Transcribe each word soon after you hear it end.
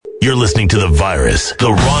You're listening to The Virus.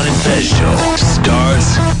 The Ron and Fez Show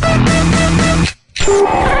starts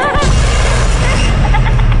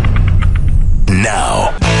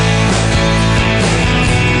now.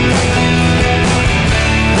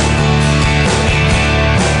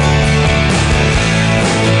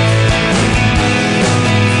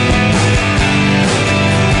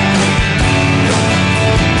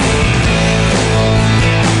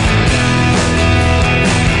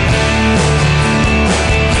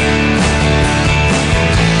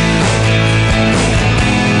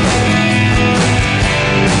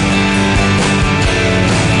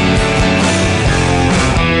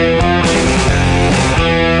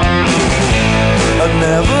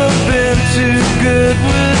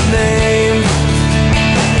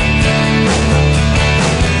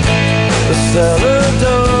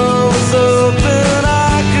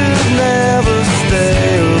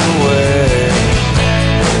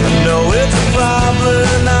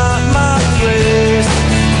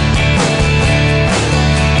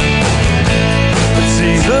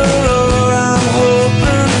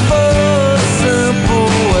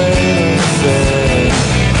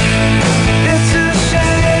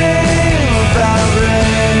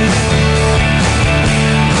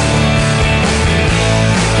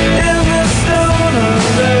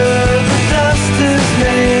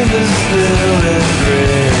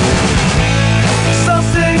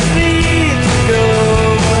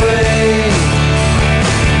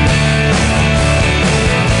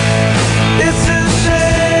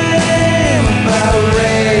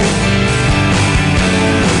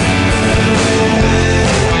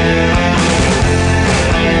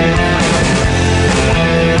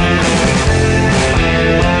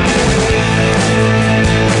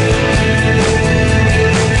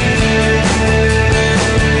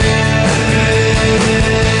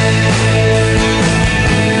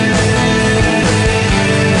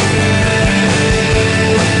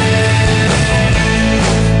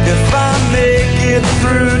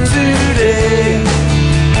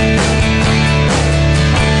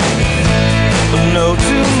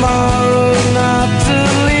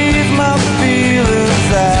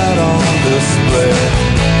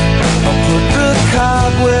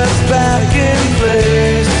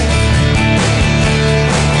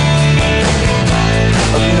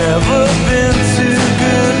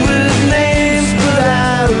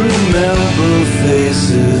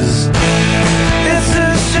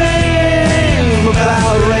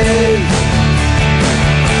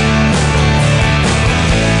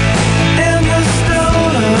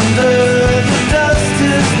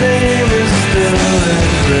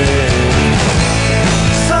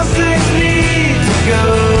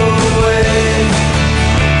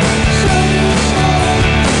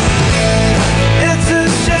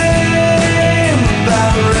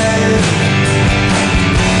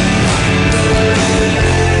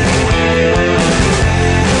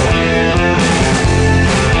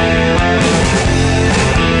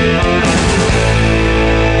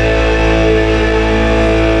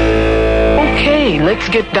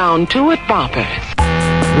 Get down to it, Boppers.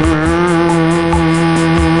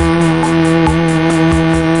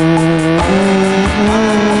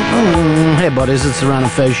 Hey, buddies, it's the Ron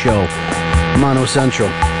and Fez Show. Mono Central.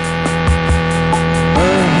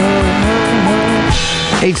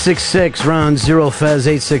 866 Ron Zero Fez.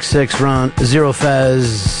 866 Ron Zero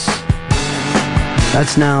Fez.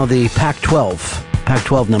 That's now the Pac-12.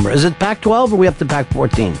 Pac-12 number. Is it Pac-12 or are we up to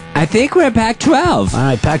Pac-14? I think we're at Pac-12. All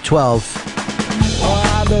right, Pac-12.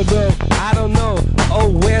 I don't know.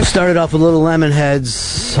 Started off with Little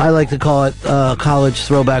Lemonheads. I like to call it College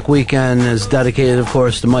Throwback Weekend. Is dedicated, of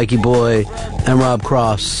course, to Mikey Boy and Rob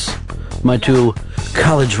Cross, my two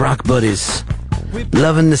college rock buddies.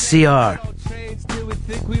 Loving the CR.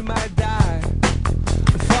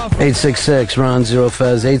 866 Ron Zero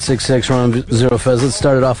Fez. 866 Ron Zero Fez. Let's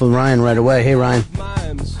start it off with Ryan right away. Hey, Ryan.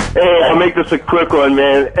 Hey, I'll make this a quick one,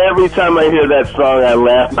 man. Every time I hear that song, I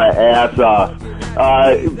laugh my ass off.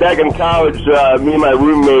 Back in college, me and my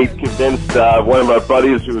roommate convinced one of our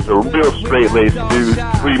buddies, who was a real straight-laced dude,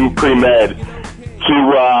 pre-med,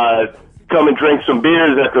 to come and drink some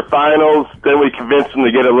beers after finals. Then we convinced him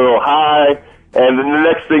to get a little high, and then the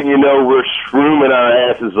next thing you know, we're shrooming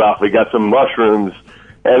our asses off. We got some mushrooms,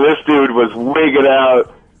 and this dude was wigging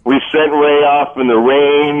out. We sent Ray off in the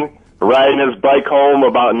rain, riding his bike home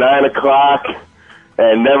about 9 o'clock.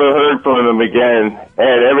 And never heard from him again.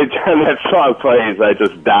 And every time that song plays, I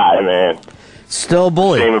just die, man. Still a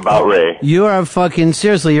bully. Shame about Ray. You are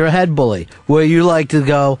seriously, you're a head bully. Where you like to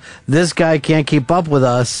go, this guy can't keep up with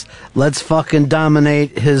us. Let's fucking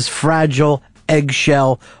dominate his fragile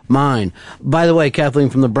eggshell mind. By the way, Kathleen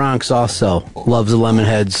from the Bronx also loves the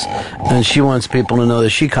Lemonheads, and she wants people to know that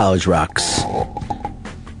she college rocks.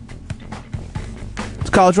 It's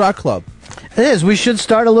College Rock Club. It is. We should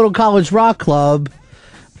start a little college rock club,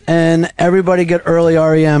 and everybody get early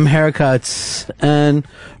REM haircuts and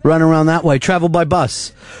run around that way. Travel by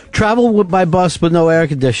bus. By bus with no air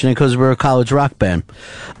conditioning because we're a college rock band.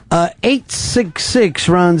 866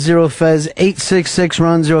 Ron Zero Fez. 866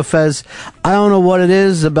 Ron Zero Fez. I don't know what it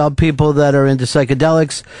is about people that are into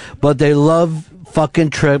psychedelics, but they love fucking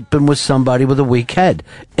tripping with somebody with a weak head.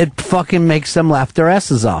 It fucking makes them laugh their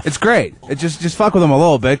asses off. It's great. It just fuck with them a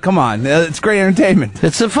little bit. Come on. It's great entertainment.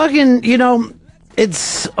 It's a fucking,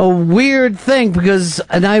 it's a weird thing because,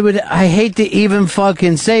 and I hate to even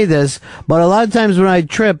fucking say this, but a lot of times when I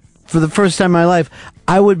trip for the first time in my life,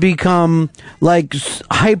 I would become like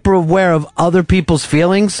hyper aware of other people's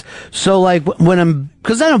feelings. So like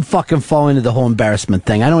because I don't fucking fall into the whole embarrassment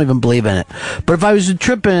thing. I don't even believe in it. But if I was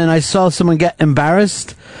tripping and I saw someone get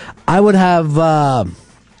embarrassed, I would have,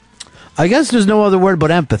 I guess there's no other word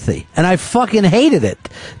but empathy. And I fucking hated it.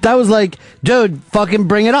 That was like, dude, fucking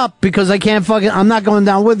bring it up because I'm not going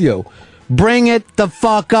down with you. Bring it the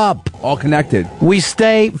fuck up. All connected. We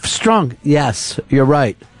stay strong. Yes, you're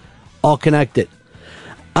right. All connected.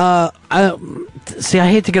 I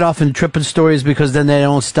hate to get off in tripping stories because then they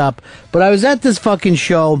don't stop. But I was at this fucking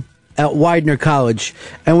show at Widener College,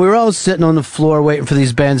 and we were all sitting on the floor waiting for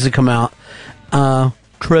these bands to come out,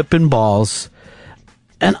 tripping balls.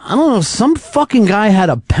 And I don't know, some fucking guy had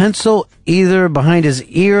a pencil either behind his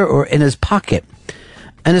ear or in his pocket.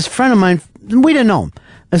 And his friend of mine, we didn't know him.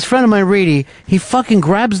 His friend of mine, Reedy, he fucking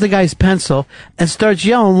grabs the guy's pencil and starts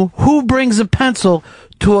yelling, "Who brings a pencil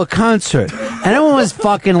to a concert?" And everyone was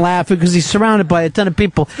fucking laughing because he's surrounded by a ton of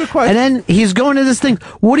people. And then he's going to this thing,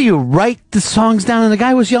 "What do you write the songs down?" And the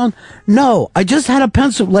guy was yelling, "No, I just had a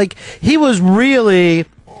pencil." Like, he was really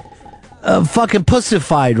fucking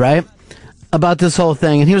pussified, right? About this whole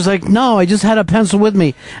thing. And he was like, "No, I just had a pencil with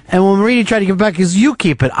me." And when Reedy tried to give it back, he goes, "You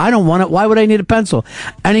keep it. I don't want it. Why would I need a pencil?"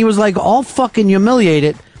 And he was like all fucking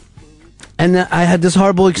humiliated. And I had this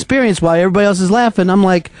horrible experience while everybody else is laughing. I'm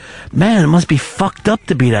like, man, it must be fucked up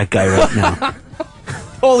to be that guy right now.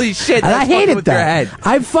 Holy shit. And I hated that. Your head.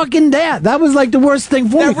 I fucking that was like the worst thing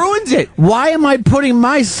for me. That ruins it. Why am I putting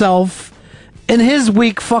myself in his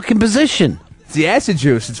weak fucking position? It's the acid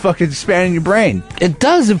juice. It's fucking expanding your brain. It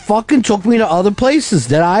does. It fucking took me to other places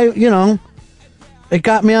that it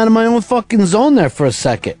got me out of my own fucking zone there for a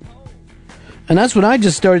second. And that's when I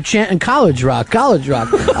just started chanting college rock, college rock.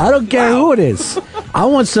 I don't care who it is. I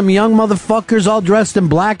want some young motherfuckers all dressed in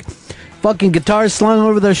black, fucking guitars slung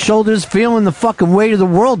over their shoulders, feeling the fucking weight of the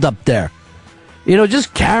world up there.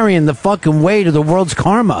 Just carrying the fucking weight of the world's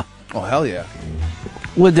karma. Oh, hell yeah.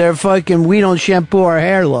 With their fucking "we don't shampoo our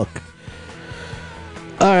hair" look.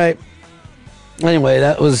 All right. Anyway,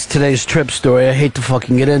 that was today's trip story. I hate to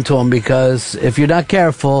fucking get into them because if you're not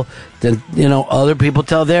careful, then, other people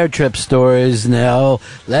tell their trip stories. Now,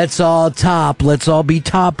 let's all be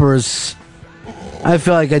toppers. I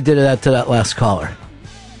feel like I did that to that last caller.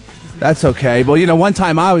 That's okay. Well, one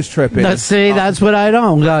time I was tripping. That's what I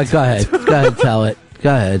don't. Go ahead. Go ahead, tell it. Go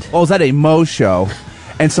ahead. I was at a Mo show,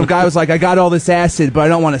 and some guy was like, "I got all this acid, but I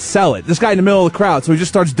don't want to sell it." This guy in the middle of the crowd, so he just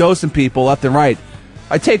starts dosing people left and right.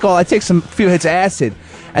 I take some few hits of acid,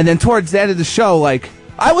 and then towards the end of the show,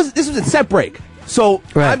 this was a set break, so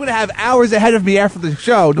right. I'm gonna have hours ahead of me after the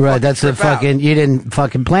show. Right, that's the fucking. You didn't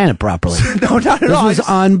fucking plan it properly. No, not at all. This was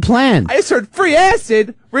unplanned. I just heard free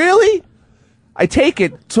acid. Really? I take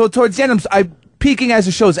it. So towards the end, I'm peaking as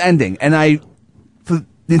the show's ending, and for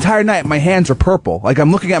the entire night, my hands are purple. Like, I'm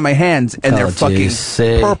looking at my hands, and they're fucking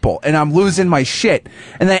purple, and I'm losing my shit.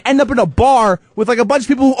 And I end up in a bar with, a bunch of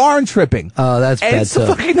people who aren't tripping. Oh, that's bad, it's a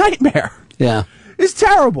fucking nightmare. Yeah. It's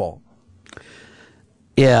terrible.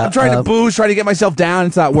 Yeah. I'm trying to booze, trying to get myself down.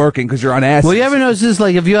 It's not working because you're on acid. Well, you ever notice this?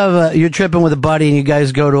 Like, if you're tripping with a buddy and you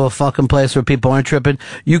guys go to a fucking place where people aren't tripping,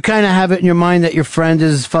 you kind of have it in your mind that your friend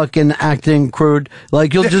is fucking acting crude.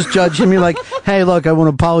 Like, you'll just judge him. You're like, "Hey, look, I want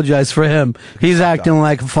to apologize for him. He's acting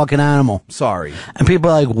like a fucking animal." Sorry. And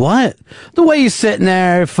people are like, "What?" The way he's sitting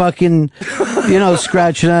there fucking,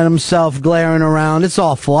 scratching at himself, glaring around. It's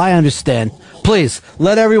awful. I understand. Please,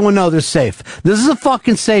 let everyone know they're safe. This is a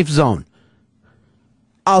fucking safe zone.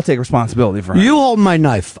 I'll take responsibility for it. You hold my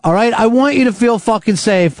knife, all right? I want you to feel fucking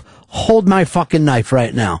safe. Hold my fucking knife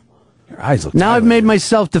right now. Your eyes look Now I've made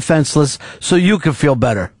myself defenseless so you can feel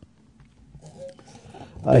better.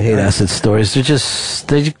 I hate acid stories. They're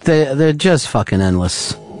just fucking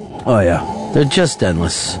endless. Oh, yeah. They're just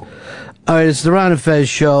endless. All right, it's the Ron and Fez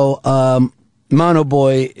show. Mono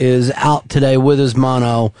Boy is out today with his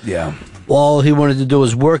mono. Yeah. All he wanted to do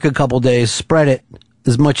was work a couple days, spread it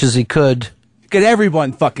as much as he could. Get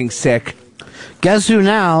everyone fucking sick. Guess who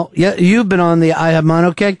now? Yeah, you've been on the I have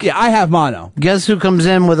mono kick? Yeah, I have mono. Guess who comes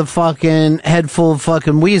in with a fucking head full of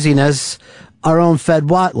fucking wheeziness? Our own Fed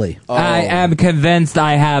Watley. Oh. I am convinced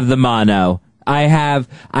I have the mono.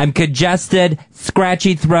 I'm congested,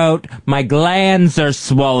 scratchy throat, my glands are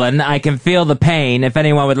swollen, I can feel the pain if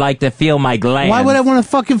anyone would like to feel my glands. Why would I want to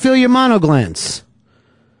fucking feel your mono glands?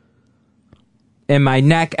 In my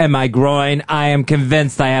neck and my groin, I am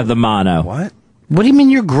convinced I have the mono. What? What do you mean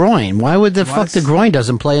your groin? Why would the fuck the groin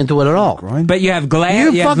doesn't play into it at all? Groin? But you have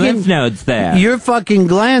glands, you have lymph nodes there. Your fucking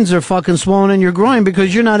glands are fucking swollen in your groin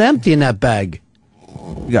because you're not emptying that bag.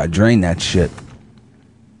 You gotta drain that shit.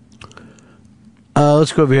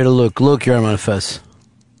 Let's go over here to Luke. Luke, you're on Manifest.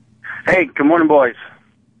 Hey, good morning, boys.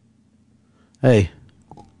 Hey.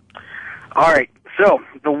 All right, so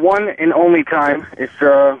the one and only time if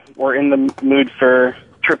we're in the mood for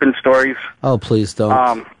tripping stories. Oh, please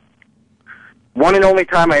don't. One and only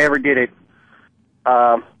time I ever did it.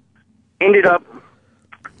 Ended up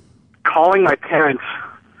calling my parents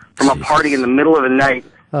from a party in the middle of the night.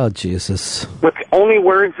 Oh, Jesus. With the only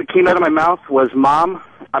words that came out of my mouth was, "Mom,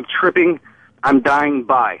 I'm tripping. I'm dying.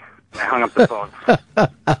 Bye." I hung up the phone.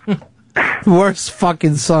 Worst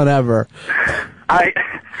fucking son ever.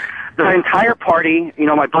 The entire party, you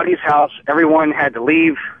know, my buddy's house, everyone had to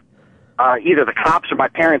leave. Either the cops or my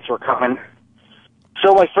parents were coming.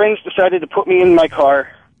 So my friends decided to put me in my car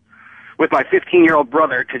with my 15-year-old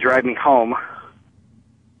brother to drive me home.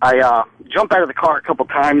 I jumped out of the car a couple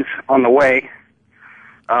times on the way.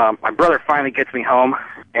 My brother finally gets me home,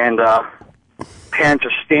 and parents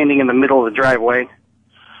are standing in the middle of the driveway.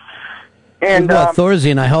 And what,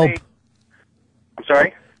 Thorazine, I hope. I'm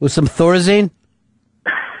sorry? With some Thorazine?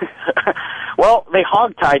 Well, they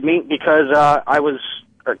hogtied me because I was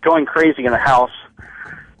going crazy in the house.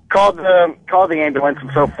 Called the ambulance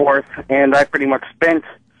and so forth, and I pretty much spent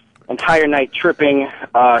the entire night tripping,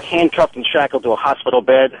 handcuffed and shackled to a hospital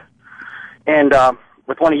bed, and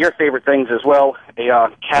with one of your favorite things as well, a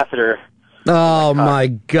catheter. Oh, my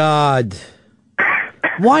God.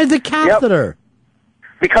 Why the catheter?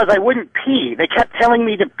 Yep. Because I wouldn't pee. They kept telling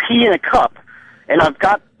me to pee in a cup, and I've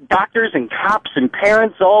got doctors and cops and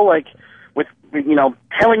parents all, like, with, you know,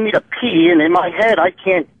 telling me to pee, and in my head I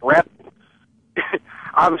can't wrap...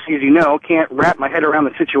 obviously, as you know, can't wrap my head around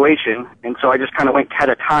the situation, and so I just kind of went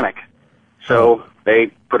catatonic. So they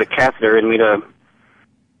put a catheter in me to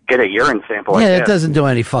get a urine sample. Yeah, it doesn't do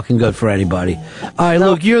any fucking good for anybody. All right,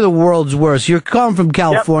 look, you're the world's worst. You're calling from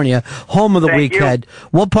California, home of the weekhead.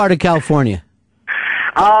 What part of California?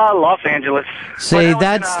 Los Angeles. See,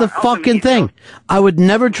 that's the fucking thing. I would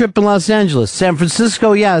never trip in Los Angeles. San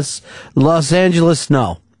Francisco, yes. Los Angeles,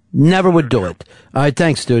 no. Never would do it. All right,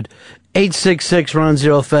 thanks, dude.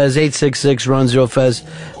 866-RON-0-FEZ,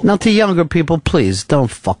 866-RON-0-FEZ. Now, to younger people, please,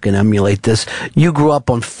 don't fucking emulate this. You grew up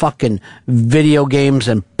on fucking video games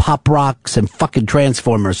and pop rocks and fucking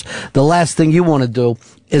Transformers. The last thing you want to do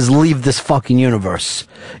is leave this fucking universe.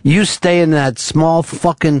 You stay in that small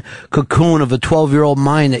fucking cocoon of a 12-year-old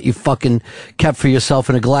mind that you fucking kept for yourself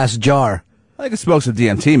in a glass jar. I could smoke some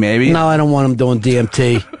DMT, maybe. No, I don't want them doing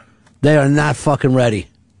DMT. They are not fucking ready.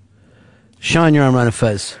 Sean, you're on Run and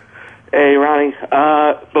Fez. Hey, Ronnie.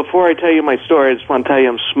 Before I tell you my story, I just want to tell you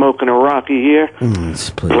I'm smoking a Rocky here.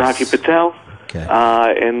 Please. Rocky Patel. Okay.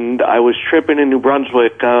 And I was tripping in New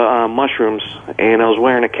Brunswick on mushrooms, and I was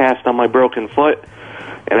wearing a cast on my broken foot,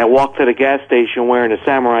 and I walked to the gas station wearing a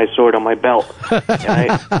samurai sword on my belt.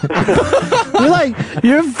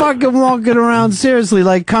 You're fucking walking around seriously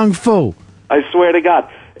like Kung Fu. I swear to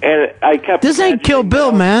God. And I kept... This ain't Kill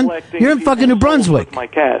Bill, man. You're in fucking New Brunswick. My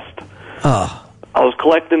cast. Oh. I was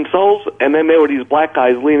collecting souls, and then there were these black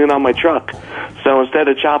guys leaning on my truck. So instead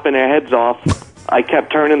of chopping their heads off, I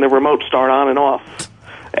kept turning the remote start on and off.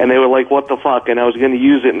 And they were like, what the fuck? And I was going to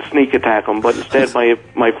use it and sneak attack them, but instead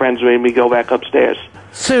my friends made me go back upstairs.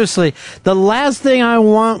 Seriously, the last thing I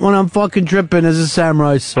want when I'm fucking tripping is a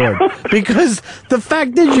samurai sword. Because the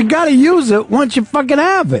fact is, you got to use it once you fucking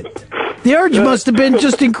have it. The urge must have been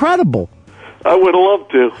just incredible. I would have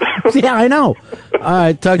loved to. Yeah, I know. All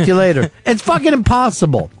right, talk to you later. It's fucking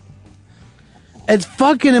impossible. It's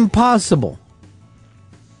fucking impossible.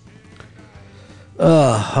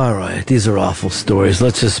 All right, these are awful stories.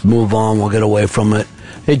 Let's just move on. We'll get away from it.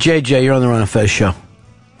 Hey, JJ, you're on the Run and Fez show.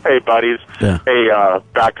 Hey, buddies. Yeah. Hey,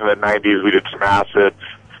 back in the 90s, we did some acid.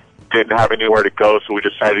 Didn't have anywhere to go, so we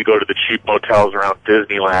decided to go to the cheap motels around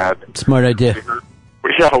Disneyland. Smart idea.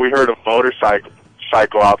 We heard a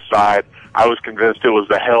motorcycle outside. I was convinced it was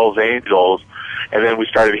the Hells Angels, and then we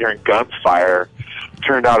started hearing guns fire.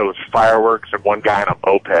 Turned out it was fireworks and one guy on a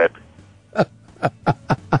moped.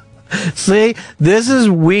 See, this is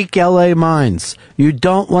weak LA minds. You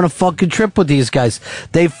don't want to fucking trip with these guys.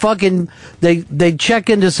 They check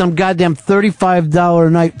into some goddamn $35 a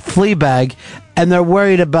night flea bag, and they're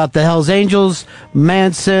worried about the Hells Angels,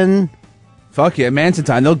 Manson. Fuck yeah, Manson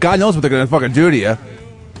time. God knows what they're gonna fucking do to you.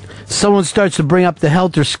 Someone starts to bring up the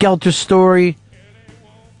Helter Skelter story.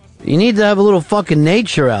 You need to have a little fucking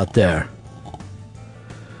nature out there.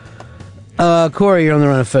 Corey, you're on the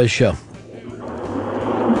Ron and Fez show.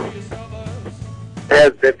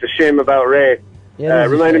 It's a shame about Ray. Yeah,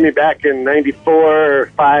 reminded me back in 94 or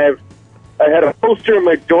 5, I had a poster in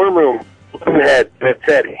my dorm room that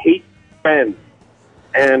said, "Hate Friends."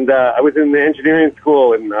 And I was in the engineering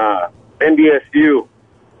school in NDSU.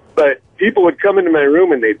 But people would come into my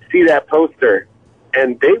room and they'd see that poster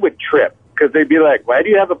and they would trip because they'd be like, "Why do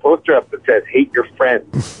you have a poster up that says hate your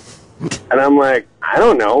friends?" And I'm like, "I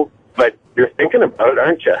don't know, but you're thinking about it,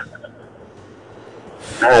 aren't you?"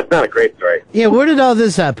 It's not a great story. Yeah, where did all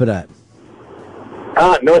this happen at?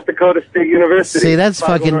 North Dakota State University. See, that's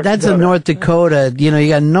a North Dakota. You know, you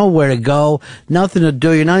got nowhere to go, nothing to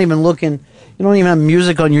do. You're not even looking. You don't even have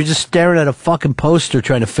music on. You're just staring at a fucking poster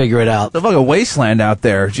trying to figure it out. The fucking wasteland out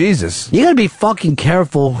there. Jesus. You gotta be fucking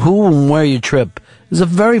careful who and where you trip. It's a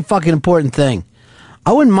very fucking important thing.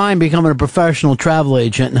 I wouldn't mind becoming a professional travel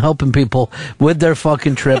agent and helping people with their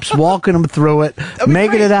fucking trips, walking them through it,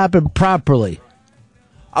 making it happen properly.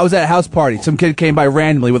 I was at a house party. Some kid came by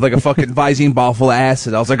randomly with like a fucking Visine ball full of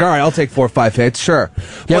acid. I was like, all right, I'll take 4 or 5 hits, sure.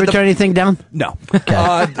 You ever turn anything down? No.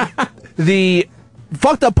 Okay. The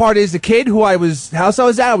fucked up part is the kid house I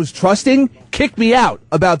was at, I was trusting, kicked me out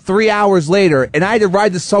about 3 hours later, and I had to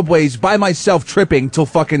ride the subways by myself tripping till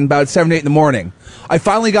fucking about 7, 8 in the morning. I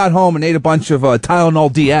finally got home and ate a bunch of Tylenol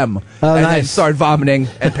DM and then started vomiting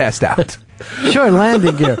and passed out. Sure,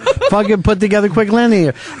 landing gear. Fucking put together quick landing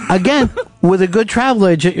gear. Again, with a good travel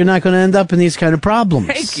agent, you're not going to end up in these kind of problems.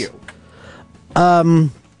 Thank you.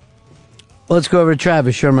 Let's go over to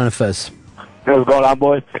Travis. Sherman and Fez. What's going on,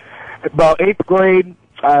 boys? About 8th grade,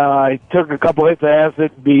 I took a couple hits of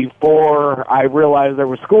acid before I realized there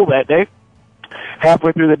was school that day.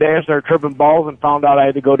 Halfway through the day, I started tripping balls and found out I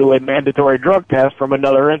had to go to a mandatory drug test from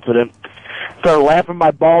another incident. Started laughing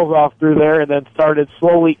my balls off through there and then started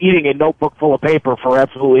slowly eating a notebook full of paper for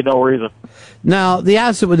absolutely no reason. Now, the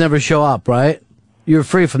acid would never show up, right? You're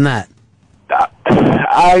free from that.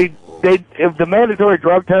 If the mandatory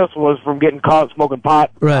drug test was from getting caught smoking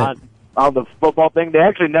pot on the football thing, they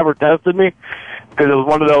actually never tested me because it was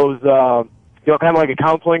one of those, kind of like a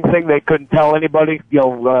counseling thing. They couldn't tell anybody,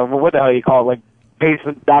 what the hell you call it, like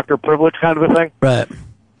patient-doctor privilege kind of a thing. Right.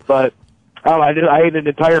 But I ate an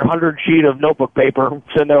entire 100-sheet of notebook paper,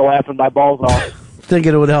 sitting there laughing my balls off.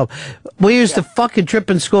 Thinking it would help. We used to fucking trip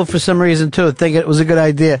in school for some reason, too, thinking it was a good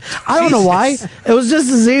idea. I don't know why. It was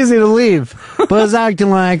just as easy to leave. But I was acting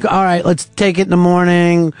like, all right, let's take it in the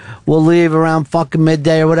morning. We'll leave around fucking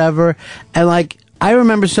midday or whatever. And, like, I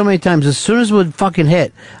remember so many times, as soon as it would fucking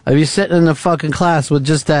hit, I'd be sitting in the fucking class with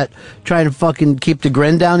just that, trying to fucking keep the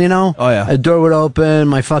grin down, you know? Oh, yeah. A door would open,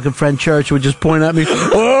 my fucking friend Church would just point at me,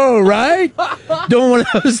 oh, right? Doing one of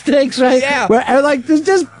those things, right? Yeah. Where, like, there's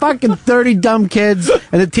just fucking 30 dumb kids,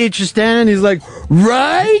 and the teacher's standing, he's like,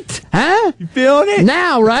 right? Huh? You feeling it?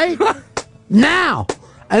 Now, right? Now!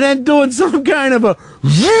 And then doing some kind of a,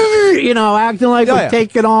 acting like we're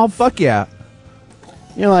taking off. Fuck yeah.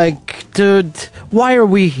 You're like, dude, why are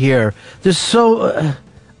we here? There's so,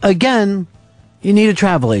 again, you need a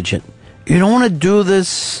travel agent. You don't want to do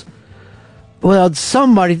this without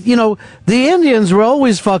somebody. You know, the Indians were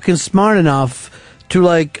always fucking smart enough to,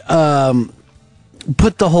 like,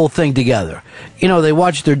 put the whole thing together. You know, they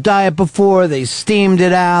watched their diet before, they steamed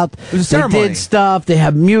it out, it was a ceremony. They did stuff, they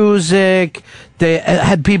had music, they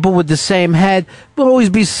had people with the same head. There'll always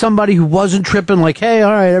be somebody who wasn't tripping, like, hey,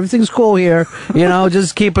 all right, everything's cool here,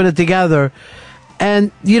 just keeping it together.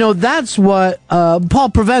 And, that's what Paul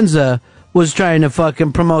Provenza was trying to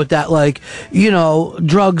fucking promote, that, like,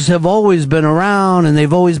 drugs have always been around and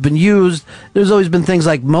they've always been used. There's always been things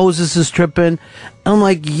like Moses is tripping. I'm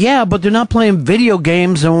like, yeah, but they're not playing video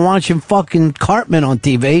games and watching fucking Cartman on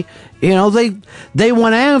TV. They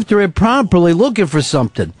went after it properly, looking for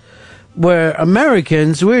something. Where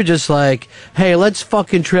Americans, we're just like, hey, let's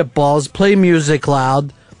fucking trip balls, play music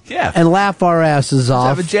loud, and laugh our asses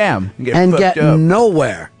off. Have a jam and get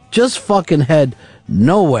nowhere. Just fucking head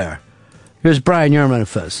nowhere. Here's Brian, you're on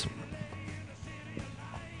Manifest.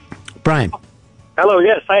 Brian. Hello,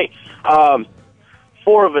 yes, hey.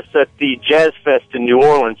 4 of us at the Jazz Fest in New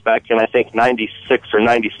Orleans back in, I think, 96 or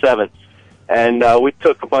 97. And we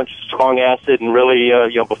took a bunch of strong acid and really,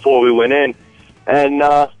 before we went in. And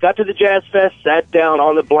got to the Jazz Fest, sat down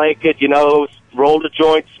on the blanket, rolled a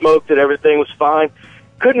joint, smoked it, everything was fine.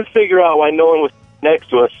 Couldn't figure out why no one was next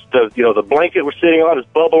to us. The blanket we're sitting on is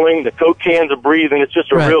bubbling, the Coke cans are breathing. It's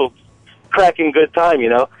just a real cracking good time,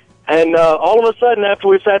 And all of a sudden, after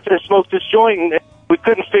we sat there and smoked this joint, and we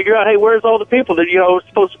couldn't figure out, hey, where's all the people that, it was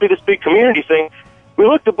supposed to be this big community thing. We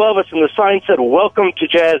looked above us, and the sign said, "Welcome to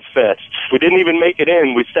Jazz Fest." We didn't even make it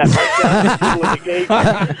in. We sat right down in the middle of the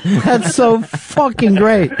gate. That's so fucking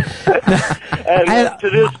great. And to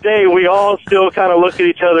this day, we all still kind of look at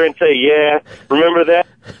each other and say, yeah, remember that?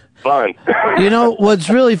 Fun. What's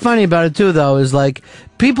really funny about it, too, though, is like,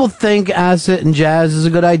 people think acid and jazz is a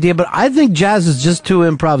good idea, but I think jazz is just too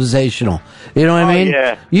improvisational. You know what I mean?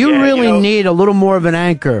 Yeah. You really need a little more of an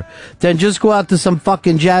anchor than just go out to some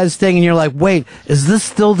fucking jazz thing and you're like, wait, is this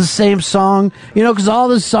still the same song? Because all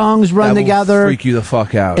the songs run together. Freak you the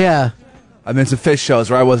fuck out. Yeah. I've been to Fish shows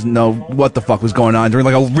where I wasn't know what the fuck was going on during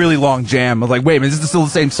like a really long jam. I was like, wait a minute, is this still the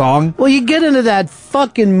same song? Well, you get into that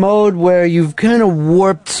fucking mode where you've kind of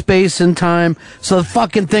warped space and time, so the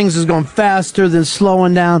fucking things is going faster than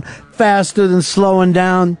slowing down, faster than slowing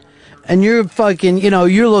down. And you're fucking,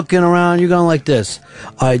 you're looking around, you're going like this.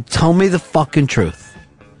 All right, tell me the fucking truth.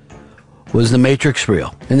 Was the Matrix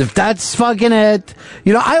real? And if that's fucking it,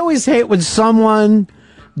 I always hate when someone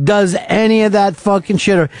does any of that fucking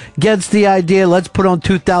shit or gets the idea, let's put on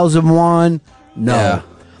 2001. No. Yeah.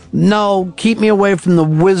 No, keep me away from the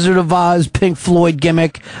Wizard of Oz Pink Floyd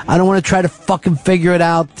gimmick. I don't want to try to fucking figure it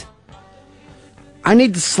out. I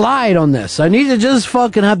need to slide on this. I need to just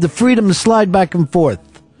fucking have the freedom to slide back and forth.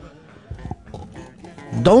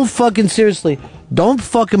 Don't fucking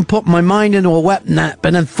put my mind into a wet nap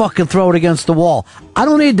and then fucking throw it against the wall. I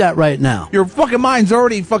don't need that right now. Your fucking mind's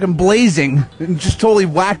already fucking blazing and just totally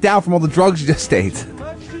whacked out from all the drugs you just ate.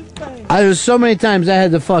 There's so many times I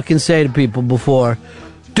had to fucking say to people before,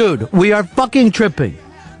 dude, we are fucking tripping.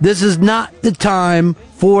 This is not the time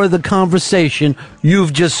for the conversation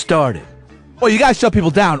you've just started. Well, you guys shut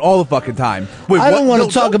people down all the fucking time. Wait, I don't want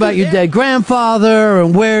to talk about your dead grandfather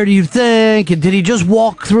and where do you think and did he just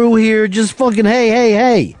walk through here? Just fucking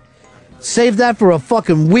hey. Save that for a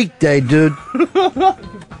fucking weekday, dude.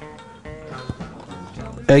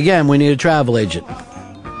 Again, we need a travel agent.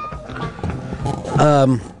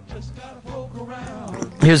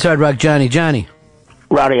 Here's Hard Rock Johnny. Johnny.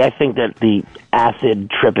 Rowdy, I think that the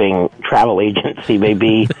acid tripping travel agency may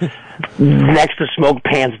be next to smoke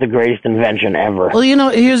pants the greatest invention ever. Well,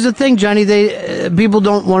 here's the thing, Johnny. People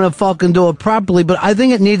don't want to fucking do it properly, but I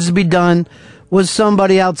think it needs to be done with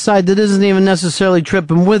somebody outside that isn't even necessarily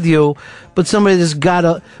tripping with you, but somebody that's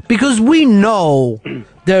gotta, because we know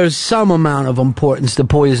there's some amount of importance to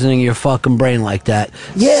poisoning your fucking brain like that.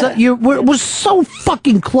 Yeah. So we're so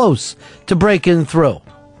fucking close to breaking through.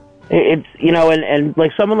 It's, and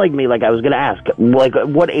like someone like me, like I was going to ask, like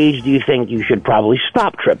what age do you think you should probably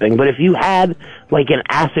stop tripping? But if you had like an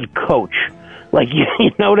acid coach, like,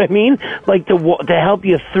 you know what I mean? Like to help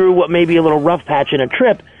you through what may be a little rough patch in a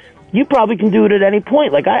trip, you probably can do it at any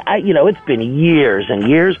point. Like I it's been years and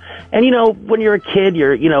years. And when you're a kid,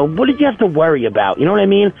 what did you have to worry about? You know what I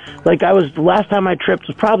mean? Like the last time I tripped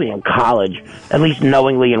was probably in college, at least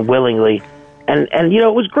knowingly and willingly. And it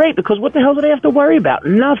was great because what the hell did I have to worry about?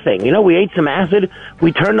 Nothing. We ate some acid.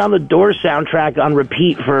 We turned on the Doors soundtrack on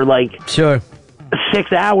repeat for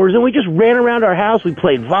 6 hours, and we just ran around our house. We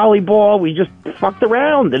played volleyball. We just fucked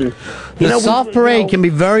around. And the Soft Parade can be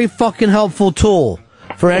very fucking helpful tool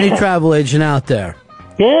for any travel agent out there.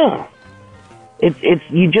 Yeah. It's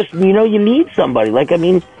you just, you need somebody.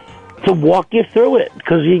 To walk you through it.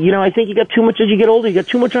 Because, I think you got too much as you get older. You got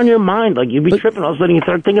too much on your mind. Like, you'd be tripping. All of a sudden, you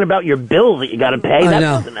start thinking about your bills that you got to pay. That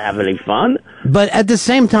doesn't have any fun. But at the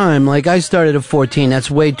same time, like, I started at 14. That's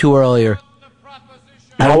way too earlier.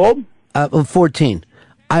 How old? 14.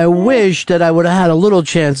 I wish that I would have had a little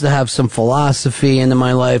chance to have some philosophy into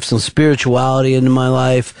my life, some spirituality into my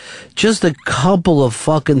life. Just a couple of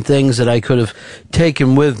fucking things that I could have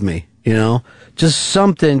taken with me, Just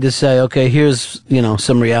something to say, okay, here's,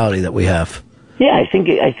 some reality that we have. Yeah, I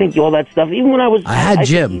think all that stuff, even when I had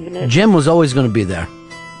Jim. Jim was always going to be there.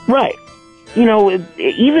 Right.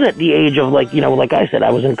 Even at the age of, like I said,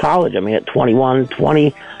 I was in college. I mean, at 21,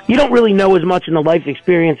 20, you don't really know as much in the life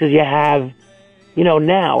experiences you have,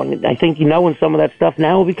 now. And I think, knowing some of that stuff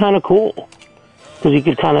now would be kind of cool. Because you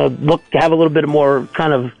could kind of have a little bit more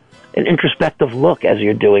kind of an introspective look as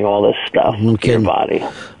you're doing all this stuff in your body.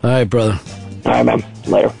 All right, brother. All right, man.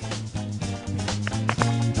 Later.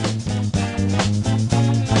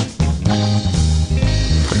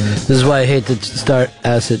 This is why I hate to start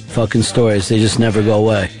acid fucking stories. They just never go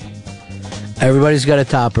away. Everybody's got a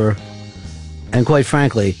topper. And quite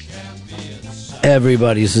frankly,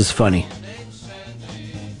 everybody's is funny.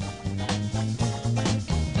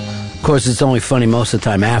 Of course, it's only funny most of the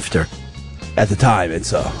time after. At the time,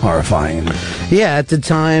 it's horrifying. Yeah, at the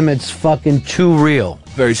time, it's fucking too real.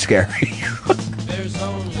 Very scary.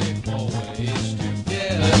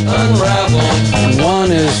 Unravel.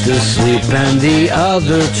 One is to sleep and the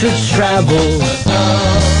other to travel.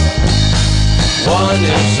 One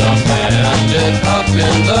is a bandit up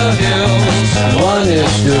in the hills. One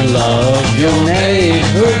is to love your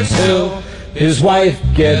neighbor till his wife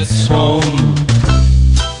gets home.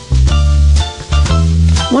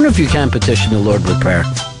 Wonder if you can petition the Lord with prayer.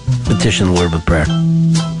 Petition the Lord with prayer.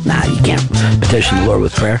 Nah, you can't petition the Lord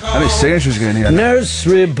with prayer. How many signatures are you gonna need?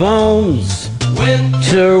 Nursery bones,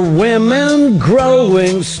 winter women,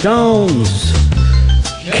 growing stones,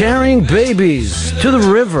 carrying babies to the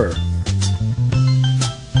river.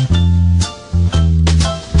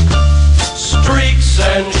 Streaks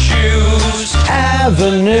and shoes,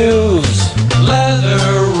 avenues,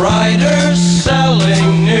 leather riders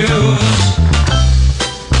selling news.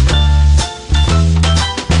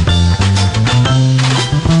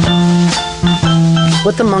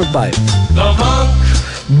 What the monk buy? The monk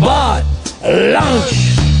bought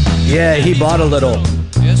lunch. Yeah, he bought a little.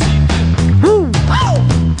 Woo.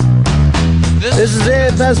 This is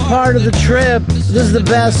it, best part of the trip. This is the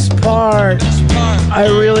best part. I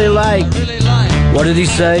really like. What did he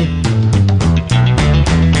say?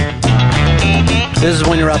 This is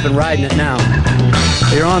when you're up and riding it now.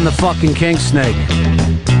 You're on the fucking king snake.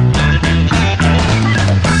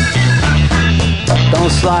 Don't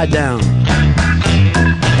slide down.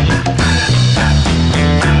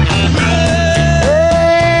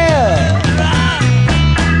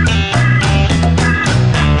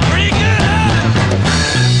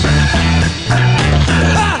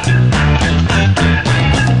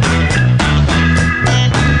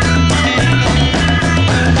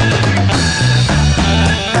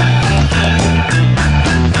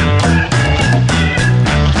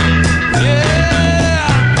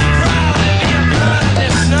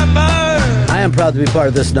 Proud to be part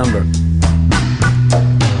of this number.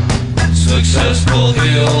 Successful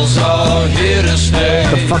hills are here to stay.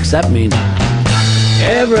 The fuck's that mean?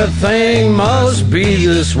 Everything must be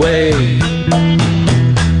this way.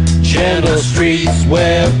 Gentle streets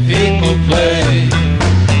where people play.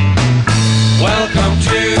 Welcome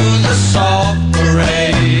to the soft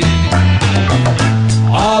parade.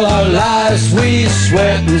 All our lives we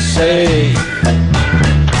sweat and save.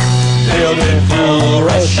 Building for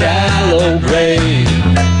a shallow grave.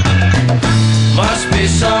 Must be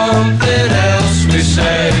something else we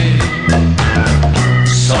say.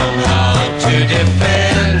 Somehow to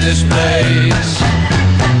defend this place.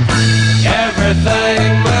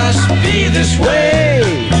 Everything must be this way.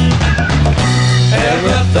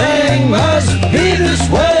 Everything must be this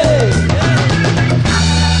way.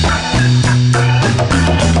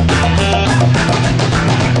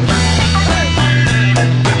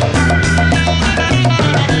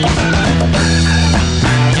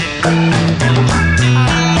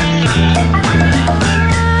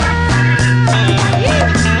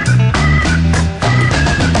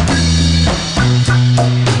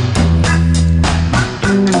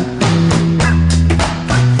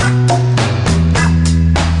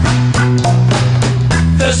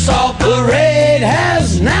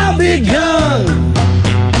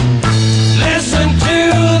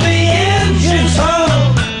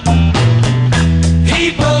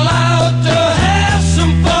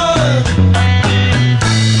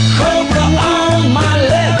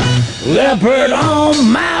 Leopard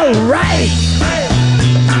on my right.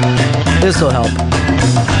 This'll help.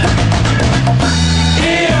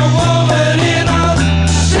 Dear woman in a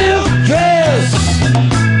silk dress,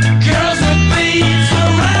 girls with beads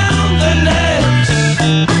around the neck.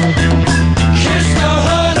 Kiss the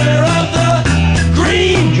hunter of the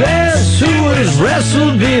green dress who has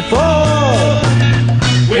wrestled before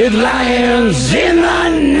with lions in the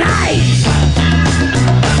night.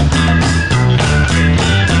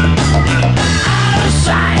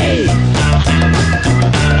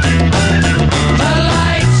 The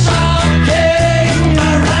lights of King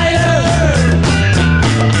Rider.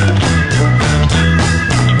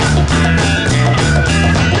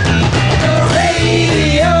 The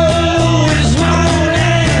radio is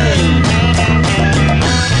moaning,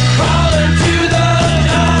 crawling to the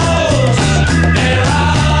doors. There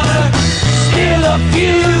are still a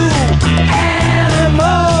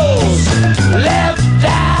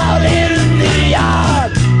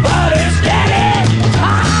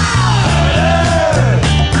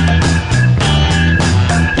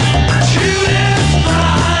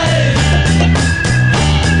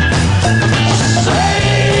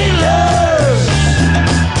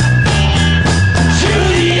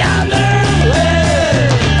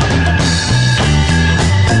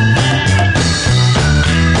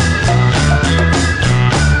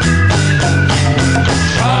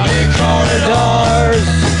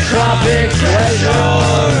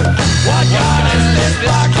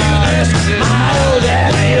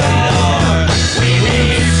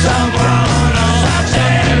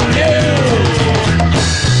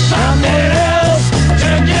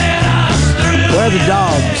are the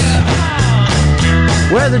dogs?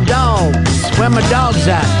 Where are the dogs? Where my dogs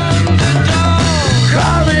at?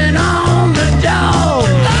 Calling on the dog.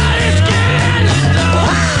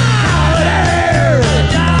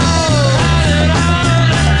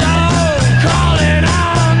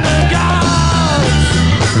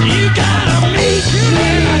 You gotta meet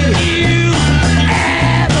you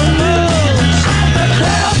animals at the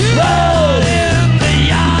crossroad in the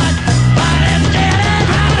yard. But instead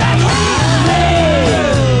of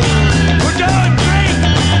we're going great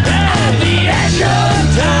at the edge of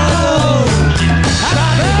town.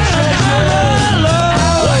 Trying to treasure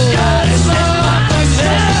love. What God is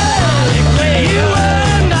myself. You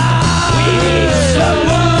and I, we need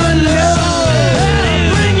someone new.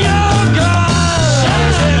 Bring your God.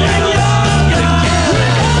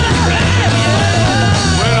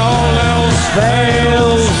 When all else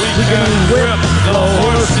fails, we can whip the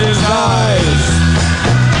horses' eyes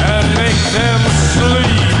and make them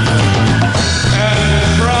sleep and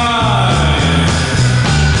cry.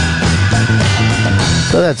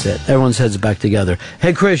 So that's it. Everyone's heads back together.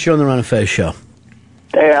 Hey, Chris, you're on the Ron and Fez show.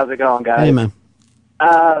 Hey, how's it going, guys? Hey, man.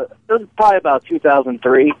 It was probably about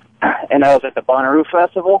 2003, and I was at the Bonnaroo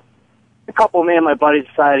Festival. A couple of me and my buddies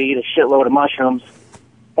decided to eat a shitload of mushrooms.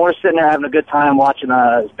 We're sitting there having a good time watching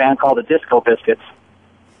this band called the Disco Biscuits.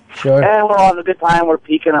 Sure. And we're all having a good time. We're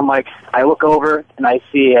peeking. I look over and I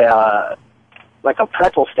see a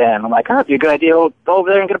pretzel stand. I'm like, it'd be a good idea to go over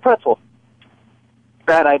there and get a pretzel.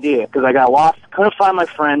 Bad idea, because I got lost. Couldn't find my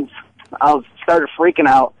friends. Started freaking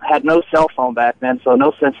out. Had no cell phone back then, so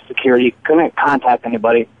no sense of security. Couldn't contact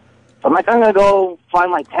anybody. So I'm like, I'm going to go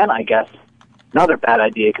find my tent, I guess. Another bad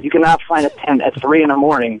idea, because you cannot find a tent at 3 in the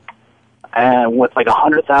morning and with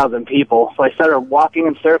 100,000 people. So I started walking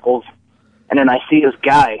in circles, and then I see this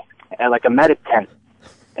guy at a medic tent,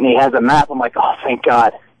 and he has a map. I'm like, oh, thank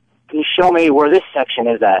God. Can you show me where this section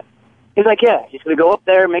is at? He's like, yeah, you're going to go up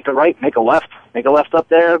there, make a right, make a left up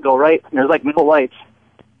there, go right, and there's middle lights.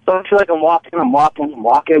 So I feel like I'm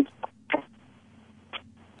walking.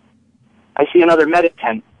 I see another medic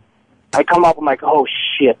tent. I come up, I'm like, oh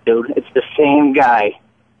shit, dude, it's the same guy,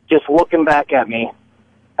 just looking back at me.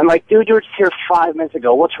 I'm like, dude, you were just here 5 minutes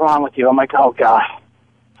ago. What's wrong with you? I'm like, oh God.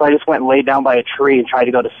 So I just went and laid down by a tree and tried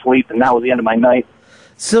to go to sleep, and that was the end of my night.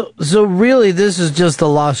 So really, this is just a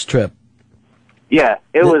lost trip. Yeah,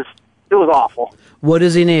 it was awful. What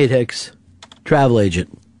does he need, Hicks? Travel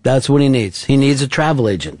agent. That's what he needs. He needs a travel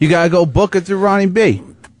agent. You gotta go book it through Ronnie B.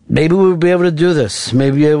 Maybe we'll be able to do this.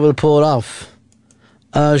 Maybe be able to pull it off.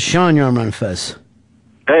 Sean, you're on Ron Fez.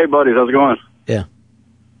 Hey, buddies, how's it going? Yeah.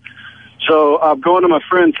 So I'm going to my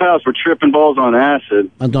friend's house. We're tripping balls on acid.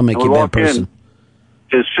 Don't make you a bad person.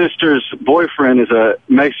 His sister's boyfriend is a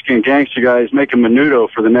Mexican gangster guy. He's making menudo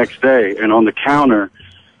for the next day, and on the counter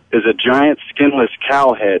is a giant skinless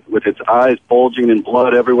cow head with its eyes bulging and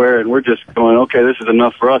blood everywhere, and we're just going, okay, this is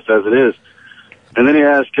enough for us as it is. And then he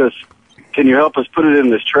asked us, can you help us put it in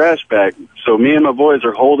this trash bag? So me and my boys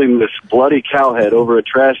are holding this bloody cow head over a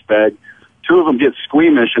trash bag. Two of them get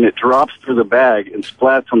squeamish, and it drops through the bag and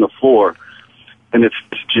splats on the floor. And it's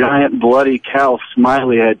this giant bloody cow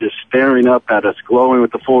smiley head just staring up at us, glowing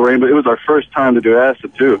with the full rainbow. It was our first time to do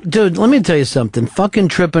acid, too. Dude, let me tell you something. Fucking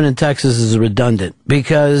tripping in Texas is redundant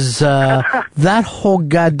because that whole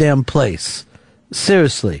goddamn place,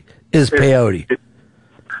 seriously, is peyote.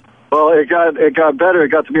 Well, it got better. It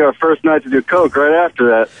got to be our first night to do coke right after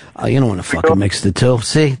that. Oh, you don't want to fucking mix the two.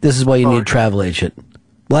 See, this is why you need a travel agent.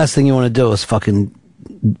 Last thing you want to do is fucking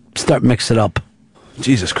start mixing it up.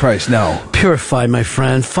 Jesus Christ, no. Purify, my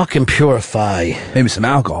friend. Fucking purify. Maybe some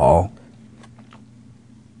alcohol.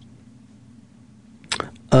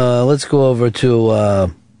 Let's go over to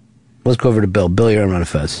Bill. Bill, you're on Ron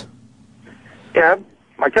Fez. Yeah,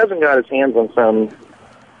 my cousin got his hands on some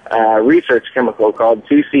research chemical called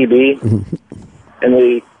 2CB, and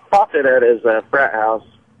we popped it at his frat house,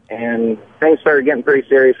 and things started getting pretty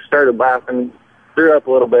serious. Started laughing, threw up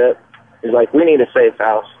a little bit. He's like, we need a safe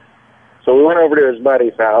house. So we went over to his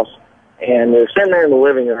buddy's house, and we were sitting there in the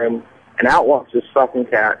living room, and out walks this fucking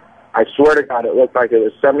cat. I swear to God, it looked like it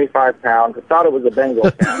was 75 pounds. I thought it was a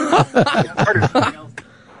Bengal cat.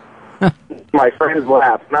 My friends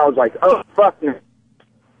laughed, and I was like, oh, fuck me.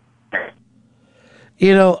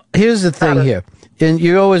 You know, here's the thing here. And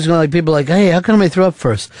you're always going to people like, hey, how come I throw up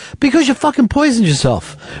first? Because you fucking poisoned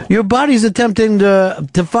yourself. Your body's attempting to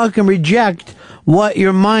fucking reject what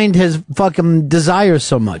your mind has fucking desires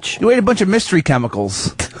so much. You ate a bunch of mystery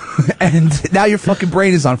chemicals, and now your fucking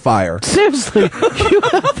brain is on fire. Seriously.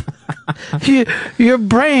 Your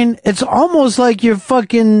brain, it's almost like your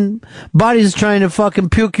fucking body's trying to fucking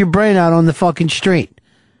puke your brain out on the fucking street.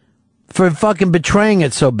 for fucking betraying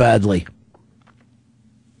it so badly.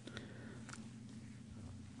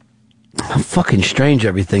 How fucking strange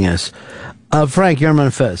everything is. Frank, you're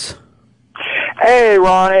on Fez. Hey,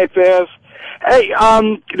 Ron. Hey, Fizz. Hey,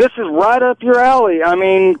 this is right up your alley. I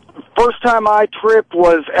mean, first time I tripped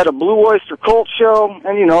was at a Blue Oyster Cult show,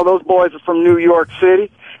 and you know, those boys are from New York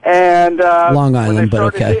City. And, Long Island,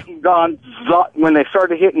 but okay. When they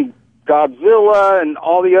started hitting Godzilla and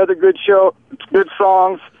all the other good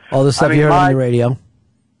songs. All the stuff you heard on the radio.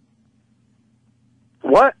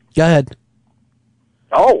 What? Go ahead.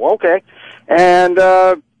 Oh, okay. And,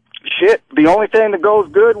 shit, the only thing that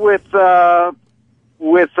goes good with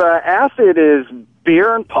acid is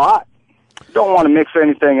beer and pot. Don't want to mix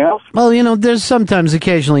anything else. Well, you know, there's sometimes,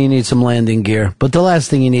 occasionally, you need some landing gear, but the last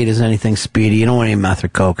thing you need is anything speedy. You don't want any meth or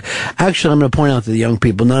coke. Actually, I'm going to point out to the young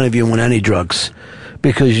people, none of you want any drugs,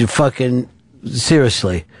 because you fucking,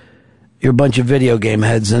 seriously, you're a bunch of video game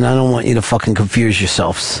heads, and I don't want you to fucking confuse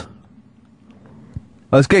yourselves.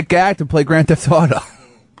 Let's get gagged and play Grand Theft Auto.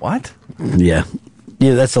 What? Yeah.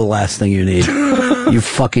 Yeah, that's the last thing you need. You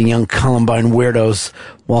fucking young Columbine weirdos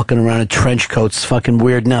walking around in trench coats, fucking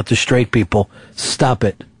weirding out the straight people. Stop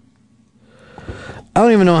it. I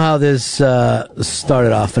don't even know how this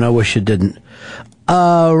started off, and I wish it didn't.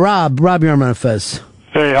 Rob, you're on Fez.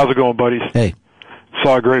 Hey, how's it going, buddies? Hey.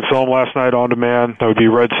 Saw a great film last night on demand. That would be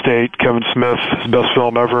Red State, Kevin Smith's best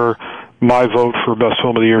film ever. My vote for best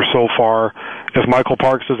film of the year so far. If Michael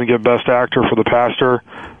Parks doesn't get best actor for The Pastor,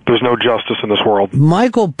 there's no justice in this world.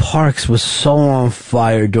 Michael Parks was so on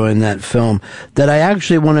fire during that film that I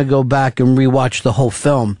actually want to go back and rewatch the whole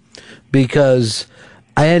film, because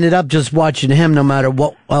I ended up just watching him no matter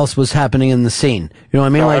what else was happening in the scene. You know what I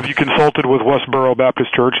mean? Have you consulted with Westboro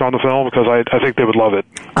Baptist Church on the film? Because I think they would love it.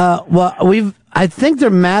 Well, I think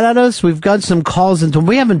they're mad at us. We've got some calls into.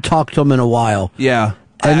 We haven't talked to them in a while. Yeah.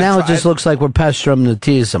 And now it just looks like we're pestering them to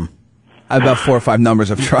tease them. I have about 4 or 5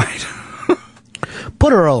 numbers I've tried.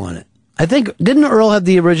 Put Earl on it. I think, didn't Earl have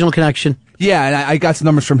the original connection? Yeah, and I got some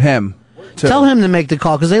numbers from him, too. Tell him to make the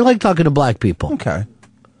call, because they like talking to black people. Okay.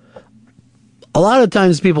 A lot of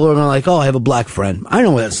times people are like, oh, I have a black friend. I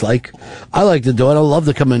know what it's like. I like to do it. I love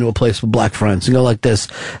to come into a place with black friends and go like this.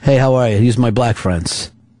 Hey, how are you? These are my black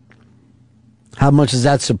friends. How much does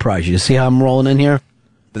that surprise you? See how I'm rolling in here?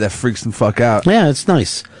 But that freaks them fuck out. Yeah, it's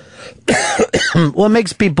nice. Well, it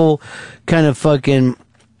makes people kind of fucking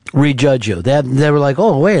rejudge you. They were like,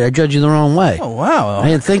 oh, wait, I judge you the wrong way. Oh, wow. I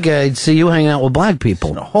didn't think I'd see you hanging out with black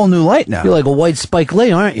people. In a whole new light now. You're like a white Spike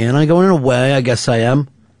Lee, aren't you? And I go, in a way, I guess I am.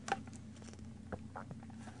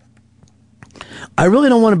 I really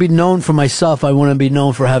don't want to be known for myself. I want to be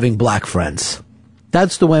known for having black friends.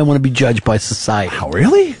 That's the way I want to be judged by society. Oh,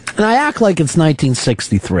 really? And I act like it's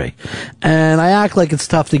 1963. And I act like it's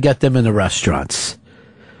tough to get them in the restaurants.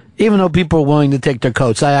 Even though people are willing to take their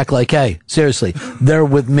coats, I act like, hey, seriously, they're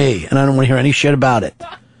with me, and I don't want to hear any shit about it.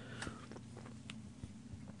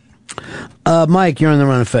 Mike, you're on the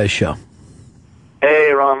Ron and Fez show.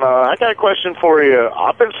 Hey, Ron, I got a question for you.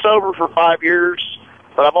 I've been sober for 5 years,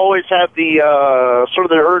 but I've always had the sort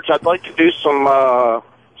of the urge. I'd like to do some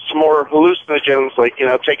more hallucinogens, like, you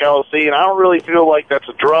know, take LSD, and I don't really feel like that's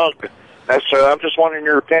a drug. I'm just wondering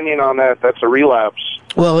your opinion on that. That's a relapse.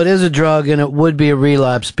 Well, it is a drug, and it would be a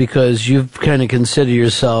relapse because you've kind of considered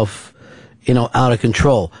yourself, you know, out of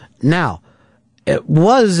control. Now, it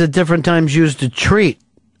was at different times used to treat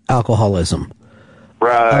alcoholism.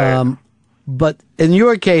 Right. But in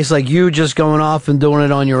your case, like you just going off and doing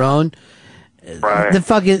it on your own, right.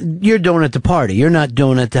 You're doing it to party. You're not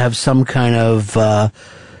doing it to have some kind of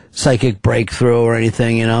psychic breakthrough or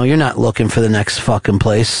anything, you know? You're not looking for the next fucking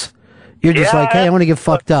place. You're just like, hey, I want to get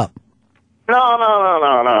fucked up. No.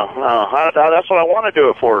 That's what I want to do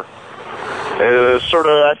it for. Sort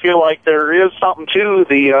of, I feel like there is something to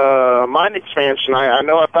the mind expansion. I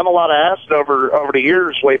know I've done a lot of acid over the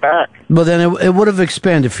years, way back. Well, then it would have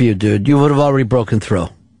expanded for you, dude. You would have already broken through.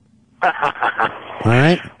 All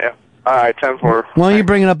right? Yeah. All right, 10-4. Why don't you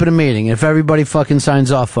bring it up at a meeting? If everybody fucking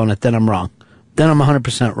signs off on it, then I'm wrong. Then I'm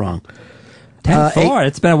 100% wrong. 10-4.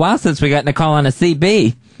 It's been a while since we got to call on a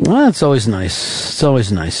CB. Well, it's always nice. It's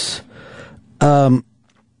always nice.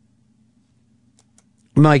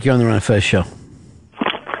 Mike, you're on the Ron and Fez show.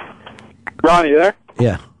 Ron, you there?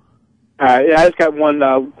 Yeah. All right. Yeah, I just got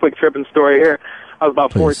one quick tripping story here. I was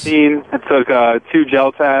about 14. I took 2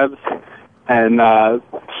 gel tabs and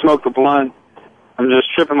smoked a blunt. I'm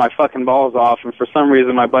just tripping my fucking balls off, and for some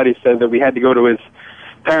reason my buddy said that we had to go to his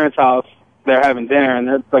parents' house. They're having dinner, and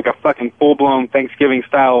there's like a fucking full-blown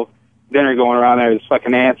Thanksgiving-style dinner going around there. There's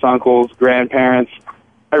fucking aunts, uncles, grandparents.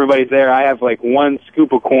 Everybody's there. I have like 1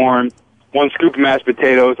 scoop of corn, 1 scoop of mashed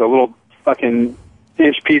potatoes, a little fucking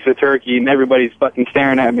inch piece of turkey, and everybody's fucking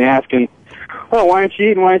staring at me asking, "Oh, why aren't you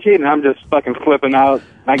eating? Why aren't you eating?" And I'm just fucking flipping out.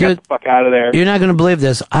 I got the fuck out of there. You're not going to believe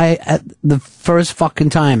this. At the first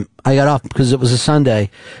fucking time I got off, because it was a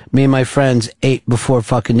Sunday, me and my friends ate before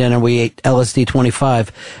fucking dinner. We ate LSD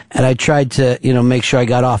 25, and I tried to, make sure I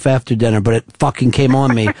got off after dinner, but it fucking came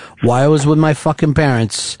on me while I was with my fucking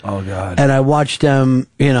parents. Oh, God. And I watched them,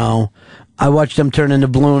 turn into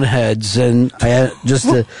balloon heads, and I had just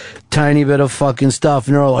a tiny bit of fucking stuff,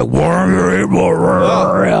 and they're all like, "What are you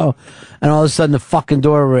eating?" And all of a sudden the fucking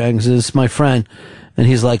door rings, and it's my friend. And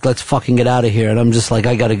he's like, "Let's fucking get out of here." And I'm just like,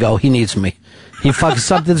 "I gotta go. He needs me.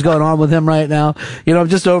 Something's going on with him right now." I'm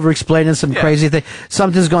just over explaining some crazy thing.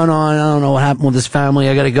 Something's going on. I don't know what happened with his family.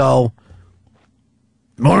 I gotta go.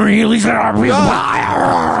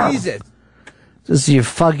 Jesus. This is your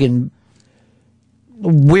fucking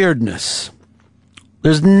weirdness.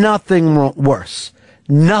 There's nothing worse,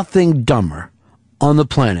 nothing dumber on the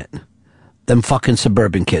planet than fucking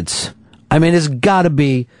suburban kids. I mean, it's gotta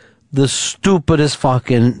be the stupidest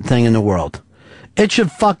fucking thing in the world. It should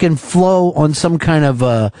fucking flow on some kind of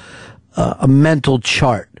a mental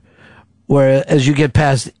chart, where as you get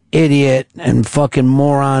past idiot and fucking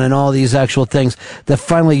moron and all these actual things, that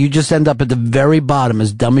finally you just end up at the very bottom,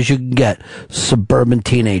 as dumb as you can get, suburban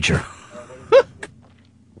teenager.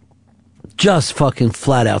 Just fucking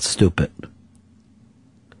flat out stupid.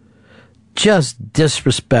 Just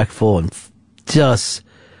disrespectful and just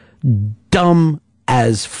dumb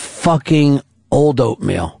as fucking old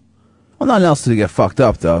oatmeal. Well, nothing else to get fucked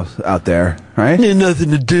up, though, out there, right? Ain't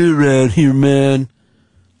nothing to do around here, man.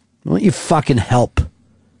 Why don't you fucking help?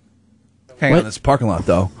 Hang on this parking lot,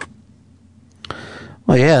 though.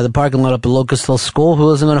 Well, yeah, the parking lot up at Locust Hill School.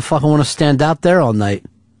 Who isn't going to fucking want to stand out there all night?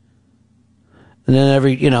 And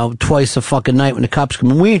then twice a fucking night when the cops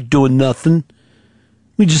come in, we ain't doing nothing.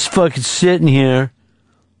 We just fucking sitting here.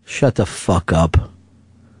 Shut the fuck up.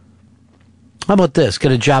 How about this?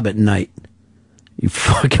 Get a job at night. You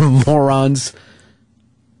fucking morons.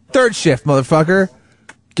 Third shift, motherfucker.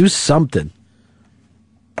 Do something.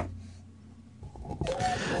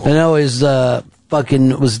 And I always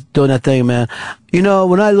fucking was doing that thing, man.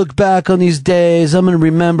 When I look back on these days, I'm going to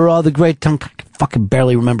remember all the great times. I fucking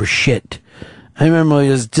barely remember shit. I remember it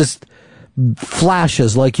was just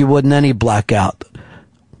flashes like you would in any blackout.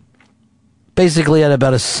 Basically had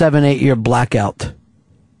about a 7-8 year blackout.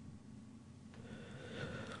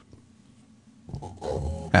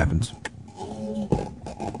 Happens.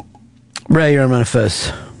 Ray, you're on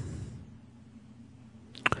Manifest.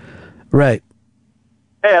 Ray.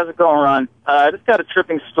 Hey, how's it going, Ron? I just got a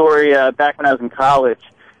tripping story back when I was in college.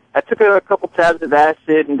 I took a couple tabs of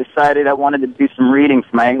acid and decided I wanted to do some reading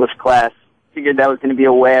for my English class. Figured that was going to be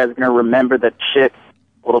a way I was going to remember that shit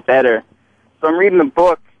a little better. So I'm reading the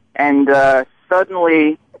book, and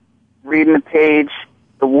suddenly, reading the page,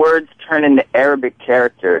 the words turn into Arabic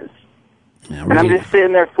characters. Yeah, and I'm just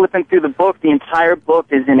sitting there flipping through the book. The entire book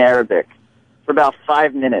is in Arabic for about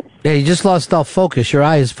 5 minutes. Yeah, you just lost all focus. Your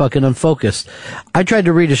eye is fucking unfocused. I tried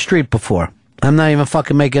to read a street before. I'm not even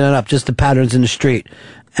fucking making it up. Just the patterns in the street.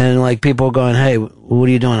 And, people are going, "Hey, what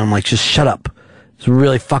are you doing?" I'm like, "Just shut up. It's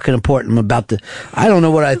really fucking important. I'm about to..." I don't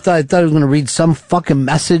know what I thought. I thought I was going to read some fucking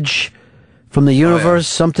message from the universe.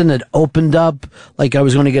 Something that opened up. Like I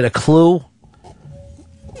was going to get a clue.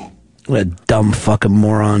 What a dumb fucking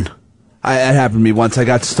moron. That happened to me once. I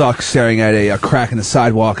got stuck staring at a crack in the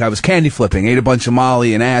sidewalk. I was candy flipping, ate a bunch of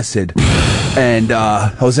Molly and acid, and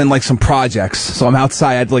I was in some projects. So I'm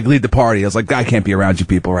outside. I had to lead the party. I was like, I can't be around you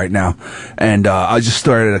people right now. And I just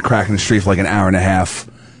stared at a crack in the street for an hour and a half.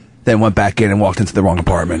 Then went back in and walked into the wrong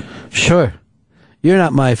apartment. Sure. You're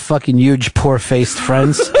not my fucking huge poor-faced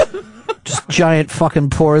friends. Just giant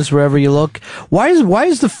fucking pores wherever you look. Why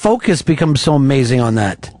is the focus become so amazing on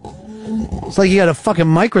that? It's like you got a fucking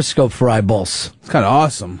microscope for eyeballs. It's kind of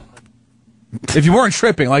awesome. If you weren't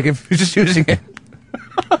tripping, if you're just using it.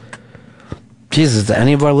 Jesus, do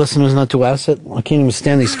any of our listeners not do acid? I can't even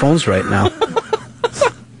stand these phones right now.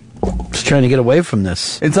 Just trying to get away from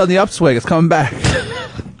this. It's on the upswing. It's coming back.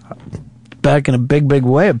 Back in a big, big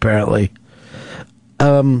way, apparently.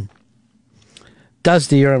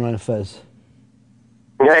 Dusty, you're on Manifest.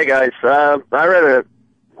 Hey, guys. I read a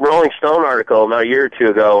Rolling Stone article about a year or two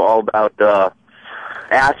ago all about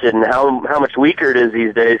acid and how much weaker it is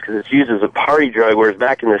these days because it's used as a party drug, whereas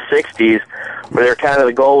back in the 60s, where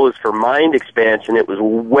the goal was for mind expansion, it was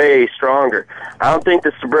way stronger. I don't think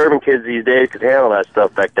the suburban kids these days could handle that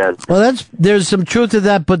stuff back then. Well, there's some truth to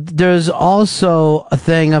that, but there's also a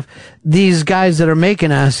thing of these guys that are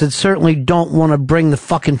making acid certainly don't want to bring the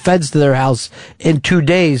fucking feds to their house in 2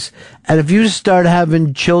 days. And if you start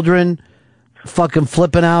having children fucking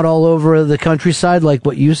flipping out all over the countryside like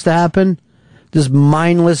what used to happen. This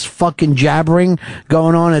mindless fucking jabbering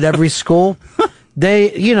going on at every school. They're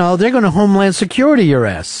going to Homeland Security your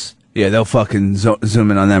ass. Yeah, they'll fucking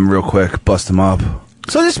zoom in on them real quick, bust them up.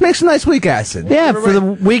 So this makes a nice weak acid. Yeah, for the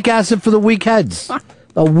weak acid for the weak heads.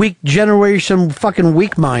 A weak generation fucking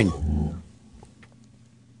weak mind.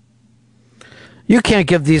 You can't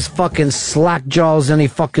give these fucking slack jaws any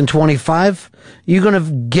fucking 25. You're going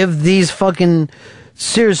to give these fucking,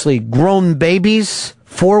 seriously, grown babies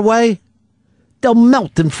 4-way? They'll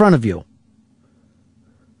melt in front of you.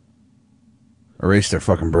 Erase their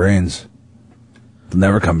fucking brains. They'll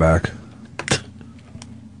never come back.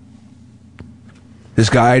 This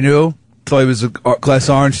guy I knew thought he was a glass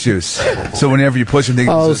of orange juice. So whenever you push him, they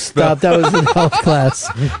oh, stop. That was in health class.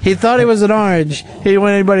 He thought he was an orange. He didn't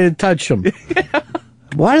want anybody to touch him.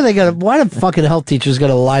 Why do fucking health teachers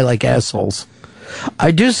gotta lie like assholes?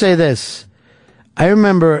 I do say this. I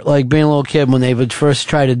remember, like, being a little kid when they would first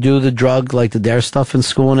try to do the drug, like the DARE stuff in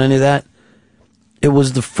school and any of that. It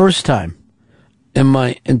was the first time in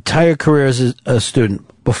my entire career as a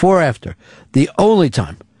student, before or after, the only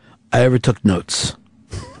time I ever took notes.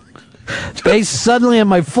 They suddenly had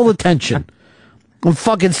my full attention. I'm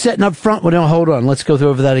fucking sitting up front. Well, no, hold on. Let's go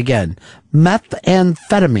over that again.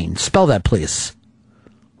 Methamphetamine. Spell that, please.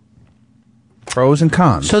 Pros and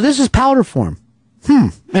cons. So this is powder form.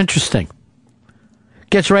 Interesting.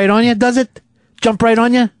 Gets right on you, does it? Jump right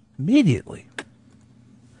on you? Immediately.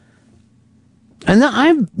 And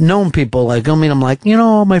I've known people, like, I'm like,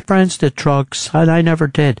 all my friends did drugs, and I never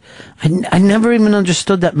did. I never even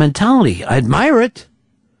understood that mentality. I admire it,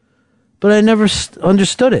 but I never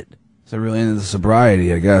understood it. So really into the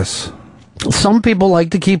sobriety, I guess. Some people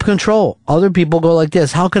like to keep control. Other people go like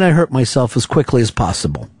this: how can I hurt myself as quickly as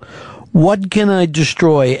possible? What can I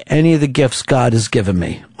destroy any of the gifts God has given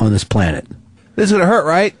me on this planet? This is going to hurt,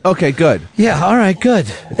 right? Okay, good. Yeah, all right,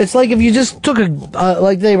 good. It's like if you just took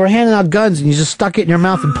like they were handing out guns and you just stuck it in your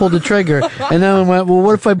mouth and pulled the trigger and then went, well,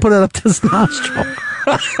 what if I put it up to his nostril?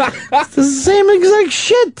 It's the same exact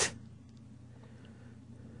shit.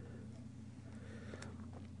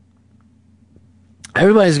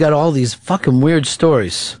 Everybody's got all these fucking weird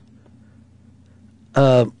stories.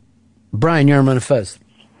 Brian, you're on Fez.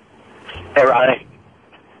 Hey, Ronnie.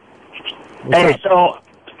 Hey, so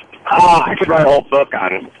I could write a whole book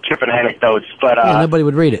on tripping anecdotes, but nobody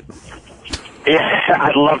would read it. Yeah,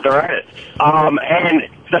 I'd love to write it. And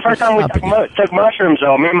the first time we took mushrooms,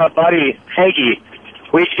 though, me and my buddy Hagee,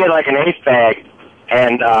 we each get like an eighth bag,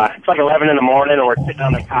 and it's like 11 in the morning, and we're sitting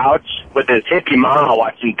on the couch with his hippie mama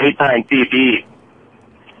watching daytime TV.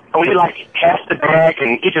 And we like pass the bag,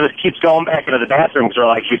 and each of us keeps going back into the bathroom because we're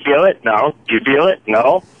like, "You feel it? No. You feel it?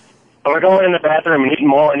 No." And we're going in the bathroom and eating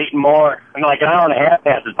more. And like an hour and a half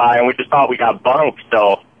passes by, and we just thought we got bunked.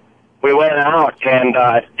 So we went out, and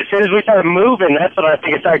as soon as we started moving, that's when I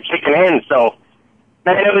think it started kicking in. So,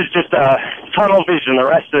 man, it was just tunnel vision the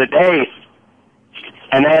rest of the day.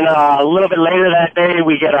 And then a little bit later that day,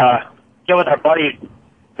 we get with our buddy,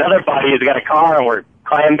 another buddy who's got a car, and we're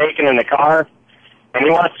clam baking in the car. And he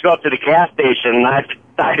wants to go up to the gas station, and I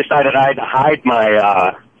decided I had to hide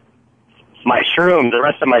my shrooms, the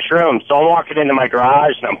rest of my shrooms. So I'm walking into my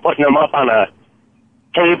garage, and I'm putting them up on a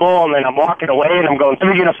table, and then I'm walking away, and I'm going, "So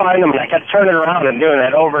you're going to find them?" And I kept turning around and doing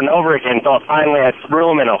that over and over again until finally I threw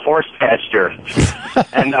them in a horse pasture.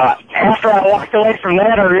 And after I walked away from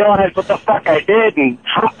that, I realized what the fuck I did and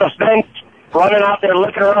hopped the fence, running out there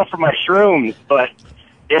looking around for my shrooms. But,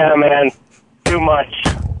 yeah, man, too much.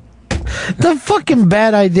 The fucking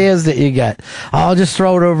bad ideas that you got. I'll just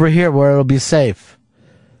throw it over here where it'll be safe.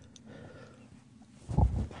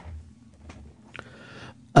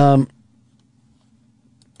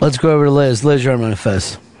 Let's go over to Liz. Liz, you're on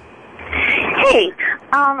Manifest. Hey,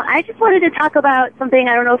 I just wanted to talk about something.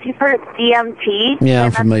 I don't know if you've heard of DMT. Yeah,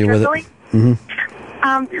 I'm familiar with it. Mm-hmm.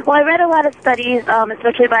 Well, I read a lot of studies,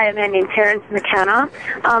 especially by a man named Terrence McKenna,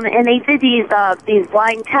 and they did these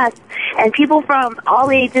blind tests, and people from all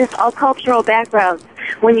ages, all cultural backgrounds,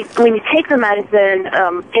 when you take the medicine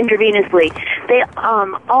intravenously, they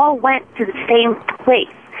all went to the same place.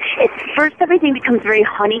 First, everything becomes very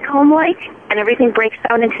honeycomb-like, and everything breaks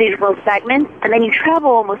down into these little segments, and then you travel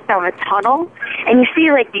almost down a tunnel, and you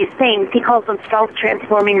see like these things. He calls them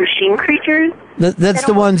self-transforming machine creatures. That's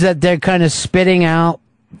the ones that they're kind of spitting out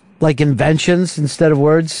like inventions instead of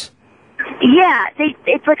words? Yeah,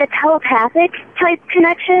 it's like a telepathic type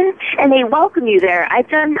connection, and they welcome you there. I've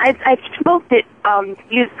smoked it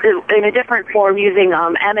used in a different form using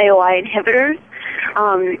MAOI inhibitors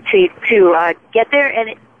to get there,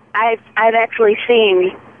 and I've actually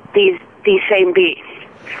seen these same beasts.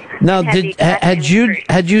 Now, had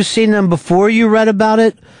you seen them before you read about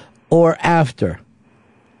it, or after?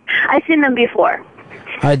 I've seen them before.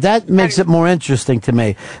 All right, that makes it more interesting to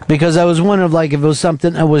me, because I was wondering, like, if it was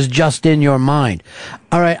something that was just in your mind.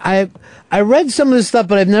 All right, I read some of this stuff,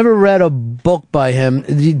 but I've never read a book by him.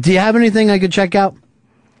 Do you have anything I could check out?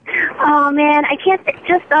 Oh man, I can't.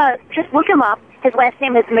 Just look him up. His last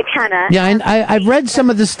name is McKenna. Yeah, I've read some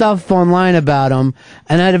of the stuff online about him,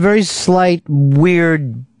 and I had a very slight,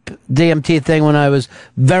 weird DMT thing when I was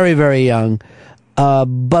very, very young,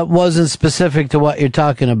 but wasn't specific to what you're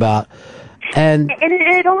talking about. And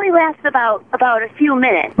it only lasts about a few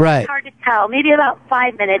minutes. Right. It's hard to tell. Maybe about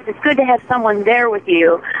 5 minutes. It's good to have someone there with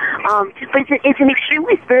you. But it's an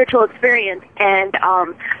extremely spiritual experience, and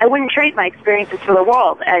I wouldn't trade my experiences for the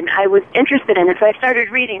world. And I was interested in it, so I started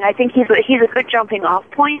reading. I think he's a good jumping off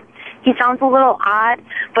point. He sounds a little odd,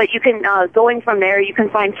 but you can going from there, you can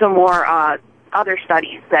find some more other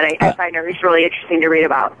studies that I find are really interesting to read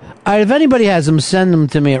about. all right, if anybody has them, send them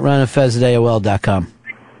to me at ronandfez@AOL.com.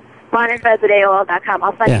 RonandFez@AOL.com.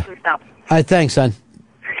 I'll send you some stuff. All right, thanks, son.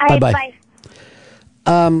 All right, Bye-bye.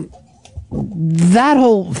 bye. That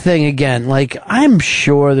whole thing again, like, I'm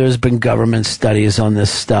sure there's been government studies on this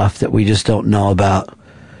stuff that we just don't know about.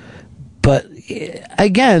 But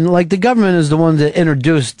again, like, the government is the one that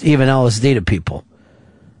introduced even LSD to people.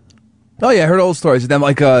 Oh yeah, I heard old stories. Then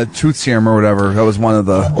like Truth Serum or whatever. That was one of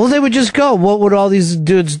the. Well, they would just go. What would all these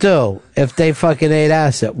dudes do if they fucking ate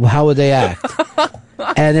acid? How would they act?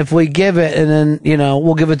 And if we give it, and then,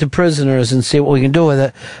 we'll give it to prisoners and see what we can do with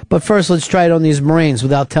it. But first, let's try it on these Marines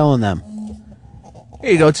without telling them.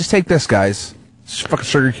 Here you go. Just take this, guys. It's fucking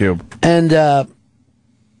sugar cube. And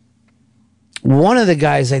one of the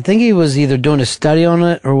guys, I think he was either doing a study on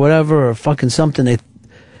it or whatever, or fucking something.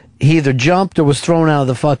 He either jumped or was thrown out of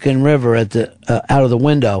the fucking river out of the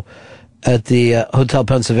window at the Hotel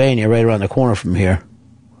Pennsylvania, right around the corner from here.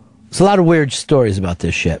 There's a lot of weird stories about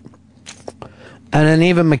this shit. And then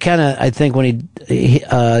even McKenna, I think when he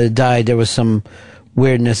died, there was some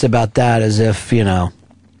weirdness about that, as if,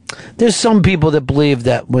 there's some people that believe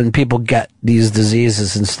that when people get these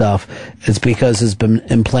diseases and stuff, it's because it's been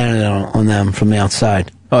implanted on them from the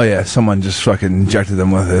outside. Oh yeah, someone just fucking injected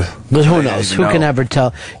them with it. But who knows? Who can ever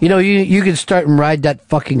tell? You can start and ride that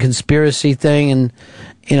fucking conspiracy thing and,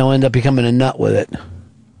 end up becoming a nut with it.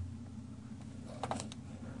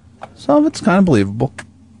 Some of it's kind of believable.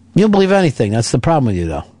 You'll believe anything. That's the problem with you,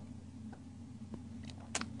 though.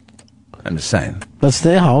 I'm just saying.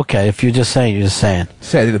 Okay. If you're just saying, you're just saying.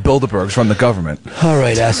 Say, the Bilderbergs run the government. All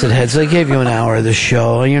right, acid heads. I gave you an hour of the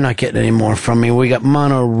show, and you're not getting any more from me. We got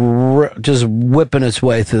mono just whipping its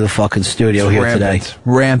way through the fucking studio It's here rampant, today.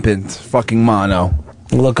 Rampant fucking mono.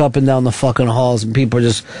 Look up and down the fucking halls, and people are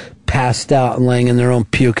just passed out and laying in their own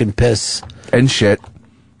puke and piss. And shit.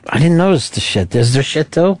 I didn't notice the shit. Is there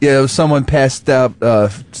shit, too? Yeah, there was someone passed out,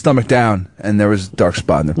 stomach down, and there was a dark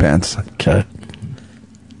spot in their pants. Okay.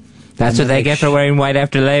 That's what they get for wearing white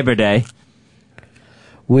after Labor Day.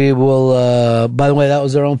 We will, by the way, that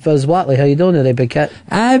was our own Fez Watley. How you doing today, Big Cat?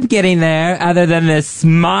 I'm getting there, other than this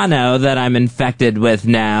mono that I'm infected with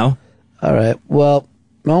now. All right. Well,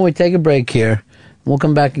 why don't we take a break here? We'll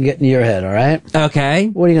come back and get into your head, all right? Okay.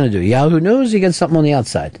 What are you going to do? Yahoo News or you got something on the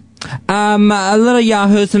outside? A little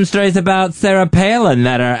Yahoo, some stories about Sarah Palin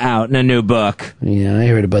that are out in a new book. Yeah, I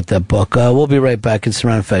heard about that book. We'll be right back. It's the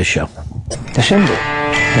Ron and Fez Show. The Shindig.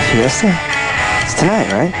 The Fiesta? It's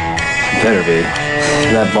tonight, right? Better be.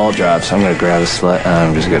 That ball drops, I'm gonna grab a slut and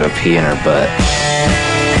I'm just gonna pee in her butt.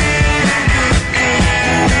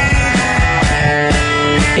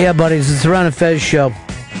 Yeah, buddies, it's the Ron and Fez Show.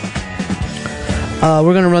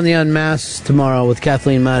 We're going to run the Unmasked tomorrow with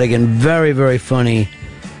Kathleen Madigan. Very, very funny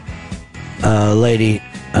lady.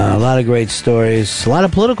 A lot of great stories. A lot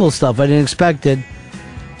of political stuff I didn't expect it.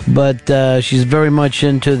 But she's very much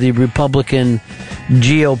into the Republican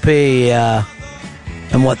GOP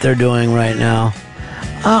and what they're doing right now.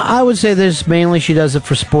 I would say this mainly she does it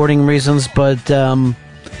for sporting reasons, but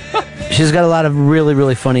she's got a lot of really,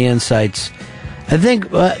 really funny insights. I think,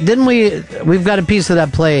 didn't we've got a piece of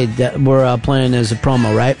that played that we're playing as a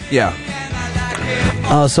promo, right? Yeah.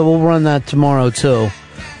 So we'll run that tomorrow, too,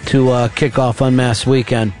 to kick off Unmasked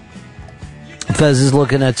Weekend. Fez is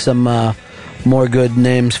looking at some more good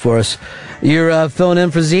names for us. You're filling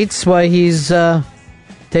in for Zeitz while he's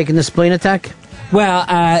taking the spleen attack?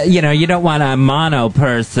 Well, you don't want a mono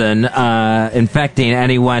person infecting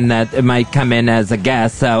anyone that might come in as a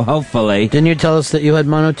guest, so hopefully... Didn't you tell us that you had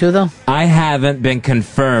mono too, though? I haven't been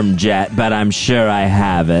confirmed yet, but I'm sure I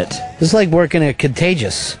have it. It's like working at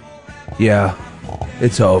Contagious. Yeah.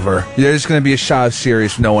 It's over. There's going to be a shot of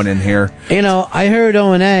serious no one in here. You know, I heard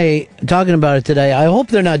O&A talking about it today. I hope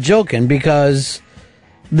they're not joking because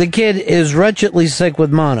the kid is wretchedly sick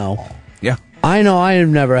with mono. Yeah. I know I have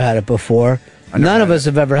never had it before. None of us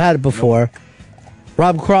have ever had it before.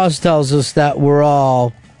 Rob Cross tells us that we're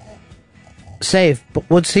all safe, but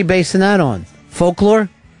what's he basing that on? Folklore?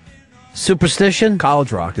 Superstition?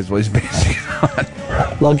 College rock is what he's basing it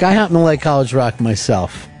on. Look, I happen to like college rock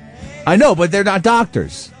myself. I know, but they're not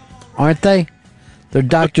doctors. Aren't they? They're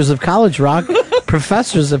doctors of college rock.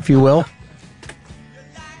 Professors, if you will.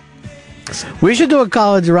 We should do a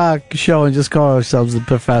college rock show and just call ourselves the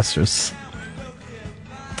Professors.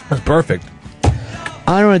 That's perfect.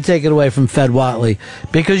 I don't want to take it away from Fed Watley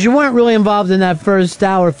because you weren't really involved in that first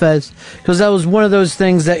hour, Feds, because that was one of those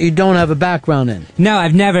things that you don't have a background in. No,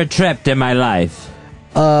 I've never tripped in my life.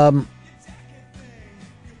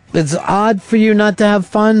 It's odd for you not to have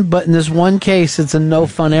fun, but in this one case, it's a no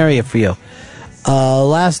fun area for you.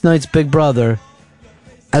 Last night's Big Brother,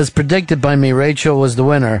 as predicted by me, Rachel was the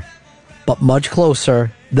winner, but much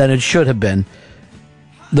closer than it should have been.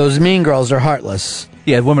 Those mean girls are heartless.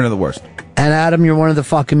 Yeah, women are the worst. And Adam, you're one of the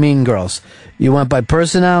fucking mean girls. You went by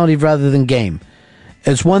personality rather than game.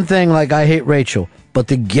 It's one thing, like, I hate Rachel, but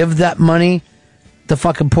to give that money to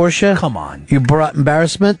fucking Portia? Come on. You brought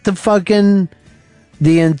embarrassment to fucking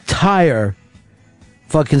the entire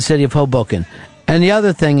fucking city of Hoboken. And the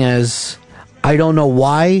other thing is, I don't know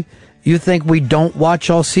why you think we don't watch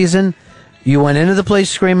all season. You went into the place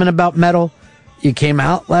screaming about metal. You came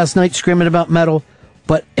out last night screaming about metal.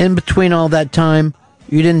 But in between all that time,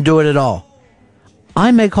 you didn't do it at all.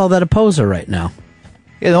 I may call that a poser right now.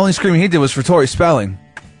 Yeah, the only screaming he did was for Tori Spelling.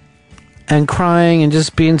 And crying and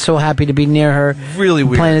just being so happy to be near her. Really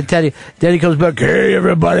weird. Playing at Teddy. Teddy comes back, hey,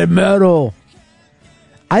 everybody, metal.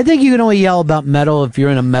 I think you can only yell about metal if you're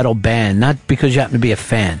in a metal band, not because you happen to be a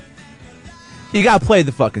fan. You gotta play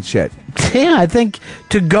the fucking shit. Yeah, I think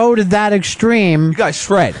to go to that extreme... You gotta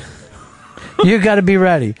shred. You gotta be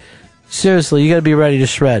ready. Seriously, you gotta be ready to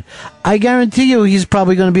shred. I guarantee you he's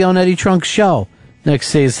probably gonna be on Eddie Trunk's show next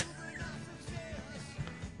season.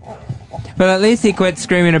 But at least he quit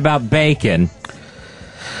screaming about bacon.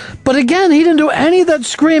 But again, he didn't do any of that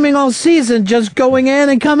screaming all season, just going in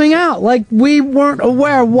and coming out. Like we weren't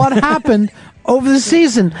aware of what happened over the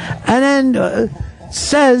season. And then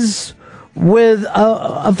says with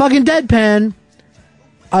a fucking deadpan,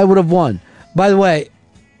 I would have won. By the way,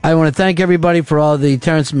 I want to thank everybody for all the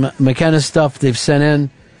Terrence McKenna stuff they've sent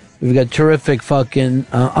in. We've got terrific fucking...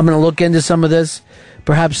 I'm going to look into some of this.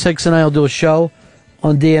 Perhaps Six and I will do a show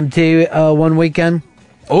on DMT one weekend.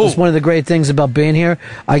 Oh. It's one of the great things about being here.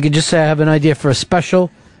 I could just say I have an idea for a special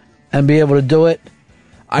and be able to do it.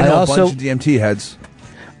 I know a bunch of DMT heads.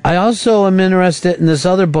 I also am interested in this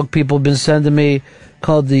other book people have been sending me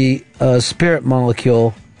called The Spirit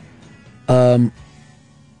Molecule. That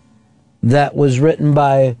was written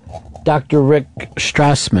by Dr. Rick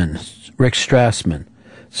Strassman.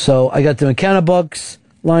 So I got the McKenna books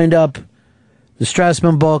lined up, the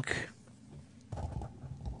Strassman book.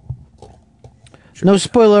 No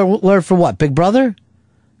spoiler alert for what? Big Brother?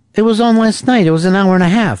 It was on last night. It was an hour and a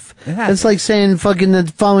half. It's like saying fucking the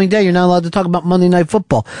following day you're not allowed to talk about Monday Night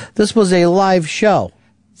Football. This was a live show.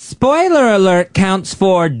 Spoiler alert counts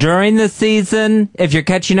for during the season, if you're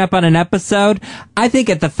catching up on an episode. I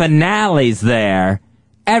think at the finale's there,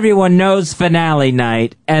 everyone knows finale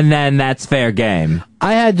night, and then that's fair game.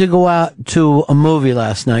 I had to go out to a movie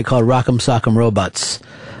last night called Rock'em Sock'em Robots.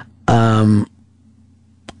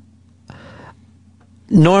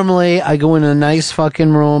 Normally, I go in a nice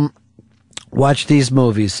fucking room, watch these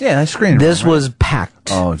movies. Yeah, nice screen. This was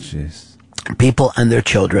packed. Oh, jeez. People and their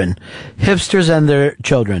children. Hipsters and their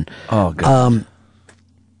children. Oh, God.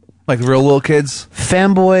 Like real little kids?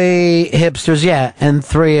 Fanboy hipsters, yeah, and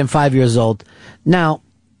 3 and 5 years old. Now,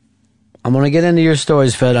 I'm going to get into your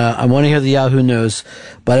stories, Fed. I want to hear the Yahoo News,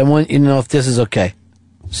 but I want you to know if this is okay.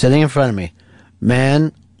 Sitting in front of me,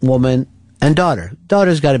 man, woman, and daughter.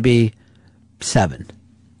 Daughter's got to be 7.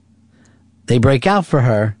 They break out for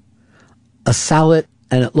her a salad,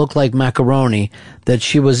 and it looked like macaroni that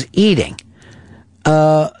she was eating.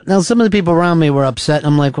 Now, some of the people around me were upset.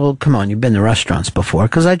 I'm like, well, come on, you've been to restaurants before.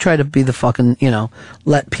 Because I try to be the fucking,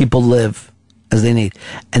 let people live as they need.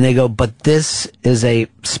 And they go, but this is a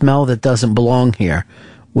smell that doesn't belong here,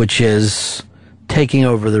 which is taking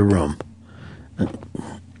over the room. It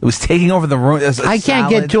was taking over the room? I can't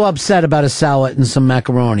get too upset about a salad and some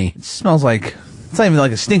macaroni. It smells like, it's not even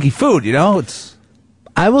like a stinky food,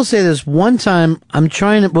 I will say this one time, I'm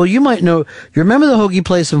trying to, well, you might know, you remember the hoagie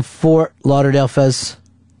place in Fort Lauderdale, Fez?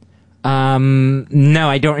 No,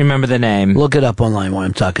 I don't remember the name. Look it up online while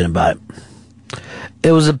I'm talking about it.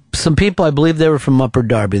 It was some people, I believe they were from Upper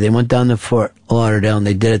Darby. They went down to Fort Lauderdale and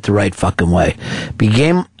they did it the right fucking way.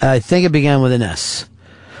 I think it began with an S.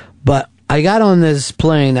 But I got on this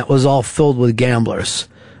plane that was all filled with gamblers.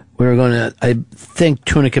 We were going to, I think,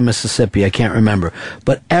 Tunica, Mississippi. I can't remember.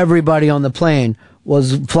 But everybody on the plane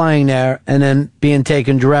was flying there and then being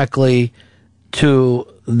taken directly to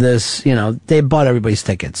this, they bought everybody's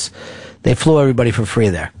tickets. They flew everybody for free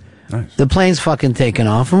there. Nice. The plane's fucking taking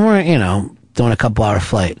off and we're, doing a couple hour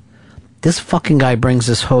flight. This fucking guy brings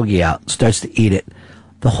this hoagie out, starts to eat it.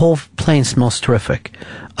 The whole plane smells terrific.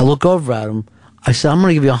 I look over at him. I said, I'm going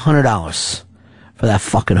to give you $100 for that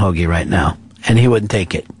fucking hoagie right now. And he wouldn't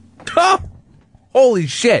take it. Holy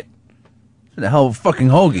shit. The hell of a fucking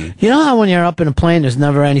hoagie. You know how when you're up in a plane, there's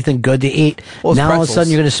never anything good to eat? Well, now all of a pretzels.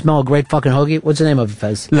 sudden you're going to smell a great fucking hoagie? What's the name of it,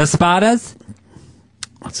 Fez? Las Espadas?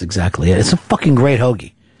 That's exactly it. It's a fucking great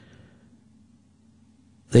hoagie.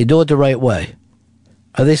 They do it the right way.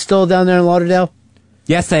 Are they still down there in Lauderdale?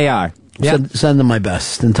 Yes, they are. Send them my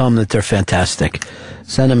best and tell them that they're fantastic.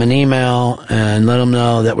 Send them an email and let them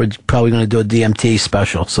know that we're probably going to do a DMT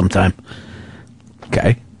special sometime.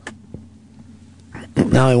 Okay.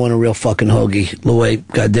 Now I want a real fucking hoagie. The way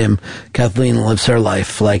goddamn Kathleen lives her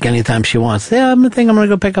life. Like anytime she wants. Yeah, I'm going to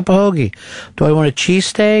go pick up a hoagie. Do I want a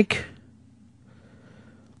cheesesteak?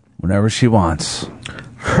 Whenever she wants.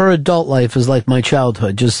 Her adult life is like my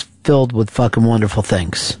childhood, just filled with fucking wonderful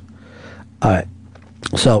things. All right.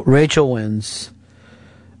 So Rachel wins.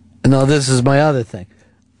 Now this is my other thing.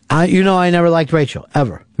 I never liked Rachel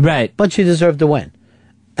ever. Right. But she deserved to win.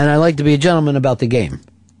 And I like to be a gentleman about the game.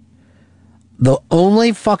 The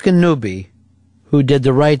only fucking newbie who did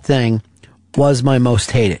the right thing was my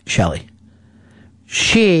most hated, Shelley.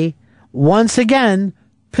 She, once again,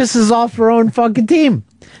 pisses off her own fucking team.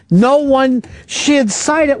 No one, she had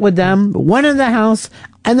sided with them, went in the house,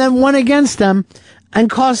 and then went against them, and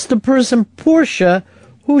cost the person, Portia,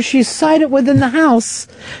 who she sided with in the house,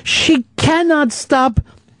 she cannot stop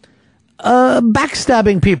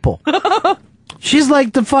backstabbing people. She's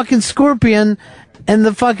like the fucking scorpion and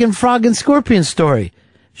the fucking frog and scorpion story.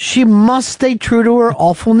 She must stay true to her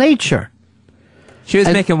awful nature. She was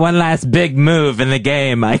making one last big move in the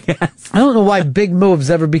game, I guess. I don't know why big moves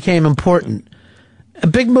ever became important. A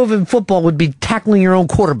big move in football would be tackling your own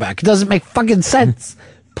quarterback. It doesn't make fucking sense.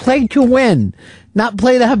 Play to win, not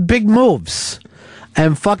play to have big moves.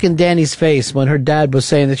 And fucking Danny's face when her dad was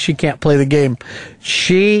saying that she can't play the game.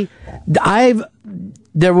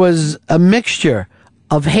 There was a mixture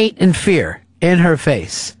of hate and fear in her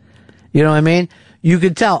face. You know what I mean? You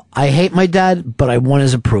could tell, I hate my dad, but I want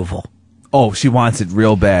his approval. Oh, she wants it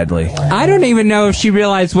real badly. I don't even know if she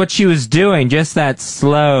realized what she was doing, just that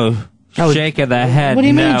slow shake of the head. What do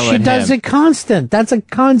you mean? She does it constant. That's a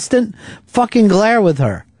constant fucking glare with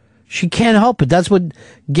her. She can't help it. That's what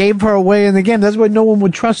gave her away in the game. That's why no one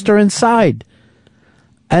would trust her inside.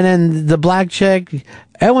 And then the black chick,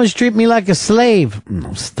 everyone's treating me like a slave.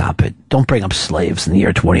 No, stop it. Don't bring up slaves in the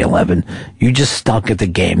year 2011. You just stunk at the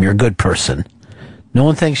game. You're a good person. No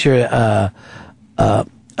one thinks you're a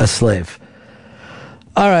slave.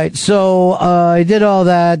 All right, so I did all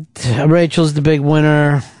that. Rachel's the big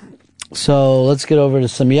winner. So let's get over to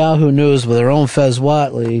some Yahoo News with our own Fez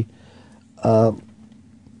Watley.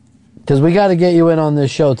 Because we got to get you in on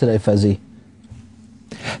this show today, Fezzy.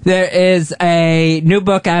 There is a new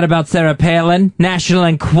book out about Sarah Palin. National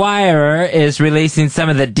Enquirer is releasing some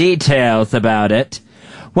of the details about it.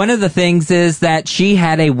 One of the things is that she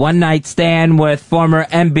had a one-night stand with former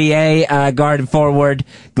NBA guard and forward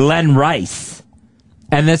Glenn Rice.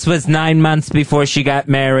 And this was 9 months before she got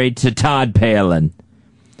married to Todd Palin.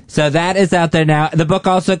 So that is out there now. The book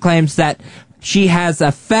also claims that she has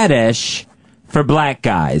a fetish for black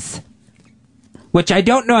guys. Which I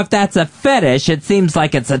don't know if that's a fetish. It seems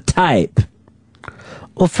like it's a type.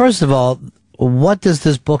 Well, first of all, what does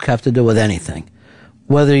this book have to do with anything?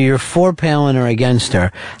 Whether you're for Palin or against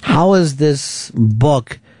her, how is this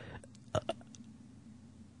book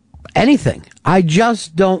anything? I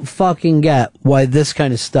just don't fucking get why this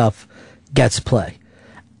kind of stuff gets play.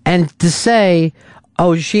 And to say,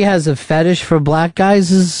 oh, she has a fetish for black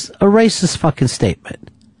guys is a racist fucking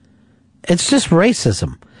statement. It's just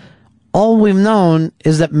racism. All we've known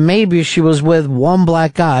is that maybe she was with one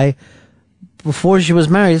black guy before she was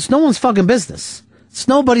married. It's no one's fucking business. It's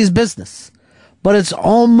nobody's business. but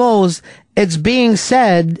it's being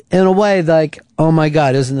said in a way like, oh my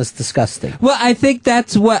God, isn't this disgusting? Well, I think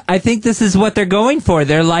this is what they're going for.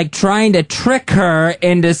 They're like trying to trick her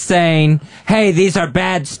into saying, hey, these are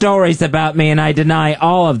bad stories about me and I deny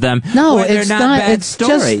all of them. No, Well, it's they're not bad it's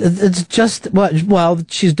stories. it's just, well,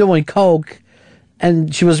 she's doing coke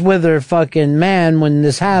and she was with her fucking man when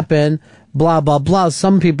this happened, blah, blah, blah.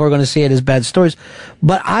 Some people are going to see it as bad stories.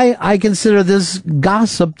 But I consider this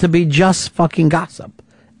gossip to be just fucking gossip.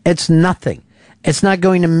 It's nothing. It's not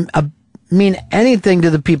going to mean anything to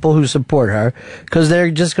the people who support her because they're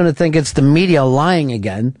just going to think it's the media lying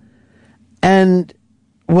again. And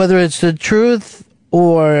whether it's the truth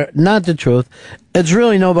or not the truth, it's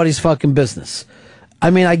really nobody's fucking business. I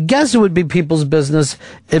mean, I guess it would be people's business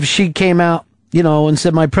if she came out, and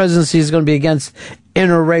said my presidency is going to be against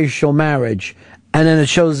interracial marriage. And then it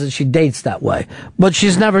shows that she dates that way. But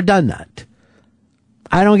she's never done that.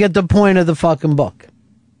 I don't get the point of the fucking book.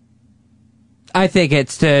 I think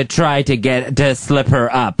it's to try to slip her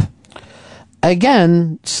up.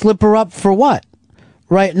 Again, slip her up for what?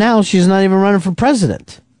 Right now, she's not even running for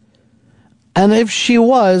president. And if she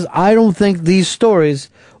was, I don't think these stories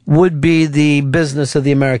would be the business of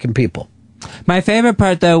the American people. My favorite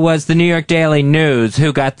part, though, was the New York Daily News,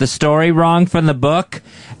 who got the story wrong from the book,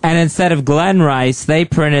 and instead of Glenn Rice, they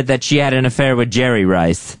printed that she had an affair with Jerry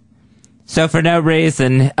Rice. So for no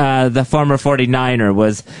reason, the former 49er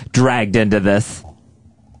was dragged into this.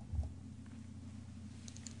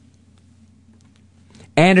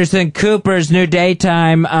 Anderson Cooper's new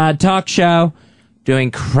daytime talk show, doing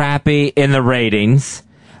crappy in the ratings.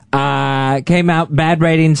 Came out bad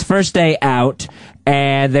ratings first day out,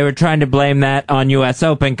 and they were trying to blame that on U.S.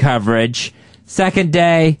 Open coverage. Second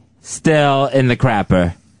day, still in the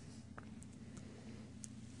crapper.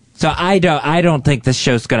 So I don't think this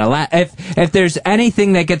show's gonna last. If there's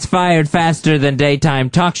anything that gets fired faster than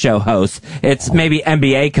daytime talk show hosts, it's maybe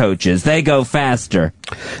NBA coaches. They go faster.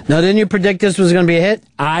 Now, didn't you predict this was gonna be a hit?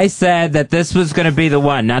 I said that this was gonna be the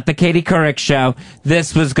one, not the Katie Couric show.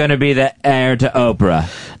 This was gonna be the heir to Oprah.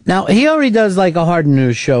 Now, he already does like a hard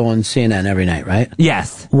news show on CNN every night, right?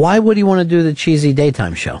 Yes. Why would he want to do the cheesy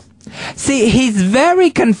daytime show? See, he's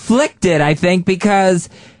very conflicted, I think, because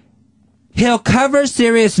he'll cover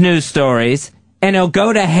serious news stories, and he'll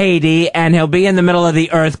go to Haiti, and he'll be in the middle of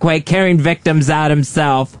the earthquake, carrying victims out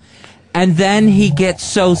himself, and then he gets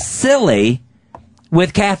so silly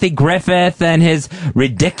with Kathy Griffith and his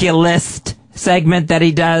ridiculous segment that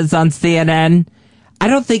he does on CNN. I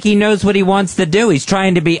don't think he knows what he wants to do. He's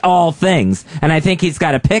trying to be all things, and I think he's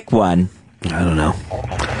got to pick one. I don't know.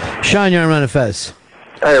 Sean, you're on Run Fez.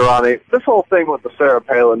 Hey, Ronnie. This whole thing with the Sarah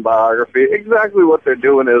Palin biography, exactly what they're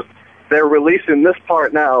doing is they're releasing this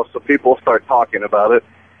part now so people start talking about it.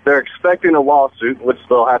 They're expecting a lawsuit, which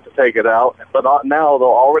they'll have to take it out. But now they'll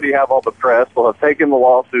already have all the press. They'll have taken the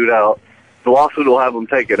lawsuit out. The lawsuit will have them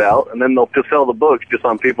take it out, and then they'll just sell the books just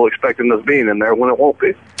on people expecting this being in there when it won't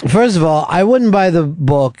be. First of all, I wouldn't buy the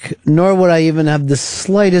book, nor would I even have the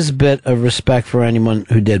slightest bit of respect for anyone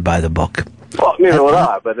who did buy the book. Well, neither would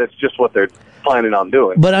I, but it's just what they're planning on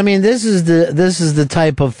doing. But I mean, this is the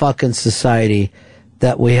type of fucking society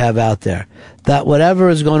that we have out there. That whatever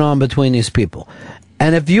is going on between these people,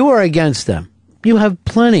 and if you are against them, you have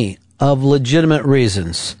plenty of legitimate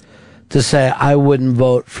reasons to say I wouldn't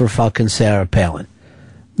vote for fucking Sarah Palin.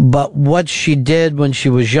 But what she did when she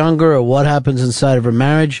was younger, or what happens inside of her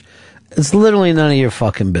marriage, it's literally none of your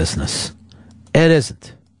fucking business. It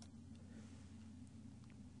isn't.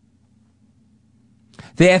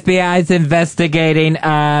 The FBI's investigating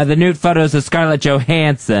the nude photos of Scarlett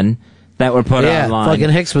Johansson that were put online. Fucking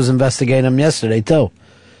Hicks was investigating them yesterday, too.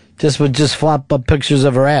 Would just flop up pictures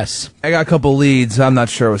of her ass. I got a couple leads. I'm not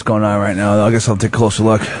sure what's going on right now. I guess I'll take a closer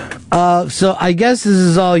look. So I guess this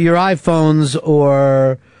is all your iPhones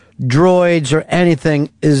or droids or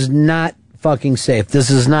anything is not fucking safe.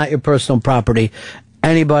 This is not your personal property.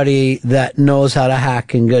 Anybody that knows how to hack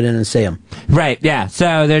can get in and see them. Right, yeah.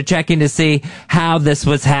 So they're checking to see how this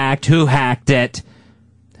was hacked, who hacked it,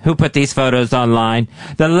 who put these photos online.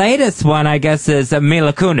 The latest one, I guess, is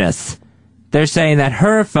Mila Kunis. They're saying that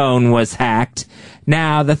her phone was hacked.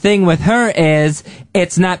 Now, the thing with her is,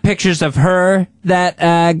 it's not pictures of her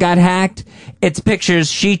that got hacked. It's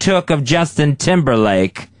pictures she took of Justin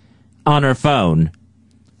Timberlake on her phone,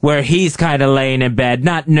 where he's kind of laying in bed.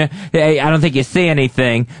 I don't think you see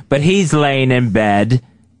anything, but he's laying in bed.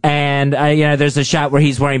 And, there's a shot where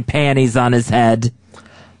he's wearing panties on his head.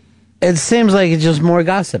 It seems like it's just more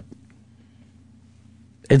gossip.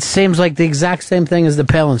 It seems like the exact same thing as the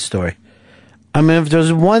Palin story. I mean, if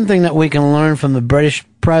there's one thing that we can learn from the British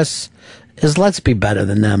press, is let's be better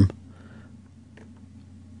than them.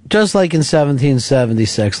 Just like in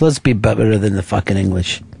 1776. Let's be better than the fucking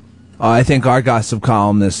English. I think our gossip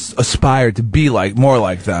columnists aspire to be more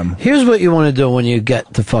like them. Here's what you want to do when you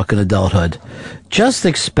get to fucking adulthood. Just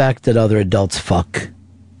expect that other adults fuck.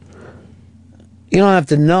 You don't have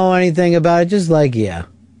to know anything about it. Just yeah.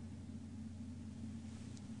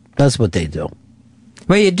 That's what they do.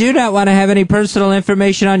 Well, you do not want to have any personal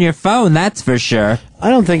information on your phone, that's for sure. I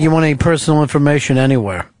don't think you want any personal information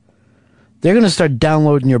anywhere. They're going to start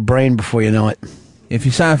downloading your brain before you know it. If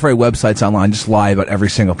you sign up for any websites online, just lie about every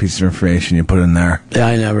single piece of information you put in there. Yeah,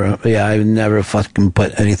 I never fucking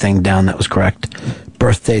put anything down that was correct.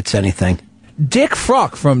 Birth dates, anything. Dick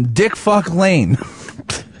Fruck from Dick Fuck Lane.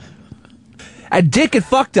 At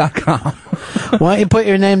dickatfuck.com. Why don't you put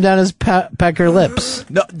your name down as Pecker Lips?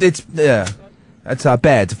 No, that's not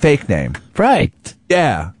bad. It's a fake name. Right.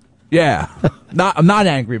 Yeah. I'm not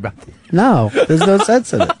angry about that. No, there's no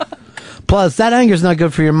sense in it. Plus, that anger's not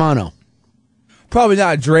good for your mono. Probably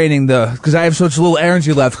not draining because I have such little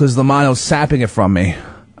energy left because the mono's sapping it from me.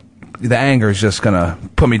 The anger is just going to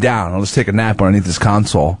put me down. I'll just take a nap underneath this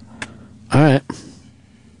console. All right.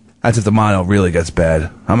 That's if the mono really gets bad.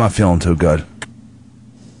 I'm not feeling too good.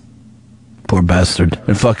 Poor bastard.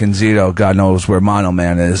 And fucking Zito, God knows where Mono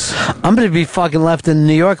Man is. I'm going to be fucking left in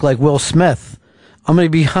New York like Will Smith. I'm going to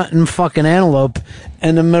be hunting fucking antelope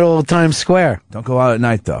in the middle of Times Square. Don't go out at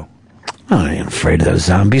night, though. I ain't afraid of those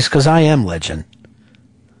zombies because I am Legend.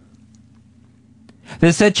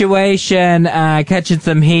 The situation catching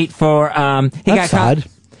some heat for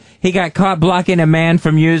he got caught blocking a man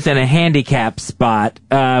from using a handicap spot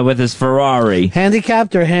with his Ferrari.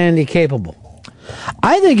 Handicapped or handy-capable?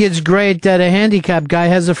 I think it's great that a handicapped guy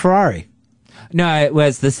has a Ferrari. No, it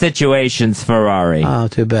was the situation's Ferrari. Oh,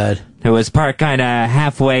 too bad. It was parked kind of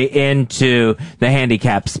halfway into the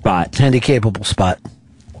handicap spot. Handy-capable spot.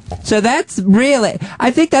 So that's really,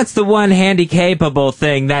 I think that's the one handy-capable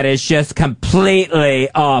thing that is just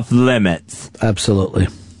completely off limits. Absolutely.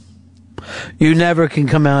 You never can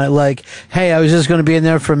come out like, hey, I was just going to be in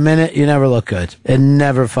there for a minute. You never look good. It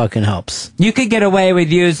never fucking helps. You could get away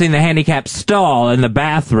with using the handicap stall in the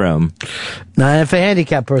bathroom. Not if a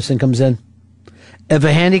handicapped person comes in. If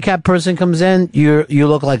a handicapped person comes in, you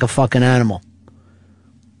look like a fucking animal.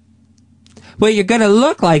 Well, you're going to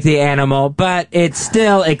look like the animal, but it's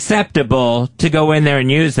still acceptable to go in there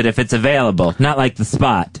and use it if it's available. Not like the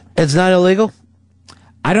spot. It's not illegal?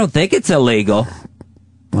 I don't think it's illegal.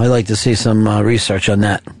 I'd like to see some research on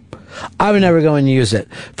that. I would never go and use it.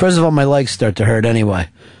 First of all, my legs start to hurt anyway.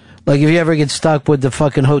 Like, if you ever get stuck with the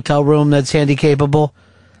fucking hotel room that's handy-capable,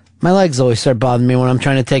 my legs always start bothering me when I'm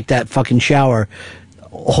trying to take that fucking shower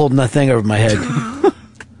holding that thing over my head.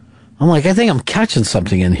 I'm like, I think I'm catching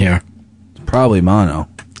something in here. Probably mono.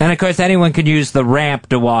 And, of course, anyone could use the ramp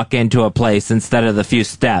to walk into a place instead of the few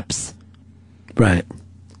steps. Right.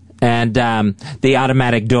 And the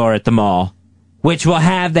automatic door at the mall, which will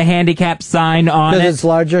have the handicap sign on it. Because it's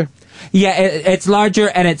larger? Yeah, it's larger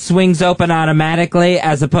and it swings open automatically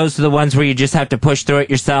as opposed to the ones where you just have to push through it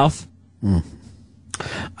yourself.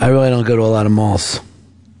 I really don't go to a lot of malls.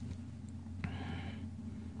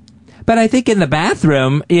 But I think in the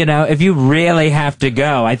bathroom, you know, if you really have to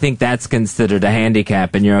go, I think that's considered a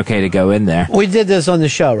handicap and you're okay to go in there. We did this on the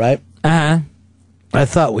show, right? Uh-huh. I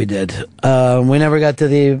thought we did. We never got to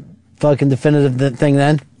the fucking definitive thing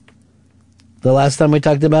then? The last time we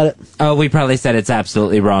talked about it? Oh, we probably said it's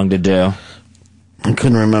absolutely wrong to do. I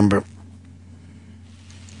couldn't remember.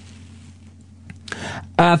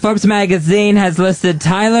 Forbes magazine has listed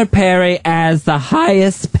Tyler Perry as the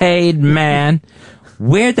highest paid man.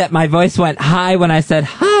 Weird that my voice went high when I said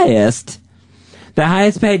highest. The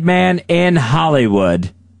highest paid man in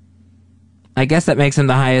Hollywood. I guess that makes him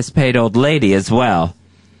the highest paid old lady as well.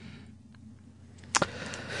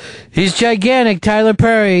 He's gigantic, Tyler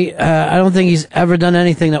Perry. I don't think he's ever done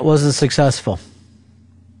anything that wasn't successful.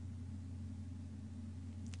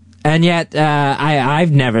 And yet,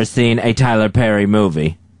 I've never seen a Tyler Perry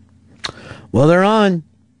movie. Well, they're on.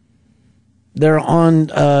 They're on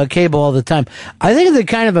cable all the time. I think the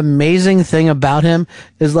kind of amazing thing about him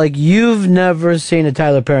is, like, you've never seen a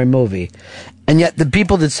Tyler Perry movie. And yet the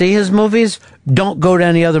people that see his movies don't go to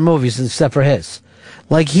any other movies except for his.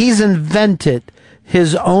 Like, he's invented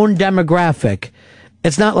his own demographic.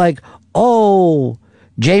 It's not like, oh,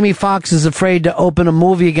 Jamie Foxx is afraid to open a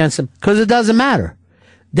movie against him, because it doesn't matter.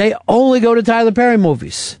 They only go to Tyler Perry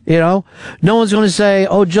movies, you know? No one's going to say,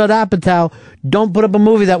 oh, Judd Apatow, don't put up a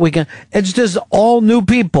movie that weekend. It's just all new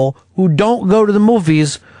people who don't go to the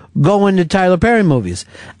movies go into Tyler Perry movies.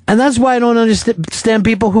 And that's why I don't understand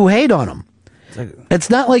people who hate on him. It's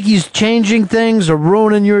not like he's changing things or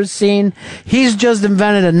ruining your scene. He's just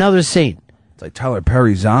invented another scene. It's like Tyler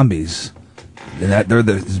Perry zombies. And they're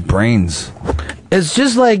his brains. It's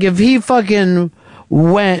just like if he fucking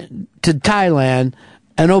went to Thailand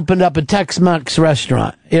and opened up a Tex-Mex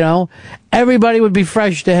restaurant, you know? Everybody would be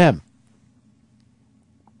fresh to him.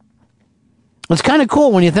 It's kind of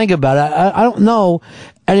cool when you think about it. I don't know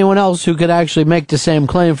anyone else who could actually make the same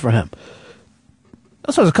claim for him.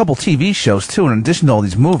 Also has a couple TV shows, too, in addition to all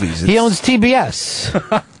these movies. He owns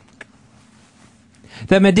TBS.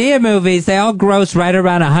 The Medea movies, they all gross right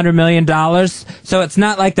around $100 million, so it's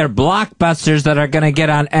not like they're blockbusters that are going to get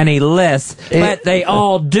on any list, but they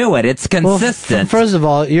all do it. It's consistent. Well, first of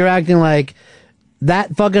all, you're acting like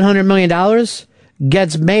that fucking $100 million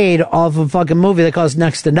gets made off a fucking movie that costs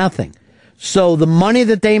next to nothing. So the money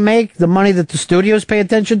that they make, the money that the studios pay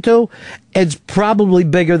attention to, it's probably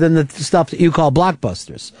bigger than the stuff that you call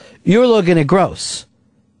blockbusters. You're looking at gross.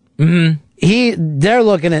 They're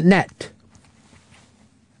looking at net.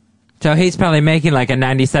 So he's probably making like a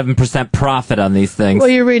 97% profit on these things. Well,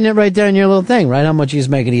 you're reading it right there in your little thing, right? How much he's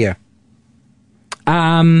making a year?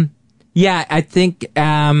 Yeah, I think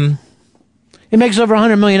he makes over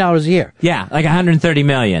 $100 million a year. Yeah, like $130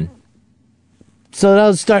 million. So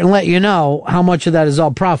that'll start and let you know how much of that is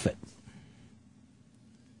all profit.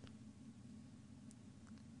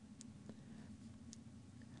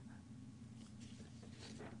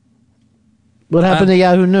 What happened to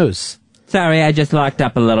Yahoo News? Sorry, I just locked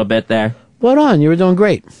up a little bit there. What on? You were doing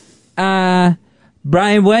great. Brian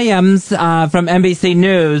Williams from NBC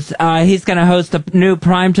News, he's going to host a new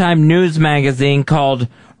primetime news magazine called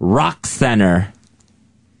Rock Center.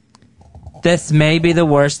 This may be the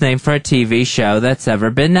worst name for a TV show that's ever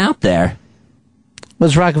been out there. Well,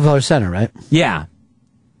 it's Rockefeller Center, right? Yeah.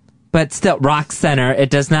 But still, Rock Center, it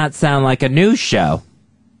does not sound like a news show.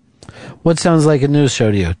 What sounds like a news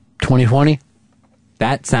show to you? 2020?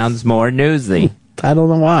 That sounds more newsy. I don't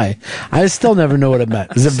know why. I still never knew what it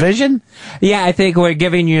meant. Is it Vision? Yeah, I think we're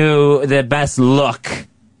giving you the best look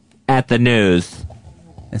at the news.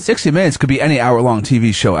 And 60 Minutes could be any hour-long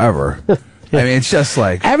TV show ever. I mean, it's just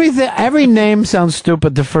like... Every name sounds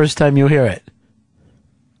stupid the first time you hear it.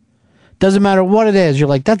 Doesn't matter what it is. You're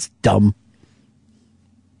like, that's dumb.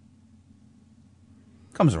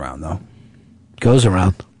 Comes around, though. Goes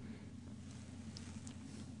around.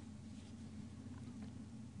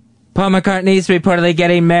 Paul McCartney's reportedly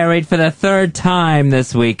getting married for the third time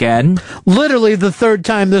this weekend. Literally the third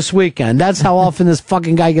time this weekend. That's how often this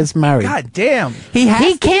fucking guy gets married. God damn. He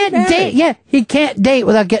can't date. Yeah, he can't date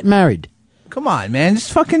without getting married. Come on, man.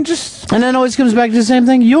 Just... And then always comes back to the same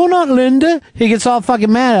thing. You're not Linda. He gets all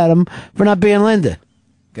fucking mad at him for not being Linda.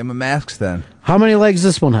 Give him a mask, then. How many legs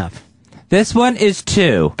does this one have? This one is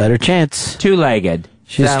 2. Better chance. 2-legged.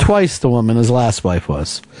 She's twice the woman his last wife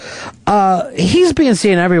was. He's being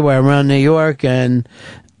seen everywhere around New York and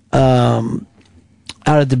out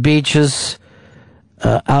at the beaches,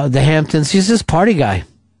 out at the Hamptons. He's this party guy.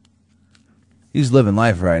 He's living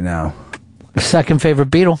life right now. Second favorite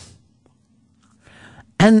Beatle.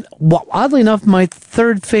 And oddly enough, my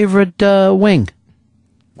third favorite wing.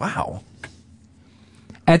 Wow.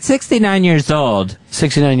 At 69 years old.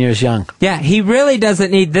 69 years young. Yeah, he really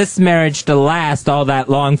doesn't need this marriage to last all that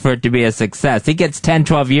long for it to be a success. He gets 10,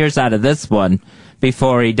 12 years out of this one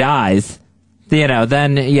before he dies. He found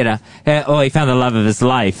the love of his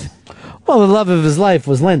life. Well, the love of his life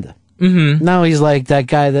was Linda. Mm-hmm. Now he's like that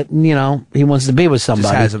guy that, he wants to be with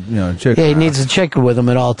somebody. Just has a chick. Yeah, he needs a chick with him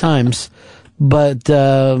at all times. But,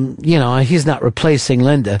 he's not replacing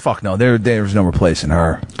Linda. Fuck no, there's no replacing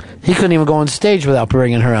her. He couldn't even go on stage without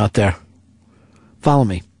bringing her out there. Follow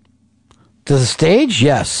me. To the stage?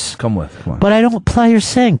 Yes. Come on. But I don't play or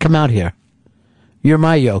sing. Come out here. You're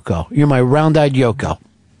my Yoko. You're my round-eyed Yoko.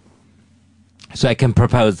 So I can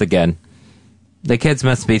propose again. The kids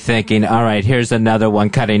must be thinking, all right, here's another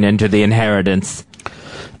one cutting into the inheritance.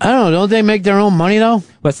 I don't know. Don't they make their own money, though?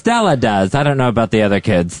 Well, Stella does. I don't know about the other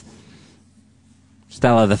kids.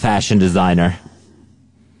 Stella, the fashion designer.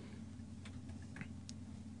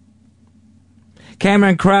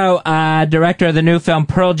 Cameron Crowe, director of the new film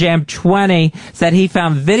Pearl Jam 20, said he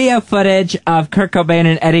found video footage of Kurt Cobain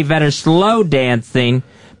and Eddie Vedder slow dancing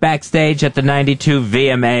backstage at the 92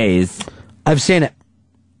 VMAs. I've seen it.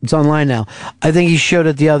 It's online now. I think he showed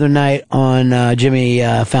it the other night on Jimmy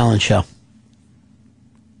Fallon's show.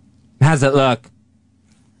 How's it look?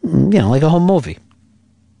 Like a whole movie.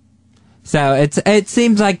 So it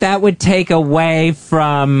seems like that would take away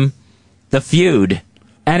from the feud.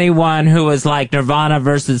 Anyone who was like Nirvana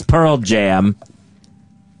versus Pearl Jam.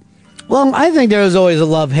 Well, I think there was always a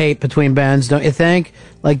love-hate between bands, don't you think?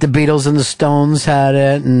 Like the Beatles and the Stones had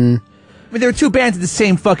it, and... I mean, there were two bands at the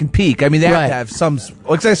same fucking peak. I mean, they have to have some...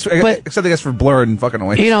 Except I guess for Blur and fucking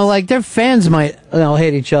Oasis. You know, like, their fans might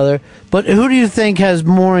hate each other, but who do you think has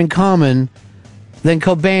more in common than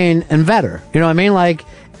Cobain and Vedder? You know what I mean? Like,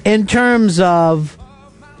 in terms of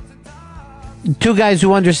two guys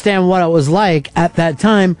who understand what it was like at that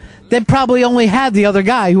time, they probably only had the other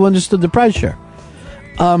guy who understood the pressure.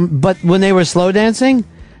 But when they were slow dancing,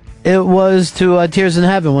 it was to Tears in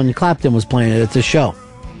Heaven when Clapton was playing it at the show.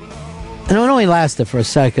 And it only lasted for a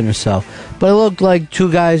second or so. But it looked like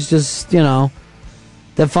two guys just,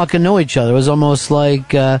 that fucking know each other. It was almost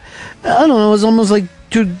like, I don't know, it was almost like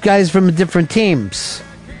two guys from different teams.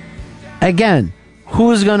 Again,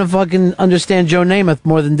 who's going to fucking understand Joe Namath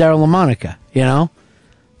more than Daryl LaMonica,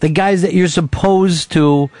 The guys that you're supposed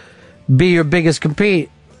to be your biggest compete.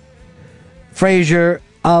 Frazier,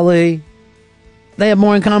 Ali, they have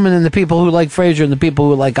more in common than the people who like Frazier and the people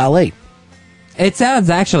who like Ali. It sounds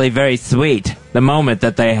actually very sweet, the moment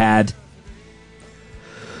that they had.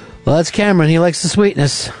 Well, that's Cameron. He likes the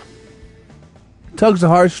sweetness. Tugs the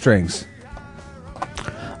heartstrings.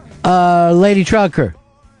 Lady Trucker.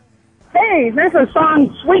 Hey, there's a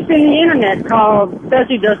song sweeping the internet called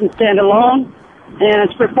Fezzy Doesn't Stand Alone, and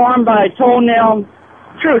it's performed by Toenail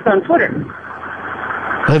Truth on Twitter.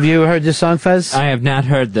 Have you heard this song, Fez? I have not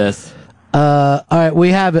heard this. All right,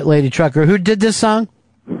 we have it, Lady Trucker. Who did this song?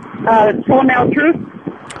 Toenail Truth.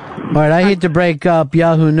 All right, I hate to break up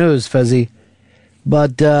Yahoo News, Fezzy,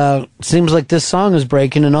 but seems like this song is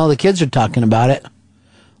breaking and all the kids are talking about it.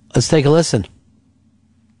 Let's take a listen.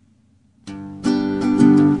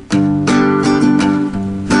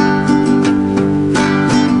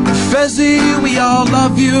 Fezzy, we all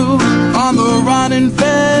love you on the Ron and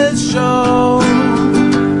Fez show.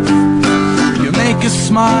 You make us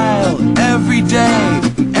smile every day,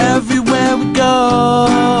 everywhere we go.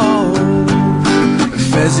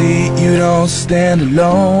 Fezzy, you don't stand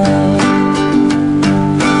alone.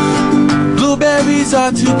 Blueberries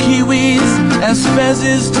are to Kiwis as Fez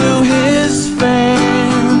is to his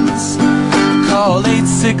fans. Call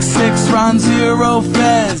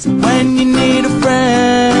 866-RON-0-FEZ when you need a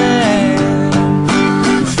friend.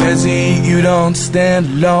 Fezzy, you don't stand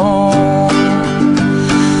alone.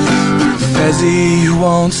 Fezzy, you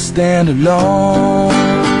won't stand alone.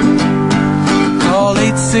 Call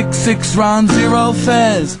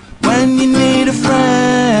 866-RON-0-FEZ when you need a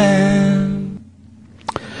friend.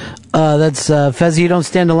 That's Fezzy, you don't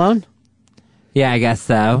stand alone? Yeah, I guess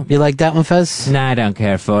so. You like that one, Fez? No, I don't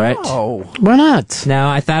care for it. Oh. Why not? No,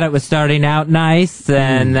 I thought it was starting out nice,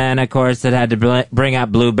 and then, of course, it had to bring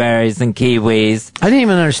up blueberries and kiwis. I didn't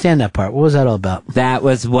even understand that part. What was that all about? That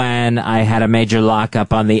was when I had a major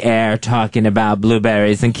lockup on the air talking about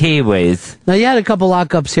blueberries and kiwis. Now, you had a couple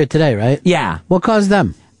lockups here today, right? Yeah. What caused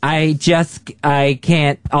them? I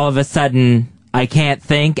can't, all of a sudden, I can't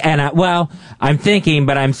think, and I'm thinking,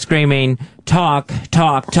 but I'm screaming, talk,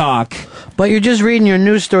 talk, talk. But you're just reading your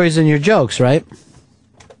news stories and your jokes, right?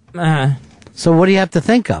 So what do you have to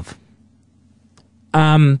think of?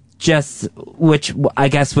 Just which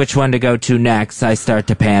one to go to next. I start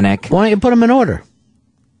to panic. Why don't you put them in order?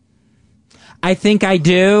 I think I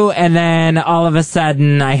do, and then all of a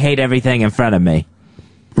sudden, I hate everything in front of me.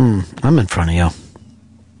 I'm in front of you.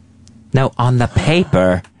 No, on the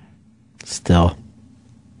paper. Still.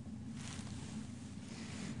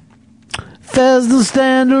 Fez the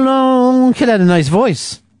stand alone. Kid had a nice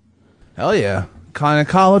voice. Hell yeah. Kind of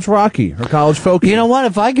college rocky or college folky. You know what?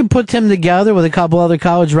 If I could put him together with a couple other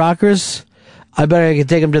college rockers, I bet I could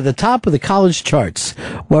take him to the top of the college charts,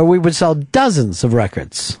 where we would sell dozens of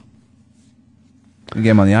records. You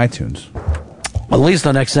get him on the iTunes. At least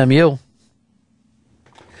on XMU.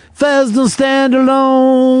 Fez the stand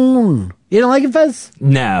alone. You don't like it, Fez?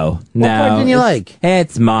 No. What part didn't you like?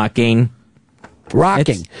 It's mocking.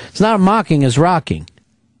 Rocking. It's not mocking, it's rocking.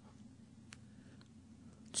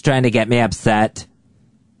 It's trying to get me upset.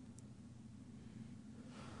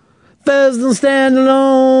 Fez the stand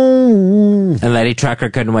alone. And Lady Trucker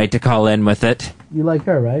couldn't wait to call in with it. You like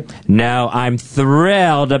her, right? No, I'm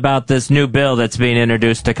thrilled about this new bill that's being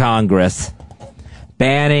introduced to Congress.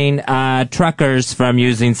 Banning truckers from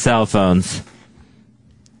using cell phones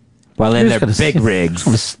while in their big rigs. I'm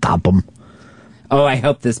going to stop them. Oh, I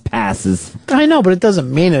hope this passes. I know, but it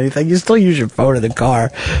doesn't mean anything. You still use your phone in the car.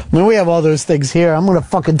 When we have all those things here, I'm going to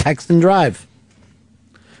fucking text and drive.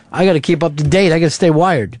 I got to keep up to date. I got to stay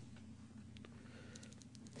wired.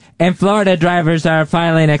 In Florida, drivers are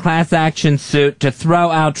filing a class action suit to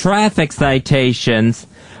throw out traffic citations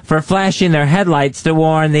for flashing their headlights to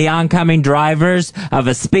warn the oncoming drivers of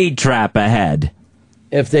a speed trap ahead.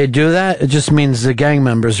 If they do that, it just means the gang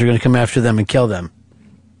members are going to come after them and kill them.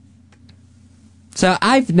 So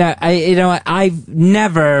I've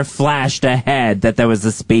never flashed ahead that there was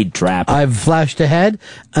a speed trap. I've flashed ahead,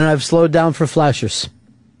 and I've slowed down for flashers.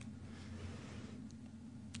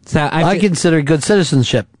 So I consider good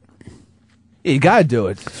citizenship. You gotta do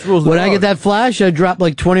it. It's rules of When the I road. get that flash, I drop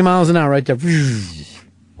like 20 miles an hour right there.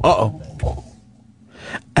 Uh-oh.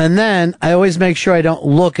 And then I always make sure I don't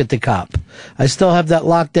look at the cop. I still have that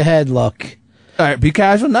locked ahead look. All right, be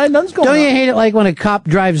casual. Nothing's going on. Don't you hate it like when a cop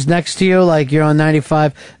drives next to you, like you're on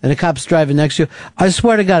 95, and a cop's driving next to you? I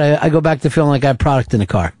swear to God, I go back to feeling like I have product in the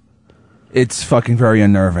car. It's fucking very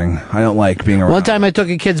unnerving. I don't like being around. One time I took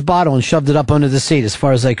a kid's bottle and shoved it up under the seat as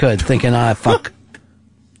far as I could, thinking, fuck.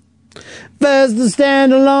 Best to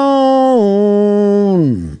stand alone.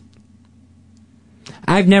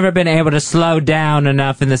 I've never been able to slow down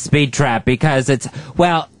enough in the speed trap because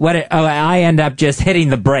I end up just hitting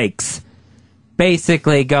the brakes.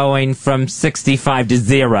 Basically going from 65 to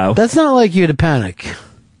 0. That's not like you to panic.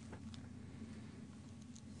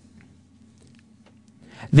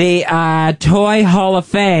 The Toy Hall of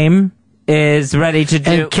Fame is ready to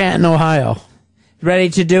do... In Canton, Ohio. Ready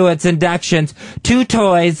to do its inductions. 2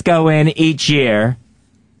 toys go in each year.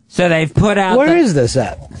 So they've put out... Where is this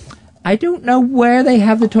at? I don't know where they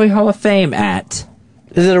have the Toy Hall of Fame at.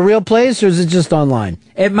 Is it a real place or is it just online?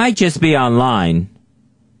 It might just be online.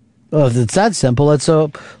 Well, if it's that simple, let's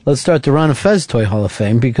start the Ron and Fez Toy Hall of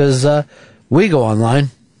Fame because we go online.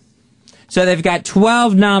 So they've got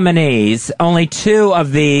 12 nominees. Only 2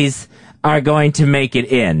 of these are going to make it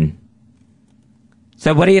in.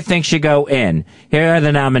 So what do you think should go in? Here are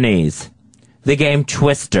the nominees. The game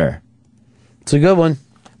Twister. It's a good one.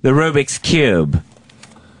 The Rubik's Cube.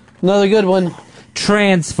 Another good one.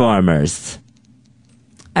 Transformers.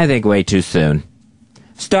 I think way too soon.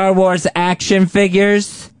 Star Wars action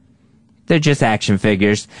figures. They're just action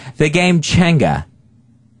figures. The game Chenga.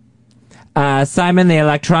 Simon the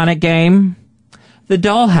Electronic Game. The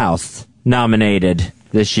Dollhouse, nominated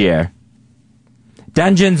this year.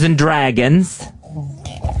 Dungeons and Dragons.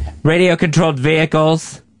 Radio-controlled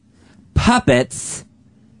vehicles. Puppets.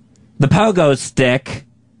 The Pogo Stick.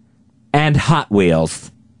 And Hot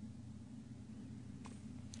Wheels.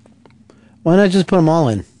 Why not just put them all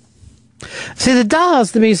in? See, the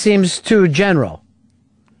Dollhouse to me seems too general.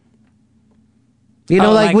 You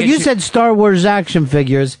know, like when you said Star Wars action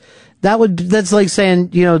figures, that's like saying,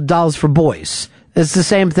 dolls for boys. It's the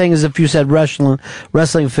same thing as if you said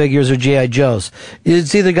wrestling figures or G.I. Joes.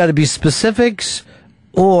 It's either got to be specifics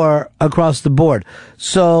or across the board.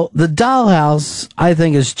 So the Dollhouse, I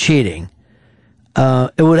think, is cheating.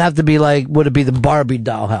 It would have to be would it be the Barbie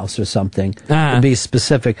Dollhouse or something to be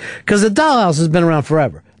specific? Because the Dollhouse has been around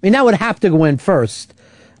forever. I mean, that would have to go in first.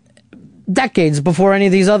 Decades before any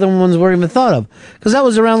of these other ones were even thought of. Because that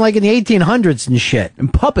was around in the 1800s and shit.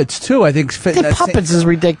 And puppets, too, I think. Puppets is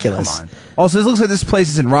ridiculous. Come on. Also, it looks like this place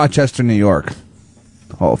is in Rochester, New York.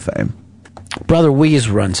 Hall of Fame. Brother Weeze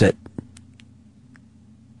runs it.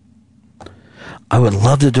 I would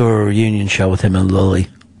love to do a reunion show with him and Lily.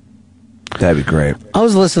 That'd be great. I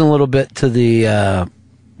was listening a little bit to the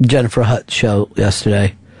Jennifer Hutt show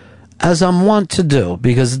yesterday, as I'm wont to do,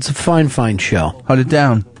 because it's a fine, fine show. Hunt it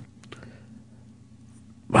down.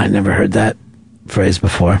 I never heard that phrase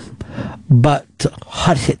before. But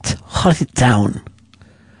hunt it down.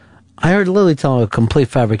 I heard Lily tell a complete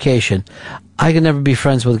fabrication. I could never be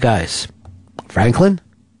friends with guys. Franklin?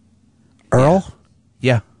 Earl?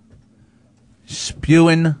 Yeah.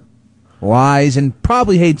 Spewing lies and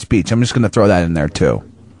probably hate speech. I'm just going to throw that in there, too.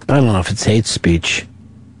 I don't know if it's hate speech.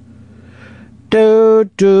 Do,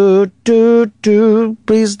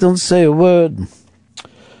 please don't say a word.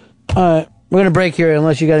 All right. We're going to break here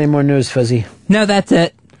unless you got any more news, Fuzzy. No, that's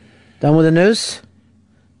it. Done with the news?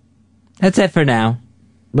 That's it for now.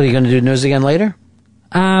 What, are you going to do news again later?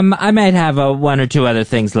 I might have 1 or 2 other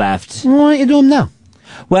things left. Why don't you do them now?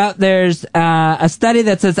 Well, there's a study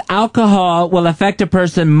that says alcohol will affect a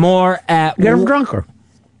person more at Get them drunker.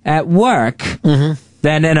 At work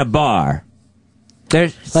than in a bar.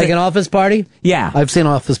 Like an office party? Yeah. I've seen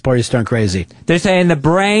office parties turn crazy. They're saying the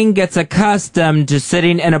brain gets accustomed to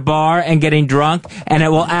sitting in a bar and getting drunk, and it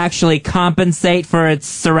will actually compensate for its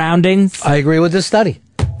surroundings. I agree with this study.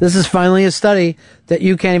 This is finally a study that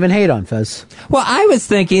you can't even hate on, Fez. Well, I was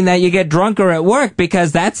thinking that you get drunker at work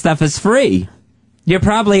because that stuff is free. You're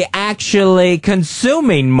probably actually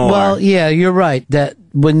consuming more. Well, yeah, you're right. That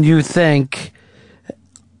when you think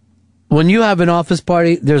when you have an office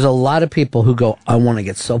party, there's a lot of people who go, I want to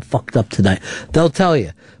get so fucked up tonight. They'll tell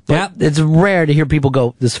you. But it's rare to hear people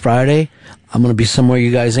go, this Friday, I'm going to be somewhere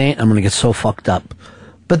you guys ain't. I'm going to get so fucked up.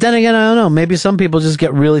 But then again, I don't know. Maybe some people just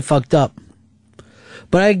get really fucked up.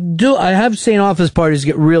 But I have seen office parties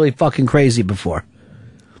get really fucking crazy before.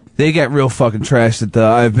 They get real fucking trashed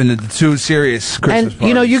I've been to 2 serious Christmas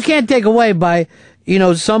parties. And, you can't take away by,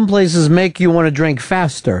 some places make you want to drink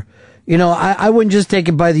faster. I wouldn't just take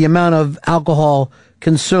it by the amount of alcohol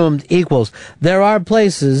consumed equals. There are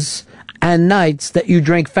places and nights that you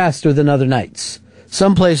drink faster than other nights.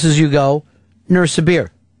 Some places you go, nurse a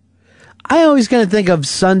beer. I always kind of think of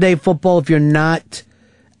Sunday football if you're not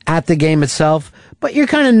at the game itself, but you're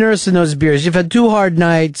kind of nursing those beers. You've had 2 hard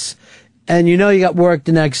nights, and you got work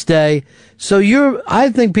the next day. So I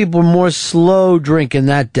think people are more slow drinking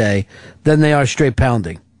that day than they are straight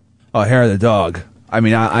pounding. Oh, hair of the dog. I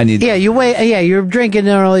mean, I need... Yeah, you're drinking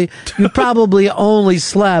early. You probably only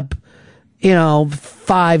slept,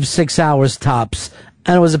 5-6 hours tops,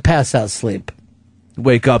 and it was a pass-out sleep.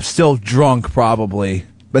 Wake up still drunk, probably.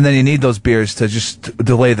 But then you need those beers to just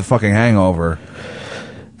delay the fucking hangover.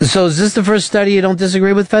 So is this the first study you don't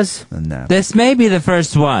disagree with, Fez? No. This may be the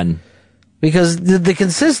first one. Because the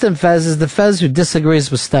consistent Fez is the Fez who disagrees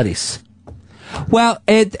with studies. Well,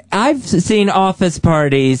 I've seen office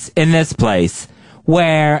parties in this place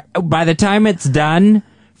where by the time it's done,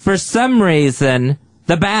 for some reason,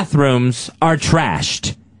 the bathrooms are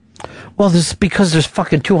trashed. Well, this is because there's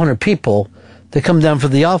fucking 200 people that come down for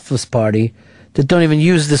the office party that don't even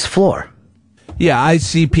use this floor. Yeah, I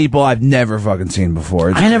see people I've never fucking seen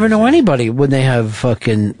before. I never know anybody when they have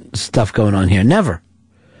fucking stuff going on here. Never.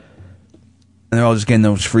 And they're all just getting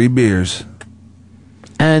those free beers.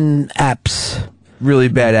 And apps. Really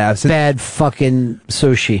bad apps. Bad fucking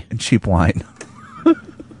sushi. And cheap wine.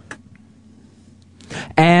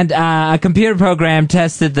 And a computer program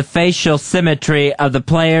tested the facial symmetry of the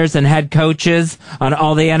players and head coaches on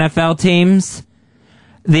all the NFL teams.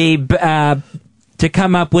 To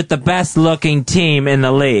come up with the best looking team in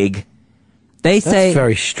the league. That's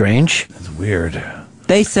very strange. That's weird.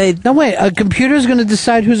 They say... No, wait, a computer's going to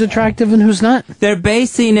decide who's attractive and who's not? They're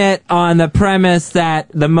basing it on the premise that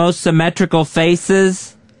the most symmetrical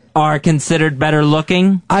faces are considered better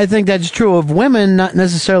looking. I think that's true of women, not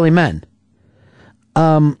necessarily men.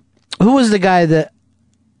 Who was the guy that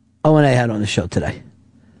O&A had on the show today?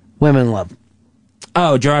 Women Love.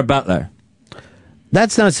 Oh, Gerard Butler.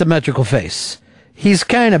 That's not a symmetrical face. He's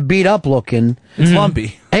kind of beat up looking. It's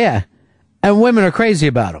lumpy. Yeah. And women are crazy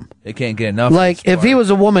about him. They can't get enough. Like, if he was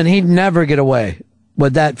a woman, he'd never get away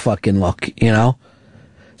with that fucking look,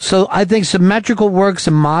 So I think symmetrical works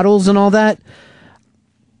and models and all that.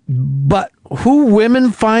 But who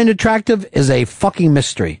women find attractive is a fucking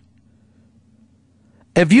mystery.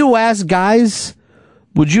 If you ask guys,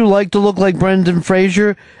 would you like to look like Brendan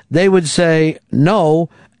Fraser? They would say no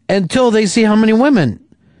until they see how many women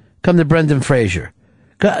come to Brendan Fraser.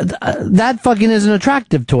 That fucking isn't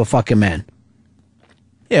attractive to a fucking man.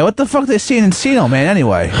 Yeah, what the fuck they see in Encino, man,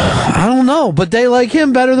 anyway? I don't know, but they like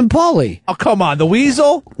him better than Paulie. Oh, come on, the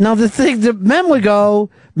weasel? Now, the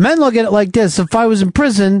men look at it like this. If I was in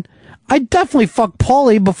prison, I'd definitely fuck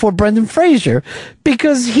Paulie before Brendan Fraser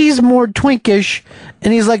because he's more twinkish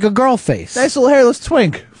and he's like a girl face. Nice little hairless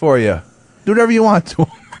twink for you. Do whatever you want to.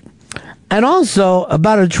 And also,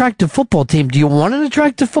 about an attractive football team. Do you want an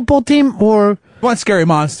attractive football team or... You want scary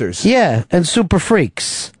monsters. Yeah, and super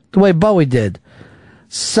freaks. The way Bowie did.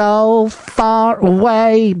 So far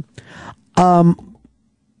away.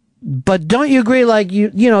 But don't you agree, like,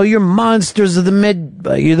 you're monsters of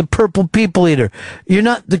the you're the purple people eater. You're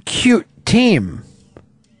not the cute team.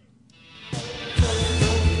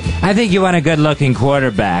 I think you want a good-looking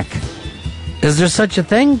quarterback. Is there such a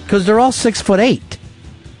thing? Because they're all 6'8".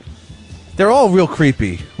 They're all real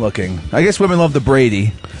creepy looking. I guess women love the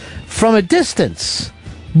Brady. From a distance.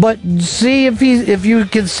 But see if you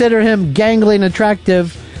consider him gangly and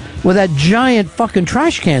attractive with that giant fucking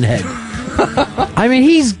trash can head. I mean,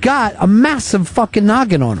 he's got a massive fucking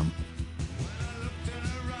noggin on him.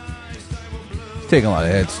 He's taking a lot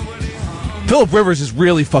of hits. Phillip Rivers is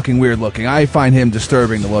really fucking weird looking. I find him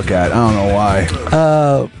disturbing to look at. I don't know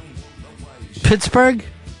why. Pittsburgh?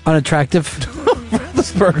 Unattractive.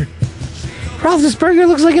 Roethlisberger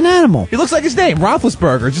looks like an animal. He looks like his name,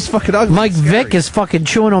 Roethlisberger. Just fucking ugly. Mike Vick is fucking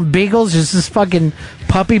chewing on beagles. Just this fucking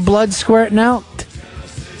puppy blood squirting out.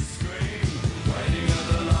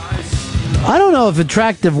 I don't know if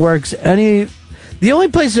attractive works any... The only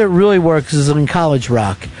place that really works is in College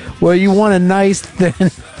Rock, where you want a nice,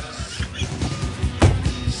 thin...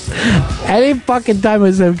 Any fucking time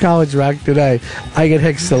I say College Rock today, I get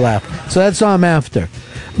Hicks to laugh. So that's all I'm after.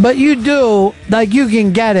 But you do, like, you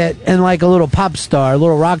can get it in like a little pop star, a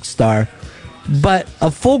little rock star. But a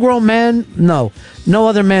full-grown man, no. No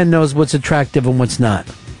other man knows what's attractive and what's not.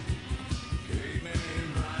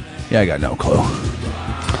 Yeah, I got no clue.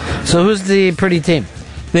 So who's the pretty team?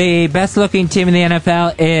 The best-looking team in the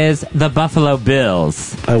NFL is the Buffalo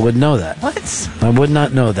Bills. I would know that. What? I would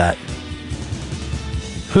not know that.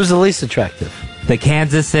 Who's the least attractive? The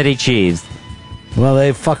Kansas City Chiefs. Well,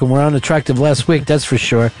 they fucking were unattractive last week, that's for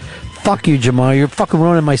sure. Fuck you, Jamal. You're fucking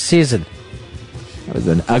ruining my season. That was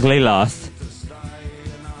an ugly loss.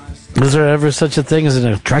 Is there ever such a thing as an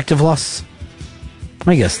attractive loss?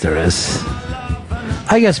 I guess there is.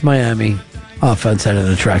 I guess Miami offense had an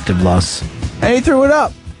attractive loss. And he threw it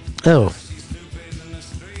up. Oh.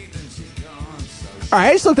 All right,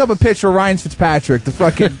 I just looked up a picture of Ryan Fitzpatrick, the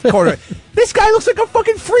fucking quarterback. This guy looks like a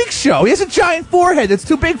fucking freak show. He has a giant forehead that's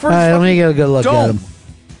too big for his All right, let me get a good look at dome. him.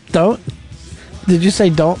 Don't? Did you say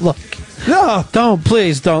don't look? No. Don't,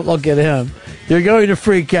 please don't look at him. You're going to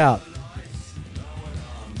freak out.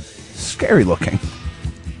 Scary looking.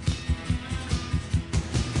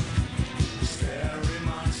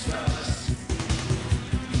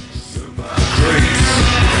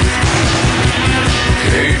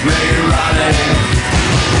 Keep me running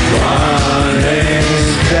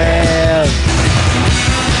scared.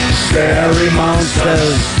 Scary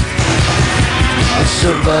monsters,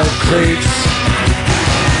 super creeps.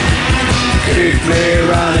 Keep me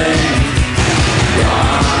running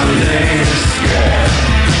scared.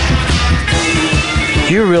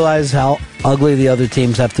 Do you realize how ugly the other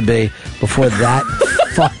teams have to be before that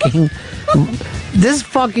fucking... This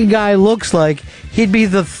fucking guy looks like he'd be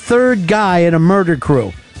the third guy in a murder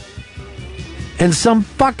crew. In some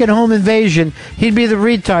fucking home invasion, he'd be the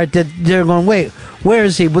retard that they're going, wait, where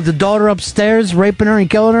is he? With the daughter upstairs raping her and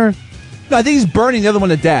killing her? No, I think he's burning the other one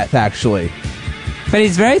to death, actually. But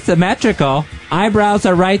he's very symmetrical. Eyebrows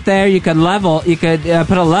are right there. You could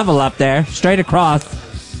put a level up there, straight across.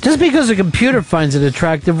 Just because a computer finds it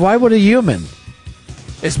attractive, why would a human?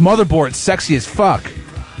 His motherboard's sexy as fuck.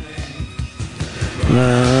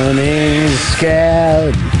 Running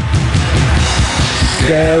scared.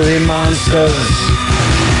 Scary monsters.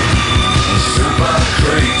 Super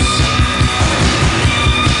creeps.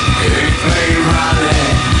 Keep me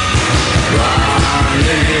running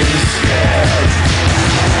scared.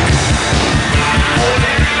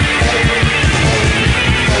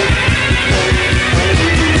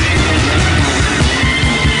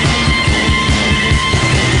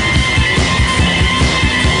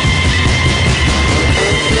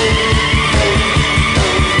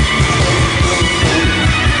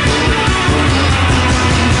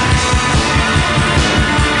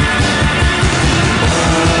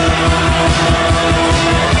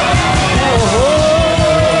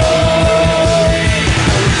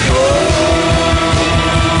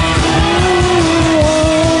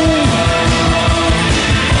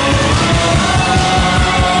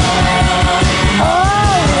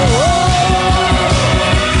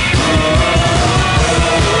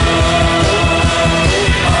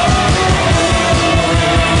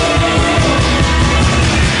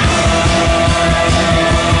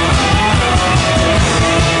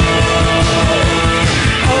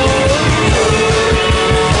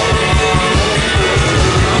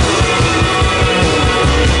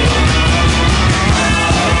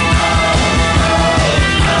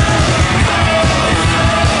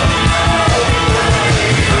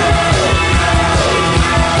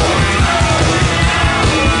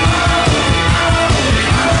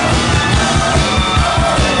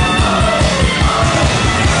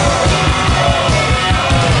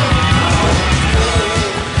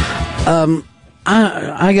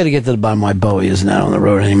 I got to get to the bottom why Bowie is not on the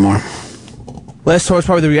road anymore. Last tour was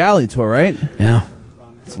probably the reality tour, right? Yeah.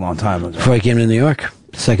 It's a long time ago. Before I came to New York,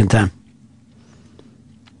 second time.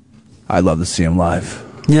 I'd love to see him live.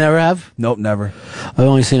 You never have? Nope, never. I've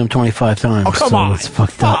only seen him 25 times. Oh, come so on. It's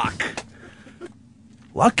fucked up.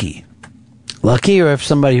 Lucky. Lucky, or if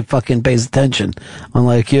somebody fucking pays attention,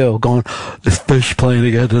 unlike you, going, "Is Fish playing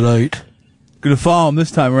again tonight?" Gonna follow him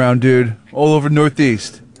this time around, dude. All over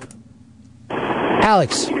Northeast.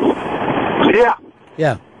 Alex. Yeah.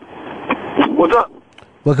 Yeah. What's up?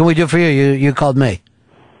 What can we do for you? You called me.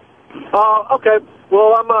 Okay.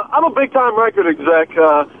 Well, I'm a big time record exec.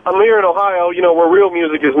 I'm here in Ohio, where real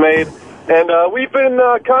music is made, and we've been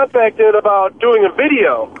contacted about doing a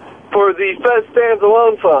video for the Fez Stands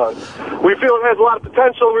Alone song. We feel it has a lot of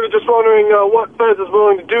potential. We were just wondering what Fez is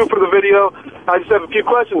willing to do for the video. I just have a few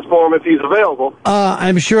questions for him if he's available.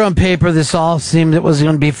 I'm sure on paper this all seemed it was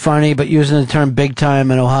going to be funny, but using the term big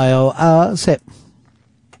time in Ohio, say it.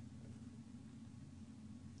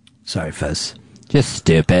 Sorry, Fez. Just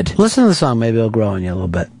stupid. Listen to the song. Maybe it'll grow on you a little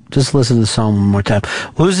bit. Just listen to the song one more time.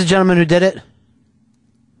 Who's the gentleman who did it?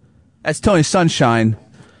 That's Tony Sunshine.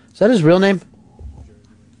 Is that his real name?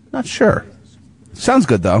 Not sure. Sounds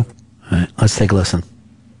good, though. All right, let's take a listen.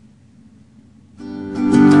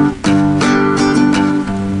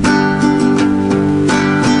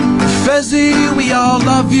 Fezzy, we all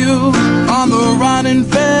love you on the Ron and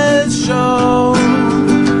Fez show.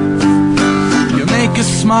 You make us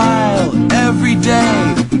smile every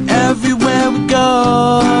day, everywhere we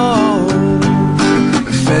go.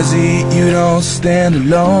 Fezzy, you don't stand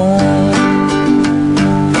alone.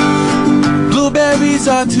 Blueberries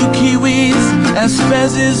are to Kiwis as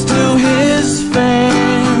Fez is to his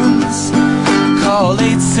fans. Call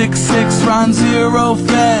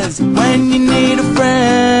 866-RON-0-FEZ when you need a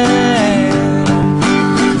friend.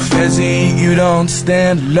 Fezzy, you don't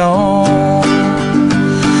stand alone.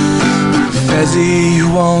 Fezzy, you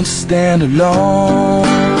won't stand alone.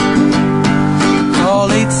 Call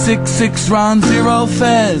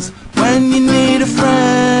 866-RON-0-FEZ when you need a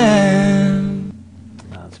friend.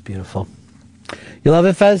 That's beautiful. You love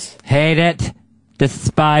it, Fez? Hate it.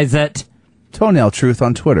 Despise it. Toenail Truth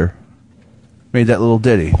on Twitter made that little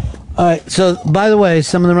ditty. All right. So, by the way,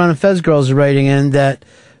 some of the Ron and Fez girls are writing in that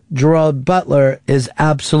Gerard Butler is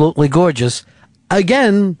absolutely gorgeous.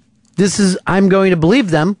 Again, I'm going to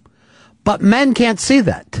believe them, but men can't see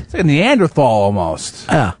that. It's like a Neanderthal almost.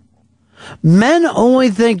 Yeah. Men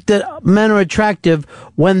only think that men are attractive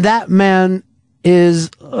when that man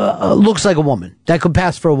looks like a woman. That could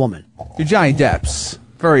pass for a woman. You're Johnny Depp's.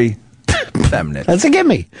 Very feminine. That's a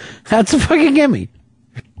gimme. That's a fucking gimme.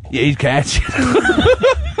 Yeah, you'd catch.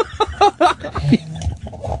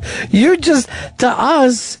 You're just, to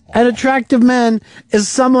us, an attractive man is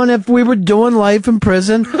someone, if we were doing life in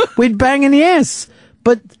prison, we'd bang in the ass.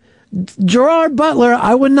 But Gerard Butler,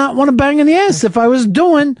 I would not want to bang in the ass if I was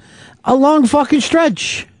doing a long fucking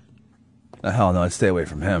stretch. The hell no, I'd stay away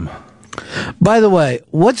from him. By the way,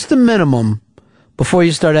 what's the minimum, before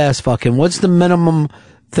you start ass fucking, what's the minimum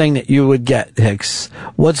thing that you would get, Hicks?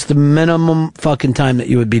 What's the minimum fucking time that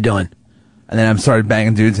you would be doing? And then I'm started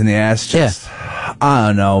banging dudes in the ass. Just, I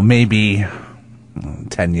don't know, maybe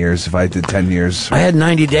 10 years if I did 10 years. I had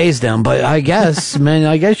 90 days down, but I guess, man,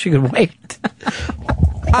 I guess you could wait.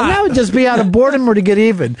 And that would just be out of boredom or to get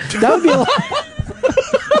even. That would be a lot.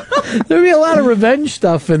 There'd be a lot of revenge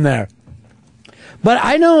stuff in there. But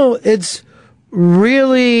I know it's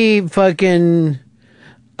really fucking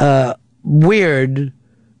weird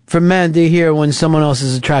for men to hear when someone else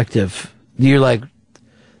is attractive. You're like,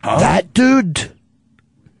 that dude?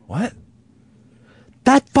 What?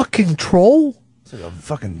 That fucking troll? It's like a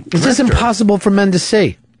fucking It's just impossible for men to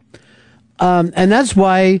see. And that's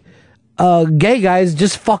why gay guys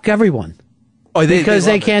just fuck everyone. Oh, because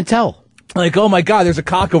they love can't tell. Like, oh my God, there's a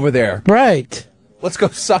cock over there. Right. Let's go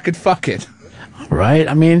suck and fuck it. Right?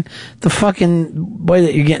 I mean, the fucking way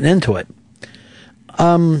that you're getting into it.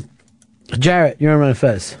 Jarrett, you're on Ron and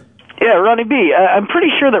Fez. Yeah, Ronnie B. I'm pretty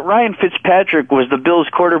sure that Ryan Fitzpatrick was the Bills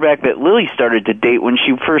quarterback that Lily started to date when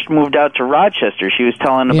she first moved out to Rochester. She was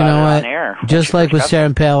telling about it on air. Just like with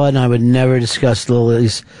Sarah Palin, I would never discuss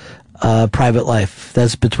Lily's private life.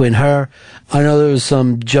 That's between her. I know there was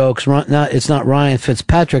some jokes. It's not Ryan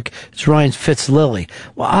Fitzpatrick. It's Ryan Fitzlily.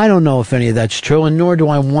 Well, I don't know if any of that's true, and nor do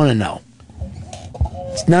I want to know.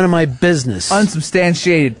 It's none of my business.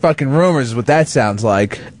 Unsubstantiated fucking rumors is what that sounds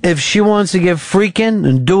like. If she wants to get freaking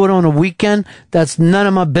and do it on a weekend, that's none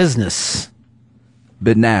of my business.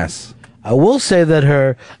 Bitten ass. I will say that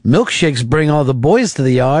her milkshakes bring all the boys to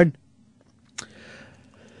the yard.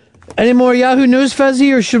 Any more Yahoo News,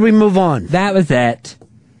 Fezzy, or should we move on? That was it.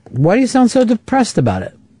 Why do you sound so depressed about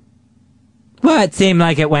it? Well, it seemed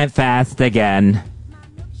like it went fast again.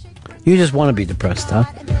 You just want to be depressed, huh?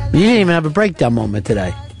 You didn't even have a breakdown moment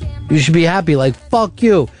today. You should be happy, like, fuck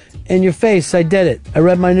you. In your face, I did it. I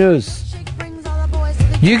read my news.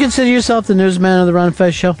 Do you consider yourself the newsman of the Ron and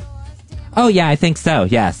Fez show? Oh, yeah, I think so,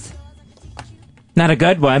 yes. Not a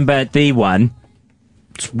good one, but the one.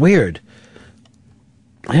 It's weird.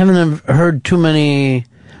 I haven't heard too many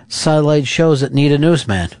satellite shows that need a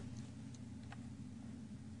newsman.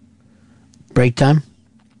 Break time.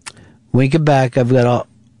 When we get back, I've got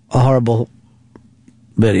a horrible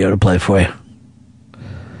video to play for you.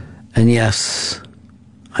 And yes,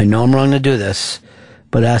 I know I'm wrong to do this,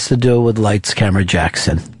 but it has to do with Lights, Camera,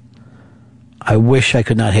 Jackson. I wish I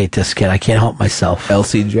could not hate this kid. I can't help myself.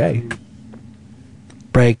 LCJ.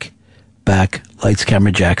 Break, back, lights,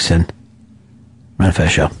 camera, Jackson. Ron and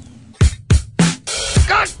Fez Show.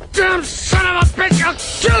 Goddamn son of a bitch! I'll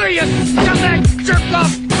kill you, scumbag,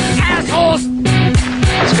 jerk-off, assholes!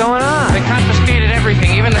 What's going on? They confiscated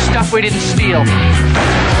everything, even the stuff we didn't steal.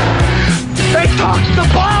 They took the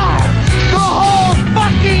bar! The whole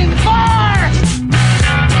fucking bar!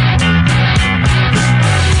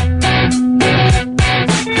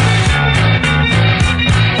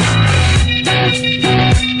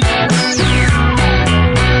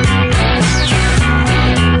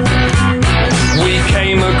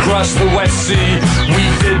 Across the West Sea, we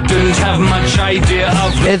didn't have much idea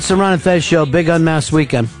of... It's the Ron and Fez Show, big unmasked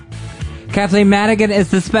weekend. Kathleen Madigan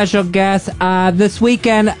is the special guest this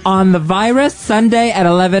weekend on The Virus, Sunday at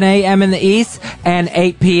 11 a.m. in the East and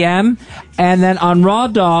 8 p.m. And then on Raw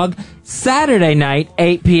Dog, Saturday night,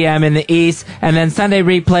 8 p.m. in the East, and then Sunday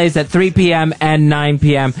replays at 3 p.m. and 9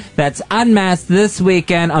 p.m. That's Unmasked this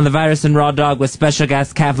weekend on The Virus and Raw Dog with special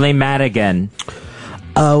guest Kathleen Madigan.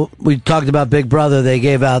 We talked about Big Brother. They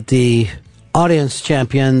gave out the audience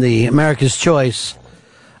champion, the America's Choice,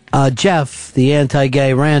 Jeff, the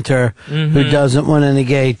anti-gay ranter who doesn't want any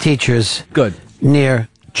gay teachers near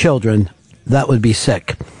children. That would be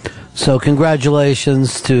sick. So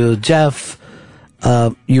congratulations to Jeff.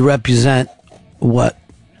 You represent what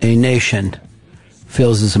a nation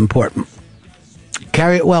feels is important.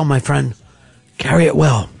 Carry it well, my friend. Carry it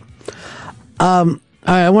well. All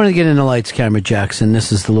right, I want to get into Lights, Camera, Jackson.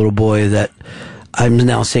 This is the little boy that I'm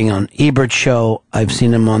now seeing on Ebert's show. I've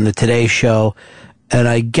seen him on the Today Show. And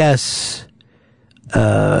I guess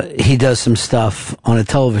he does some stuff on a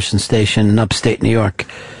television station in upstate New York.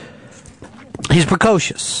 He's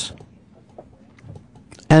precocious.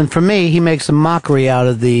 And for me, he makes a mockery out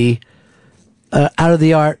of the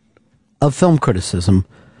art of film criticism.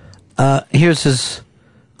 Here's his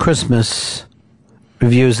Christmas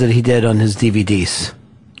reviews that he did on his DVDs.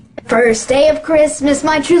 First day of Christmas,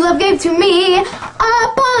 my true love gave to me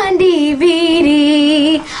up on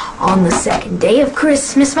DVD. On the second day of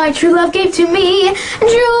Christmas, my true love gave to me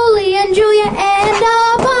Julie and Julia and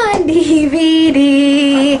up on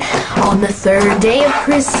DVD. On the third day of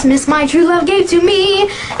Christmas, my true love gave to me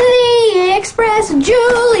The Express,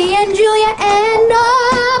 Julie and Julia and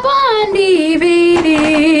up on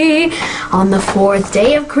DVD. On the fourth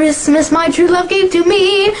day of Christmas, my true love gave to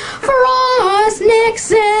me Frost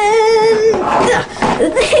Nixon,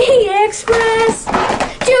 The Express,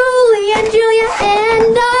 Julie and Julia,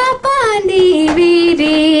 and up on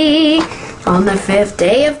DVD. On the fifth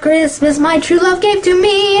day of Christmas, my true love gave to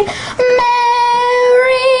me Mary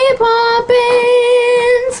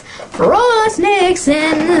Poppins, Frost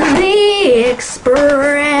Nixon, The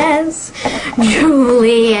Express,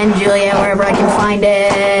 Julie and Julia, wherever I can find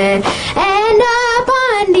it, and up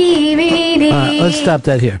on DVD. All right, let's stop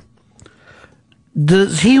that here.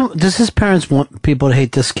 Does his parents want people to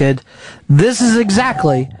hate this kid? This is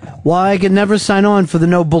exactly why I could never sign on for the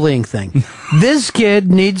no bullying thing. This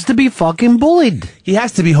kid needs to be fucking bullied. He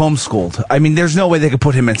has to be homeschooled. I mean, there's no way they could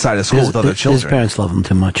put him inside a school with other children. His parents love him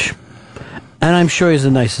too much. And I'm sure he's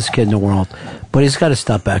the nicest kid in the world. But he's got to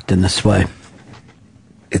stop acting this way.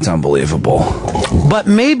 It's unbelievable. But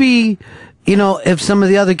maybe, if some of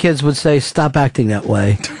the other kids would say, stop acting that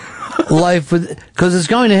way, life would... Because it's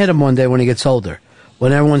going to hit him one day when he gets older.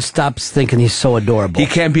 When everyone stops thinking he's so adorable. He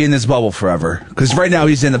can't be in this bubble forever. Because right now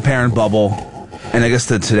he's in the parent bubble. And I guess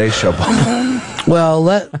the Today Show bubble. Well,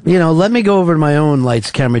 let me go over to my own Lights,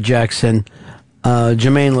 Camera, Jackson.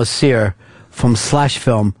 Jermaine Lassire from Slash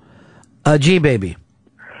Film. G-Baby.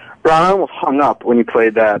 Ron, I almost hung up when you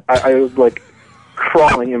played that. I was like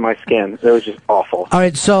crawling in my skin. It was just awful. All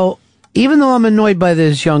right, so even though I'm annoyed by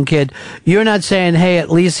this young kid, you're not saying, hey, at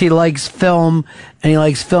least he likes film and he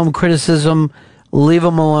likes film criticism. Leave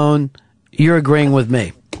him alone. You're agreeing with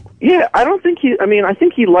me. Yeah, I think he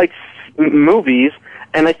likes movies,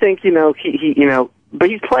 and I think, he but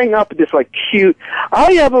he's playing up this like cute,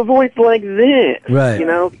 I have a voice like this. Right.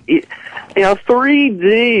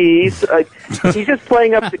 3Ds. He's just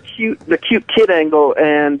playing up the cute kid angle,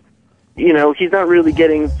 and, he's not really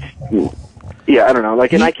getting, I don't know.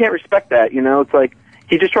 And I can't respect that, it's like,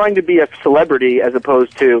 he's just trying to be a celebrity as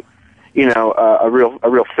opposed to, a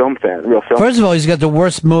real film fan, First of all, he's got the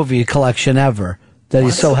worst movie collection ever that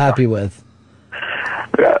he's so happy with.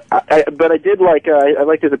 But I did I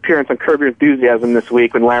liked his appearance on Curb Your Enthusiasm this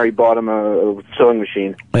week when Larry bought him a sewing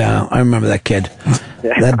machine. Yeah, I remember that kid.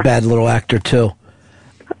 That bad little actor too.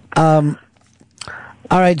 All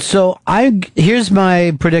right, so here's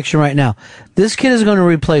my prediction right now. This kid is going to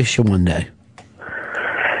replace you one day.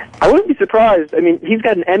 I wouldn't be surprised. I mean, he's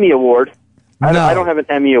got an Emmy Award. I don't have an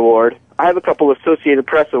Emmy Award. I have a couple Associated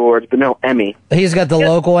Press Awards, but no Emmy. He's got the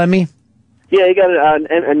local Emmy? Yeah, he got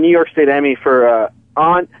a New York State Emmy for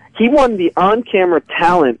he won the on-camera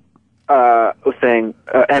talent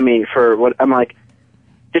Emmy for what I'm like.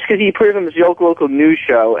 Just because he appears on this local news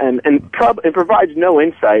show and it provides no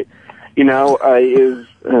insight, he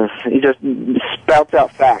just spouts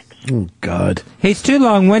out facts. Oh God, he's too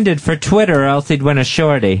long-winded for Twitter, or else he'd win a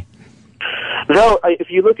shorty. Though, if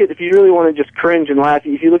you really want to just cringe and laugh,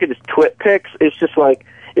 if you look at his twit pics, it's just like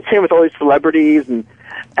it's him with all these celebrities and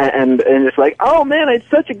it's like, oh man, I had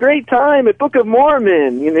such a great time at Book of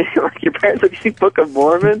Mormon. Like your parents like, you see Book of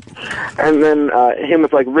Mormon, and then him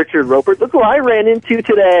with like Richard Roper. Look who I ran into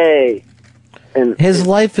today. And his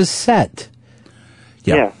life is set.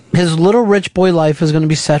 Yeah. His little rich boy life is going to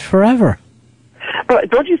be set forever. But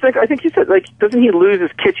don't you think? I think he said, like, doesn't he lose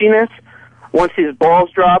his kitschiness once his balls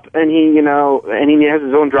drop and he has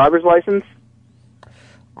his own driver's license?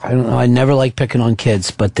 I don't know. I never like picking on kids,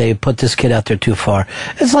 but they put this kid out there too far.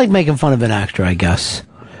 It's like making fun of an actor, I guess.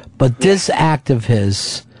 But this act of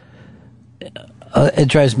his, it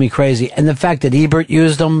drives me crazy. And the fact that Ebert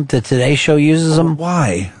used him, that Today Show uses him.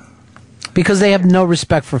 Why? Because they have no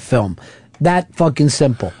respect for film. That fucking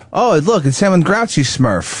simple. Oh, look, it's him and Grouchy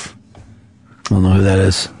Smurf. I don't know who that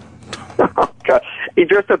is. Oh, God. He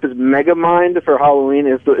dressed up as Megamind for Halloween.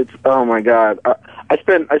 It's oh my God. I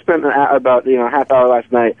spent about half hour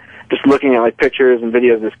last night just looking at like pictures and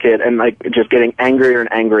videos of this kid and like just getting angrier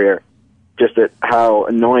and angrier, just at how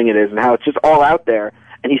annoying it is and how it's just all out there.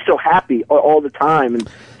 And he's so happy all the time. And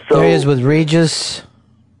so there he is with Regis.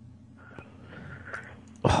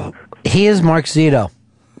 Oh, he is Mark Zito.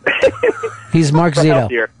 He's Mark Zito.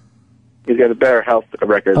 Healthier. He's got a better health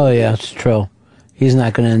record. Oh yeah, it's true. He's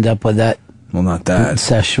not going to end up with that. Well, not that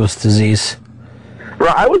incestuous disease.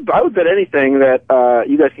 Well, I would bet anything that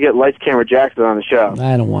you guys could get Lights, Camera, Jackson on the show.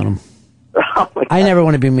 I don't want him. Oh, I never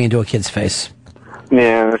want to be mean to a kid's face.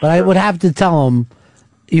 Yeah, but I would have to tell him,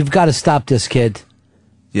 you've got to stop this, kid.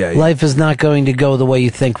 Yeah. Life is not going to go the way you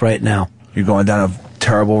think right now. You're going down a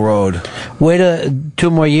terrible road. Wait 2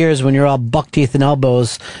 more years when you're all buck teeth and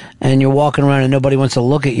elbows and you're walking around and nobody wants to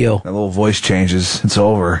look at you. That little voice changes. It's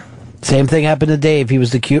over. Same thing happened to Dave. He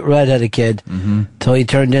was the cute redheaded kid till he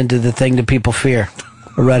turned into the thing that people fear,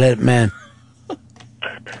 a redheaded man. The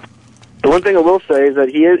one thing I will say is that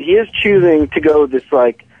he is choosing to go this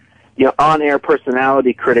like on-air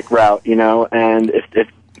personality critic route, and if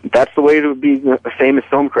that's the way to be a famous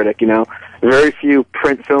film critic, very few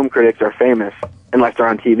print film critics are famous unless they're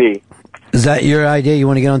on TV. Is that your idea? You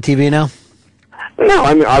want to get on TV now? No,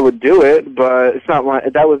 I mean I would do it, but it's not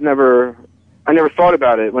that was never. I never thought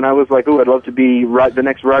about it. When I was like, ooh, I'd love to be the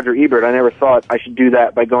next Roger Ebert, I never thought I should do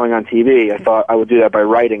that by going on TV. I thought I would do that by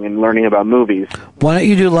writing and learning about movies. Why don't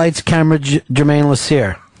you do Lights, Camera, Jermaine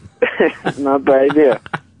Lassere? Not a bad idea.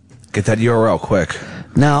 Get that URL quick.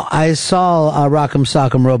 Now, I saw Rock'em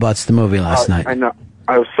Sock'em Robots, the movie, last night. I know.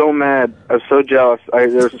 I was so mad. I was so jealous. There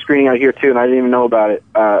was a screening out here, too, and I didn't even know about it.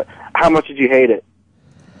 How much did you hate it?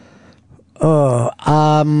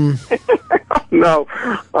 No.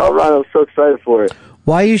 Oh, Ron, I was so excited for it.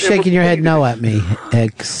 Why are you shaking your head no at me,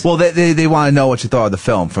 X? Well, they want to know what you thought of the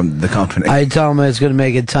film from the company. I tell them it's going to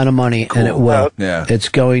make a ton of money, and it will. Yeah. It's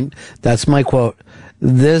going, that's my quote.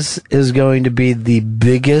 This is going to be the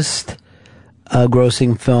biggest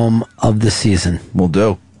grossing film of the season. Will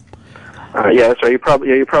do. Yeah, that's right.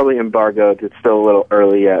 You're probably embargoed. It's still a little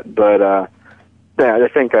early yet, but yeah, I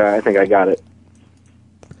think I got it.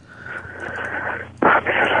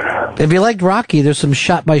 If you liked Rocky, there's some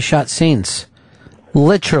shot-by-shot scenes.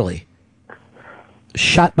 Literally.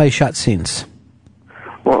 Shot-by-shot scenes.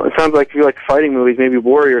 Well, it sounds like if you like fighting movies, maybe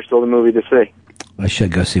Warrior's still the movie to see. I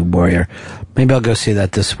should go see Warrior. Maybe I'll go see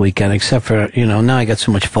that this weekend, except for, now I got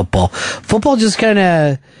so much football. Football just kind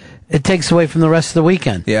of, it takes away from the rest of the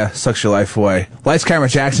weekend. Yeah, sucks your life away. Lights, Camera,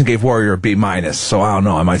 Jackson gave Warrior a B-, so I don't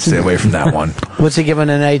know. I might stay away from that one. What's he giving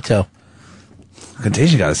an A to?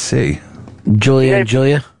 Contagion got a C. Julia and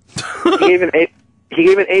Julia? He gave an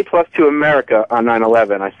A+ to America on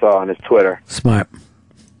 9/11. I saw on his Twitter. Smart.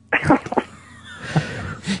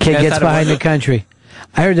 Kid gets behind the country.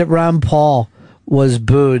 I heard that Ron Paul was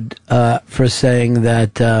booed for saying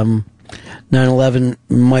that 9/11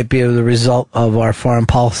 might be the result of our foreign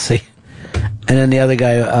policy. And then the other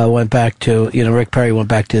guy went back to, Rick Perry went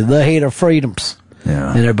back to the hate of freedoms. Yeah.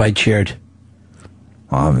 And everybody cheered.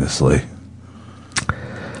 Obviously.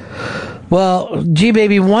 Well, gee,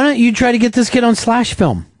 baby, why don't you try to get this kid on Slash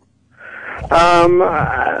Film? No,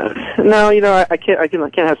 I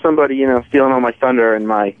can't have somebody, stealing all my thunder and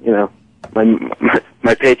my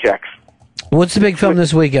my paychecks. What's the big film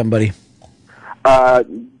this weekend, buddy?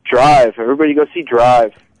 Drive. Everybody go see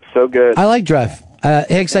Drive. So good. I like Drive.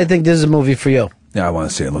 Hicks, I think this is a movie for you. Yeah, I want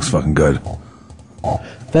to see it. It looks fucking good.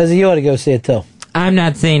 Fezzi, you ought to go see it too. I'm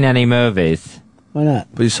not seeing any movies. Why not?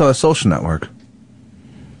 But you saw The Social Network.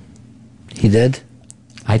 He did?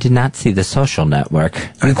 I did not see The Social Network.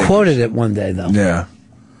 You quoted it one day, though. Yeah.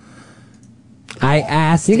 I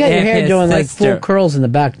asked. You got your if hair his doing like sister- full curls in the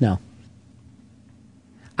back now.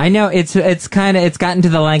 I know it's gotten to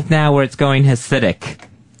the length now where it's going Hasidic.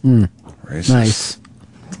 Nice.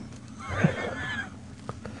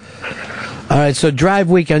 All right, so Drive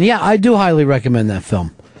Weekend. Yeah, I do highly recommend that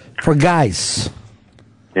film for guys.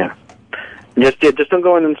 Yeah. Just don't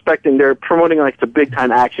go in inspecting. They're promoting like it's a big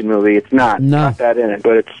time action movie. It's not. No. Not that in it,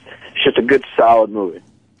 but it's just a good solid movie.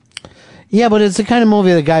 Yeah, but it's the kind of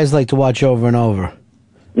movie that guys like to watch over and over.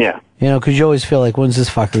 Yeah. You know, because you always feel like, when's this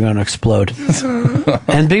fucker going to explode?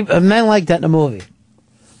 And men like that in a movie.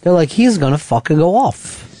 They're like, he's going to fucking go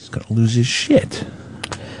off. He's going to lose his shit.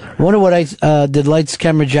 I wonder what did Lights,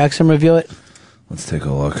 Camera, Jackson review it? Let's take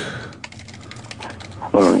a look.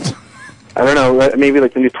 I don't know. Maybe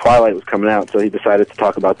like the new Twilight was coming out, so he decided to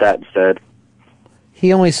talk about that instead.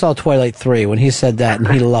 He only saw Twilight 3 when he said that, and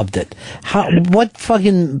he loved it. What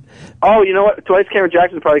fucking... Oh, you know what? Twice Cameron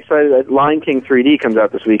Jackson's probably excited that Lion King 3D comes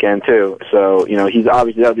out this weekend, too. So, you know, he's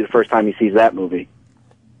obviously, that'll be the first time he sees that movie.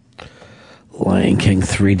 Lion King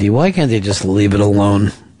 3D. Why can't they just leave it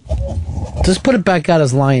alone? Just put it back out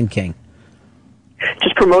as Lion King.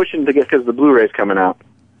 Just promotion to get because the Blu-ray's coming out.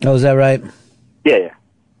 Oh, is that right? Yeah.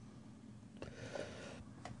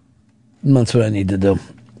 That's what I need to do.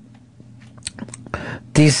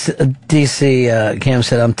 DC Cam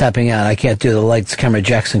said, I'm tapping out. I can't do the Lights, Camera,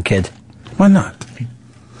 Jackson kid. Why not?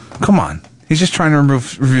 Come on. He's just trying to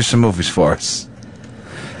review some movies for us.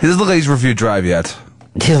 He doesn't look like he's reviewed Drive yet.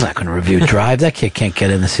 He's not going to review Drive. That kid can't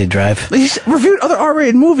get in to see Drive. He's reviewed other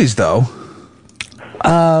R-rated movies, though.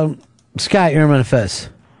 Scott, you're on Fez.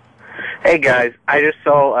 Hey guys, I just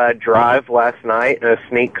saw Drive last night in a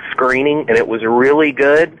sneak screening, and it was really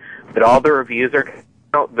good. But all the reviews are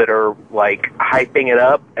out that are like hyping it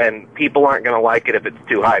up, and people aren't going to like it if it's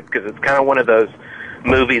too hyped, because it's kind of one of those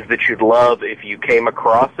movies that you'd love if you came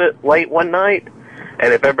across it late one night.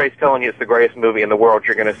 And if everybody's telling you it's the greatest movie in the world,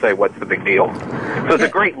 you're going to say, "What's the big deal?" So it's a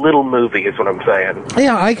great little movie, is what I'm saying.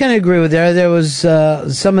 Yeah, I kind of agree with that. There was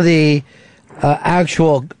some of the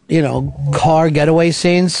actual, car getaway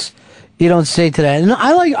scenes you don't see today. And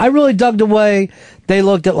I really dug the way they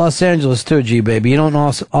looked at Los Angeles too, G baby. You don't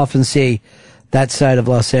often see that side of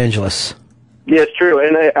Los Angeles. Yeah, it's true.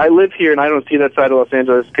 And I live here, and I don't see that side of Los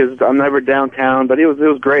Angeles because I'm never downtown. But it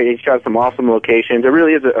was great. He shot some awesome locations. It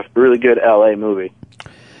really is a really good L.A. movie.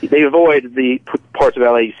 They avoid the parts of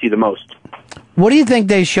L.A. you see the most. What do you think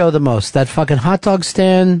they show the most? That fucking hot dog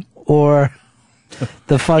stand or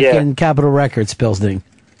the fucking Capitol Records building?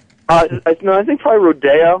 I think probably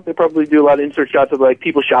Rodeo. They probably do a lot of insert shots of like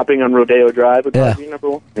people shopping on Rodeo Drive. Would probably be number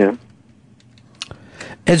one. Yeah.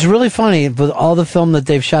 It's really funny with all the film that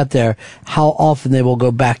they've shot there, how often they will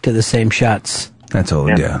go back to the same shots. That's all,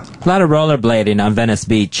 yeah. A lot of rollerblading on Venice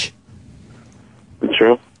Beach. That's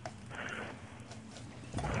true.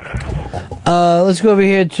 Let's go over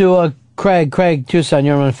here to Craig. Craig, Tucson,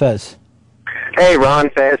 you're on Fez. Hey, Ron,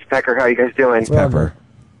 Fez, Pecker, how you guys doing? Pepper.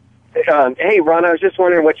 Hey, Ron, I was just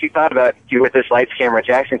wondering what you thought about you with this Lights, Camera,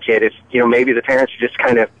 Jackson kid. It's, maybe the parents are just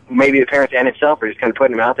maybe the parents and himself are just kind of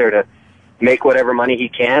putting him out there to make whatever money he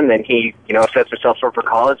can, then he, sets himself up for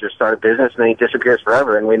college or start a business, and then he disappears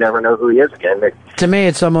forever, and we never know who he is again. To me,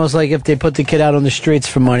 it's almost like if they put the kid out on the streets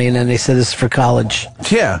for money, and then they said this is for college.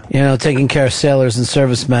 Yeah. Taking care of sailors and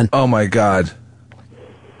servicemen. Oh, my God.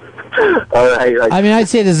 I mean, I'd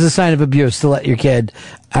say this is a sign of abuse to let your kid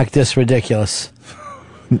act this ridiculous.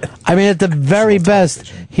 I mean, at the very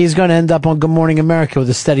best, he's going to end up on Good Morning America with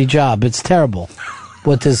a steady job. It's terrible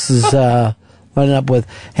what this is running up with.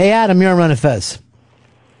 Hey, Adam, you're on Run Fez.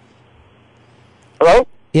 Hello?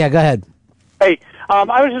 Yeah, go ahead. Hey,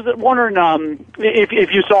 I was just wondering if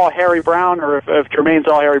you saw Harry Brown, or if Jermaine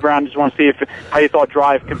saw Harry Brown. Just want to see how you thought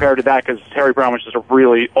Drive compared to that, because Harry Brown was just a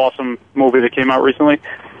really awesome movie that came out recently.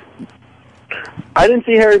 I didn't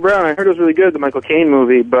see Harry Brown. I heard it was really good, the Michael Caine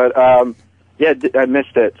movie, but yeah, I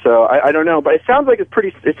missed it. So I don't know, but it sounds like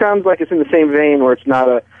it sounds like it's in the same vein where it's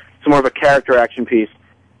more of a character action piece.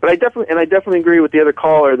 But I definitely agree with the other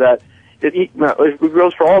caller that it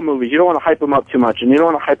goes for all movies. You don't want to hype them up too much, and you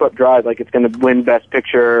don't want to hype up Drive like it's going to win Best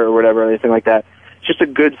Picture or whatever, or anything like that. It's just a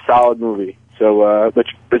good, solid movie. So, which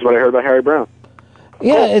is what I heard about Harry Brown.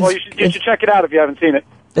 Yeah, cool. Well, you should check it out if you haven't seen it.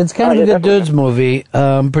 It's kind of a good dudes movie,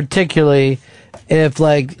 particularly if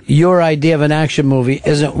like your idea of an action movie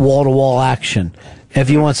isn't wall to wall action. If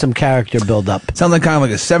you want some character build up, sounds like kind of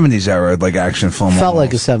like a '70s era like action film. Felt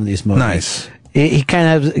like a '70s movie. Nice. He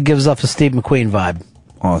kind of gives off a Steve McQueen vibe.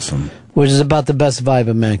 Awesome. Which is about the best vibe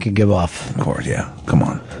a man can give off. Of course, yeah. Come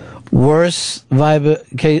on. Worst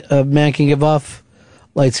vibe a man can give off?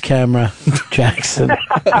 Lights, camera, Jackson.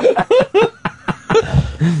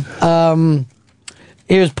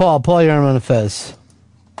 Here's Paul. Paul, you're on the Fez.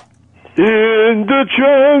 In the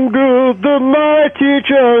jungle, the mighty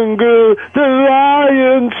jungle, the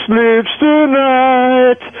lion sleeps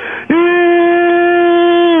tonight. Ee,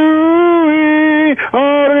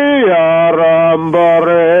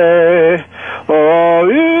 Ariarambare. Oh,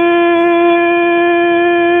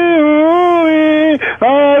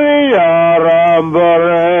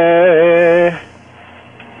 Ariarambare.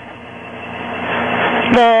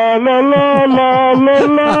 La la la la la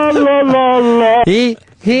la la la la. He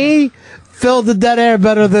filled the dead air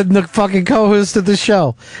better than the fucking co-host of the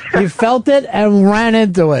show. He felt it and ran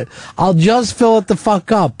into it. I'll just fill it the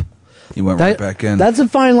fuck up. You went right back in. That's a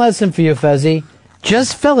fine lesson for you, Fezzi.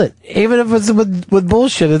 Just fill it. Even if it's with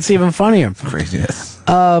bullshit, it's even funnier. Craziness.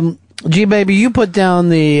 G-Baby, you put down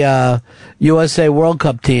the USA World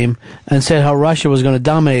Cup team and said how Russia was going to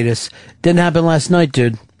dominate us. Didn't happen last night,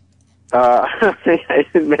 dude. I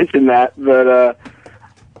didn't mention that, but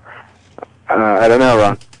I don't know,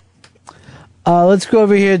 Ron. Let's go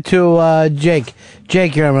over here to Jake.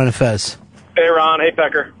 Jake, you're on Fez. Hey, Ron. Hey,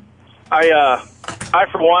 Pecker. I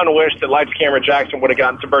for one wish that Lights Camera Jackson would have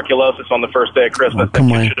gotten tuberculosis on the first day of Christmas. Oh, come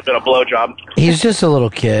That on. should have been a blowjob. He's just a little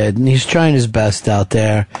kid, and he's trying his best out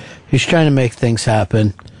there. He's trying to make things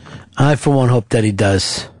happen. I, for one, hope that he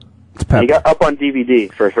does. He got up on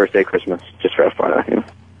DVD for his first day of Christmas, just for FYI.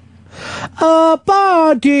 Up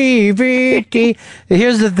on DVD.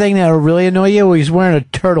 Here's the thing that'll really annoy you. He's wearing a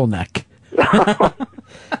turtleneck.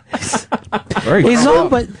 He's on,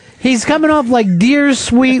 but he's coming off like Dear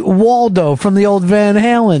Sweet Waldo from the old Van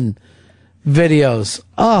Halen videos.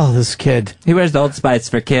 Oh, this kid. He wears the Old Spice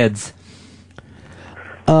for kids.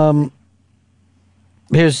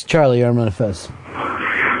 Here's Charlie. You're on Fez.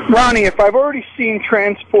 Ronnie, if I've already seen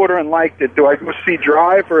Transporter and liked it, do I go see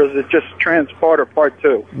Drive, or is it just Transporter Part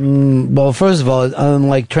 2? Well, first of all,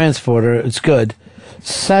 unlike Transporter, it's good.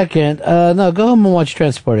 Second, no, go home and watch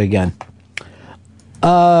Transporter again.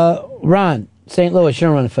 Ron, St. Louis,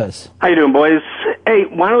 you're on Fez. How you doing, boys? Hey,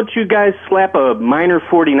 why don't you guys slap a minor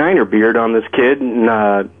 49er beard on this kid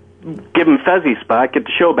and give him Fezzy spot, get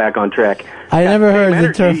the show back on track? I never heard the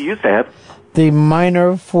energy term. you used to have. The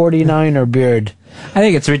minor 49er beard. I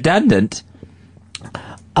think it's redundant.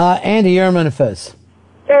 Andy, you're on Fez.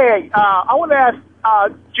 Hey, I want to ask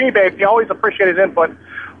G-Babe, he always appreciated his input,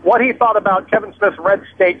 what he thought about Kevin Smith's Red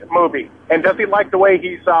State movie. And does he like the way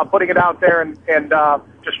he's putting it out there and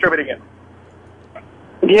distributing it?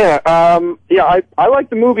 Yeah, I like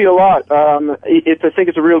the movie a lot. I think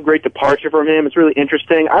it's a real great departure from him. It's really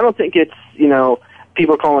interesting. I don't think it's,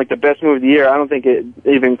 people are calling like the best movie of the year. I don't think it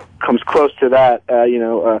even comes close to that,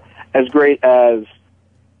 as great as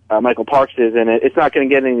Michael Parks is in it. It's not going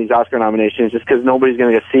to get any of these Oscar nominations just because nobody's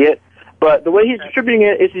going to see it. But the way he's distributing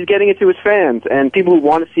it is he's getting it to his fans, and people who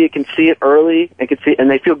want to see it can see it early and and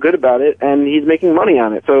they feel good about it, and he's making money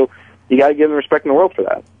on it. So you got to give him respect in the world for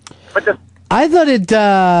that. I thought it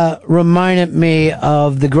reminded me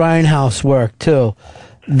of the Grindhouse work too.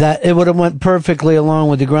 That it would have went perfectly along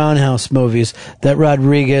with the Grindhouse movies that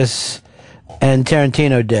Rodriguez and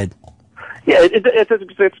Tarantino did. Yeah, that's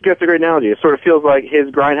a great analogy. It sort of feels like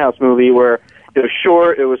his Grindhouse movie where it was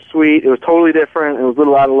short, it was sweet, it was totally different, it was a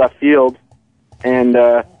little out of left field, and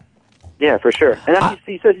yeah, for sure. And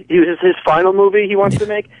he said his final movie he wants to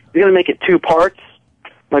make, he's going to make it 2 parts.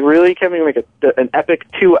 Like, really, Kevin, make an epic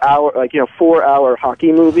 2-hour, 4-hour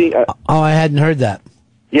hockey movie? Oh, I hadn't heard that.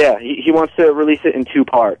 Yeah, he wants to release it in 2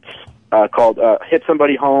 parts, called Hit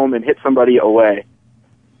Somebody Home and Hit Somebody Away.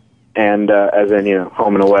 And, as in,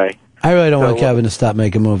 home and away. I really don't want Kevin to stop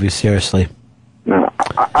making movies, seriously. No,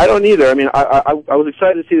 I don't either. I mean, I was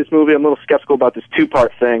excited to see this movie. I'm a little skeptical about this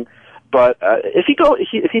 2-part thing. But if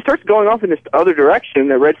he starts going off in this other direction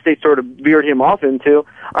that Red State sort of veered him off into,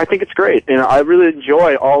 I think it's great. I really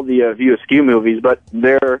enjoy all the View Askew movies, but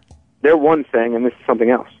they're one thing, and this is something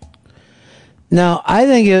else. Now, I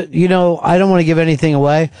think I don't want to give anything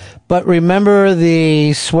away, but remember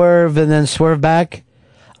the swerve and then swerve back?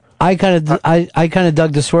 I kind of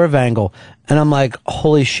dug the swerve angle, and I'm like,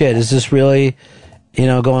 holy shit, is this really,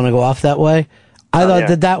 going to go off that way? I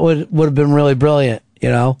thought that would have been really brilliant,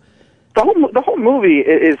 The whole movie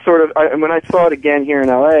is sort of, when I saw it again here in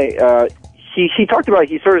LA, he talked about,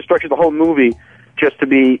 he sort of structured the whole movie just to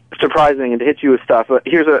be surprising and to hit you with stuff. But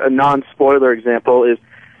here's a non-spoiler example: is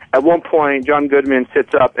at one point John Goodman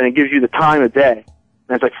sits up and it gives you the time of day,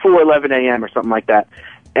 and it's like 4:11 a.m. or something like that,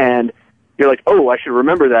 and you're like, oh, I should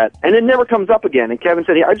remember that, and it never comes up again. And Kevin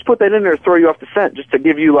said, I just put that in there to throw you off the scent, just to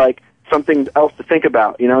give you like something else to think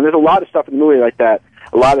about, you know. And there's a lot of stuff in the movie like that.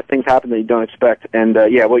 A lot of things happen that you don't expect, and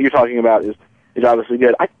yeah, what you're talking about is obviously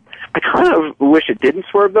good. I kind of wish it didn't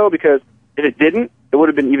swerve though, because if it didn't, it would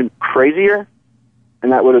have been even crazier,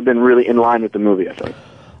 and that would have been really in line with the movie, I think.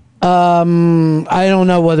 I don't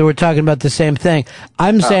know whether we're talking about the same thing.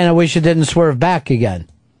 I'm saying I wish it didn't swerve back again.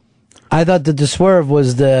 I thought that the swerve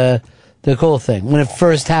was the cool thing. When it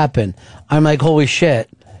first happened, I'm like, holy shit,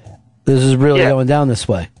 this is really going down this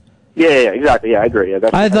way. Yeah, exactly. Yeah, I agree. Yeah,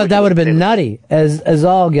 I thought that would have been nutty as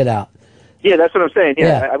all get out. Yeah, that's what I'm saying.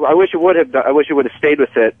 Yeah, I wish it would have. I wish it would have stayed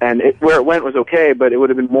with it, and where it went was okay, but it would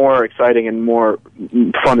have been more exciting and more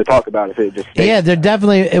fun to talk about if it just stayed. Yeah,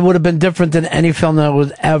 it would have been different than any film that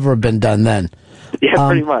would ever been done then. Yeah,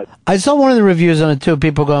 pretty much. I saw one of the reviews on it too.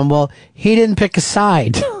 People going, "Well, he didn't pick a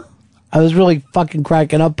side." I was really fucking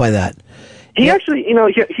cracking up by that. He actually, you know,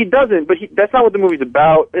 he doesn't, but that's not what the movie's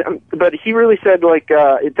about. But he really said, like,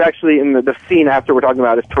 it's actually in the scene after we're talking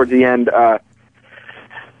about it, towards the end.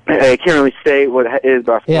 I can't really say what it is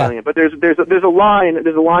about spoiling it, but there's a line in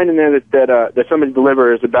there that somebody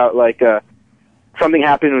delivers about like something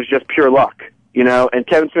happened, it was just pure luck, you know. And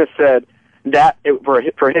Kevin Smith said that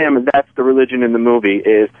for him, that's the religion in the movie,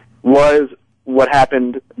 was what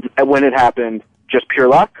happened when it happened just pure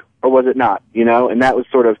luck, or was it not, you know? And that was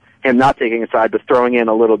sort of him not taking a side, but throwing in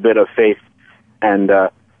a little bit of faith and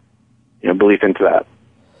belief into that.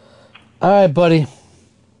 All right, buddy.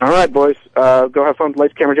 All right, boys. Go have fun with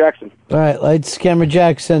Lights, Camera, Jackson. All right, Lights, Camera,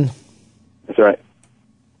 Jackson. That's right.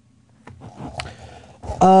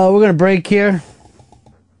 We're going to break here.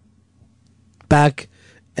 Back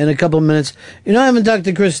in a couple of minutes. You know, I haven't talked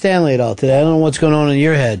to Chris Stanley at all today. I don't know what's going on in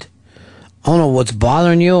your head. I don't know what's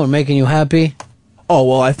bothering you or making you happy. Oh,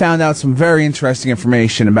 well, I found out some very interesting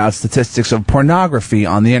information about statistics of pornography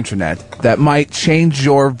on the internet that might change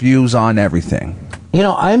your views on everything. You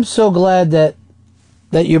know, I'm so glad that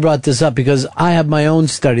you brought this up, because I have my own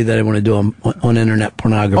study that I want to do on internet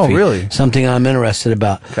pornography. Oh, really? Something I'm interested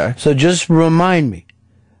about. Okay. So just remind me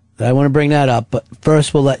that I want to bring that up, but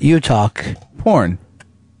first we'll let you talk. Porn.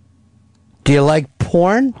 Do you like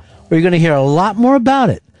porn? Or are you going to hear a lot more about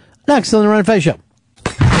it next on the Ron and Fez Show?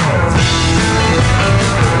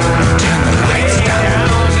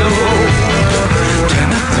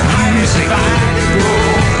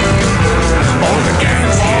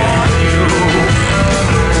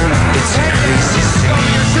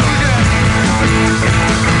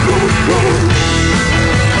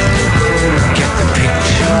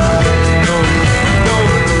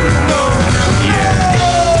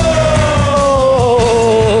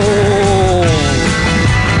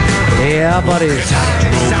 Yeah, buddies.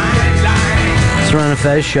 It's Ron and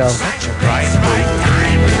Fez Show.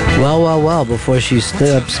 Well, before she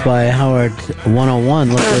steps by Howard 101,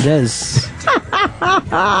 look what it is.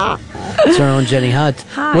 It's our own Jenny Hutt.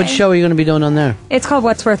 Hi. What show are you going to be doing on there? It's called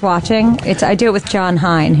What's Worth Watching. I do it with John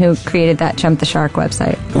Hine, who created that Jump the Shark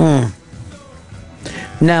website.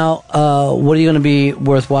 Now, what are you going to be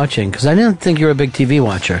worth watching? Because I didn't think you were a big TV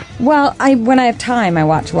watcher. Well, when I have time, I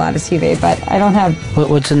watch a lot of TV, but I don't have...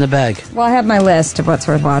 What's in the bag? Well, I have my list of what's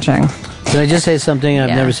worth watching. Can I just say something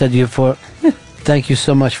I've never said to you before? Thank you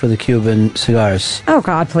so much for the Cuban cigars. Oh,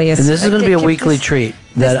 God, please. And this is going to be a weekly treat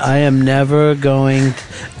that I am never going...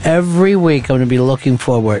 Every week I'm going to be looking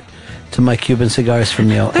forward to my Cuban cigars from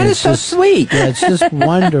you. That is so sweet. Yeah, it's just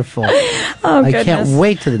wonderful. Oh, I goodness. can't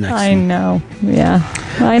wait to the next one. I know. Yeah.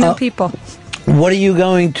 I know people. What are you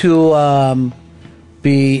going to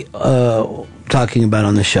be talking about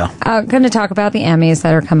on the show? Going to talk about the Emmys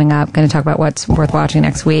that are coming up. Going to talk about what's worth watching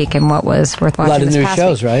next week and what was worth watching A lot of this new past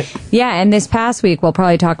shows, week. right? Yeah, and this past week we'll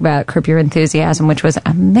probably talk about Curb Your Enthusiasm, which was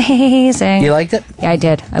amazing. You liked it? Yeah, I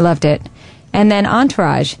did. I loved it. And then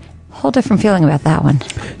Entourage. Whole different feeling about that one.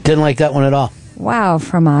 Didn't like that one at all. Wow,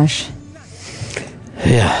 fromage.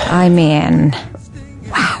 Yeah. I mean,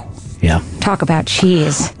 wow. Yeah. Talk about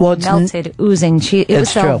cheese. Well, it's melted, oozing cheese. It was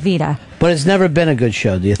It's true. Velveeta. But it's never been a good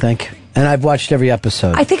show, do you think? And I've watched every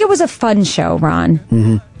episode. I think it was a fun show, Ron.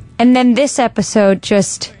 Mm-hmm. And then this episode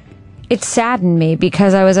it saddened me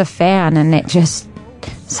because I was a fan and it just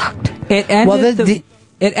sucked. It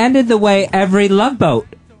ended the way every Love Boat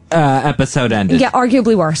episode ended. Yeah,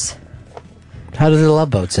 arguably worse. How did the Love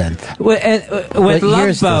Boats end? With What Love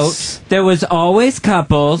year's Boat, this? there was always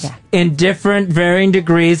couples in different varying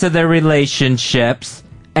degrees of their relationships,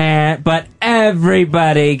 But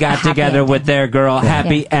everybody got together with their girl,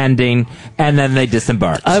 happy ending, and then they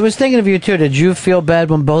disembarked. I was thinking of you too. Did you feel bad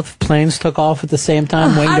when both planes took off at the same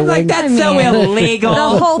time, wing to I'm wing? like, that's so illegal.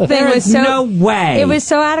 The whole thing There was is so no way. It was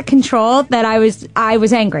so out of control that I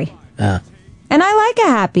was angry. And I like a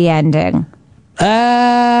happy ending.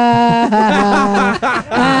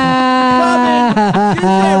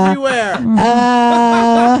 everywhere.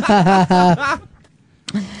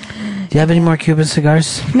 Do you have any more Cuban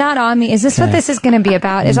cigars? Not on me. Is this what this is going to be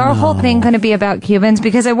about? Is our whole thing going to be about Cubans?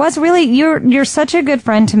 Because it was really you're such a good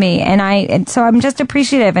friend to me, and so I'm just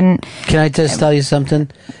appreciative. And can I just tell you something?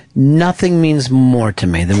 Nothing means more to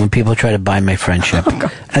me than when people try to buy my friendship.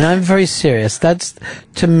 And I'm very serious. That's,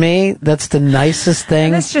 to me, that's the nicest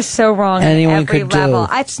thing. That's just so wrong anyone at every could level.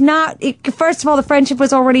 do. It's not. First of all, the friendship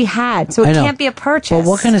was already had, so I it know. can't be a purchase. Well,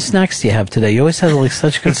 what kind of snacks do you have today? You always have like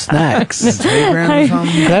such good snacks. I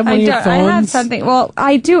Grab one of your don't- I have phones. something. Well,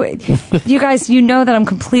 I do. You guys, you know that I'm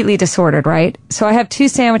completely disordered, right? So I have 2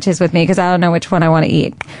 sandwiches with me because I don't know which one I want to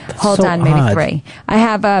eat. Hold so on, maybe odd. 3. I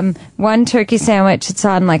have one turkey sandwich. It's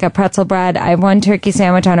on like a pretzel bread. I have one turkey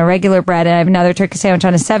sandwich on a regular bread, and I have another turkey sandwich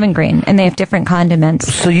on a 7-grain, and they have different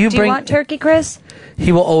condiments. So you do bring- you want turkey, Chris?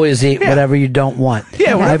 He will always eat whatever you don't want.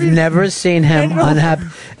 Yeah, whatever I've never seen him unhappy.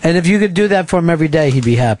 And if you could do that for him every day, he'd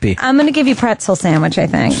be happy. I'm going to give you pretzel sandwich, I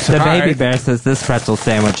think. The baby bear says this pretzel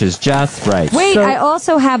sandwich is just right. Wait, I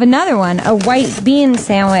also have another one, a white bean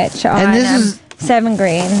sandwich on And this is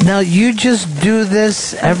 7-grain. Now you just do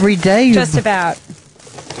this every day. You- Just about.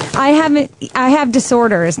 I have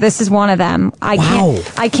disorders. This is one of them.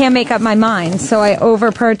 I can't make up my mind, so I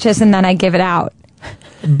over purchase and then I give it out.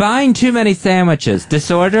 Buying too many sandwiches,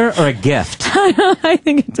 disorder or a gift? I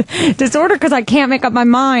think it's disorder because I can't make up my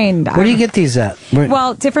mind. Where do you get these at?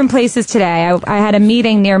 Well, different places today. I had a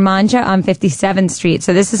meeting near Manja on 57th Street.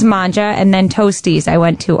 So this is Manja, and then Toasties I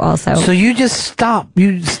went to also. So you just stop.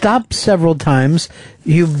 You stop several times.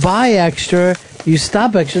 You buy extra. You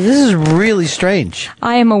stop extra. This is really strange.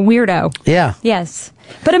 I am a weirdo. Yeah. Yes.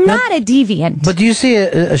 But I'm not a deviant. But do you see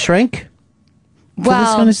a shrink? For this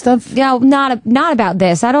kind of stuff? Yeah, not about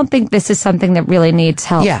this. I don't think this is something that really needs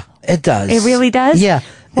help. Yeah, it does. It really does? Yeah.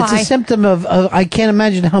 It's Why? a symptom of, I can't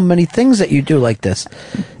imagine how many things that you do like this.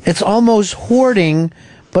 It's almost hoarding,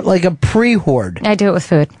 but like a pre-hoard. I do it with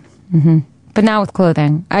food. Hmm. But not with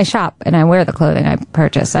clothing. I shop and I wear the clothing I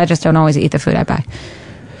purchase. I just don't always eat the food I buy.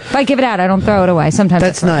 If I give it out, I don't throw it away. Sometimes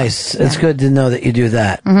That's nice. It's good to know that you do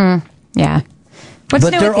that. Mm-hmm. Yeah. What's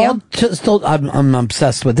but new they're with you? all still. I'm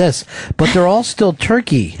obsessed with this. But they're all still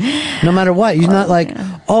turkey, no matter what. You're not like,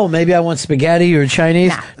 oh, maybe I want spaghetti or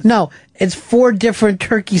Chinese. No, it's 4 different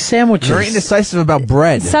turkey sandwiches. Very indecisive about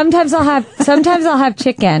bread. Sometimes I'll have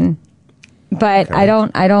chicken, but I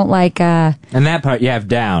don't like. And that part you have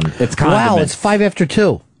down. It's condiments. Wow, it's 5 after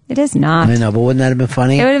 2. It is not. I know, but wouldn't that have been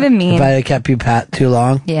funny? It would have been mean. If I had kept you pat too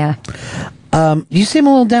long. Yeah. You seem a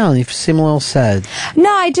little down. You seem a little sad.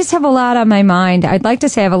 No, I just have a lot on my mind. I'd like to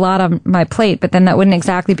say I have a lot on my plate, but then that wouldn't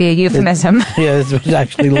exactly be a euphemism. Yeah, it's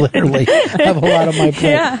actually literally I have a lot on my plate.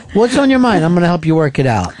 Yeah. What's on your mind? I'm going to help you work it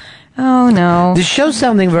out. Oh no. The show's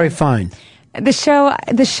sounding very fine. The show.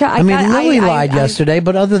 I mean, Lily lied yesterday,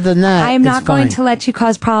 but other than that, I am not it's going fine. to let you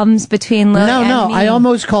cause problems between Lily and No, me. I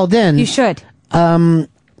almost called in. You should.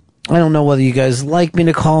 I don't know whether you guys like me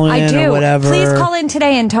to call in I do. or whatever. Please call in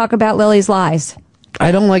today and talk about Lily's lies.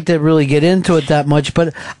 I don't like to really get into it that much,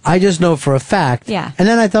 but I just know for a fact. Yeah. And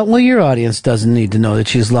then I thought, well, your audience doesn't need to know that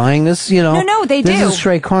she's lying. This, No, they do. This is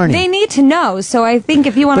straight carny. They need to know. So I think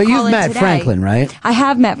if you want to But call you've in met today, Franklin, right? I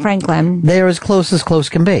have met Franklin. They're as close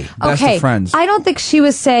can be. Okay, I don't think she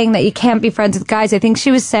was saying that you can't be friends with guys. I think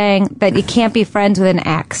she was saying that you can't be friends with an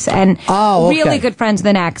ex, and really good friends with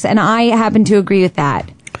an ex. And I happen to agree with that.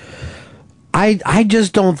 I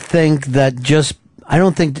just don't think that I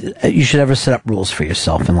don't think you should ever set up rules for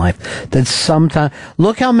yourself in life. That sometimes,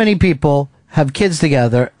 look how many people have kids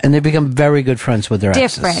together and they become very good friends with their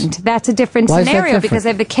exes. Different. That's a different Why is that scenario different? because they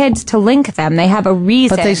have the kids to link them. They have a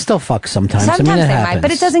reason. But they still fuck sometimes. Sometimes I mean, it they happens. might,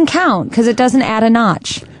 but it doesn't count because it doesn't add a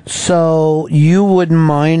notch. So you wouldn't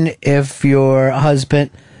mind if your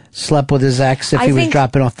husband slept with his ex if I he was think-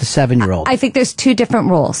 dropping off the 7-year-old? I think there's 2 different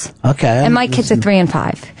rules. Okay. And my kids are 3 and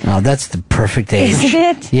 5. Oh, that's the perfect age. Isn't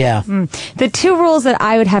it? Yeah. The 2 rules that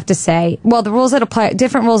I would have to say, well, the rules that apply,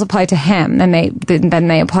 different rules apply to him than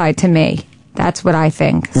they apply to me. That's what I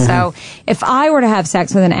think. Mm-hmm. So if I were to have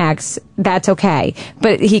sex with an ex, that's okay,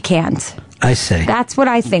 but he can't. I see. That's what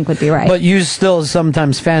I think would be right. But you still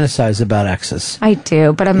sometimes fantasize about exes. I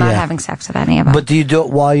do, but I'm not Yeah. having sex with any of them. But do you do it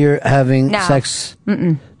while you're having No. sex?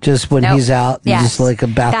 Mm-mm. Just when Nope. he's out? Yes. Just like a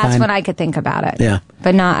bath That's time? when I could think about it. Yeah.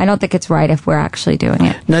 But I don't think it's right if we're actually doing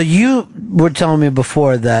it. Now, you were telling me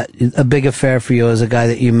before that a big affair for you is a guy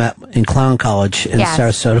that you met in clown college in Yes.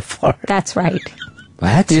 Sarasota, Florida. That's right.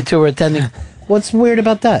 What? You two were attending. What's weird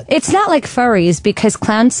about that? It's not like furries because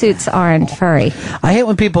clown suits aren't furry. I hate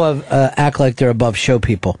when people act like they're above show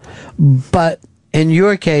people. But in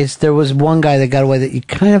your case, there was one guy that got away that you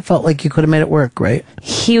kind of felt like you could have made it work, right?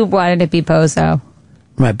 He wanted to be bozo.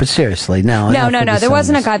 Right, but seriously, No. enough of the There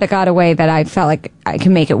wasn't a guy that got away that I felt like I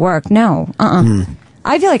can make it work. No.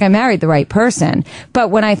 I feel like I married the right person. But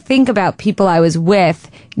when I think about people I was with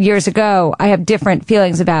years ago, I have different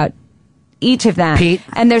feelings about each of them. Pete?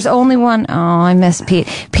 And there's only one. Oh, I miss Pete.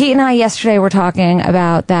 Pete and I yesterday were talking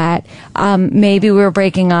about that. Maybe we were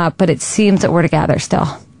breaking up, but it seems that we're together still.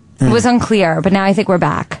 It was unclear, but now I think we're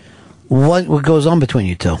back. What goes on between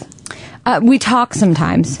you two? We talk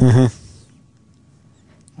sometimes. Mm-hmm.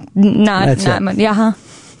 That's Not it. much. Yeah, huh?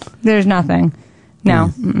 There's nothing.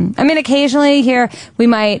 No. Mm-mm. I mean, occasionally here we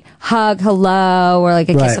might hug hello or like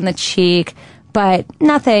a kiss Right. on the cheek, but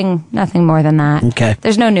nothing more than that. Okay.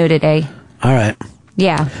 There's no nudity. All right.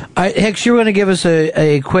 Yeah. All right, Hicks, you were going to give us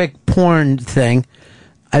a quick porn thing.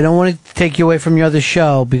 I don't want to take you away from your other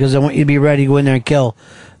show because I want you to be ready to go in there and kill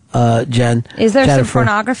Jen. Is there Jennifer. some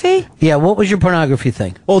pornography? Yeah, what was your pornography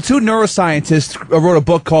thing? Well, two neuroscientists wrote a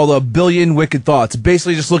book called A Billion Wicked Thoughts,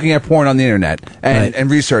 basically just looking at porn on the internet and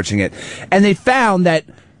researching it. And they found that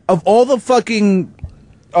of all the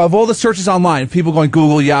searches online, people going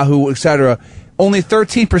Google, Yahoo, etc., only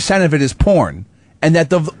 13% of it is porn. And that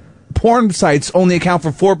the porn sites only account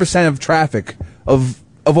for 4% of traffic, of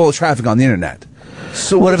all the traffic on the internet.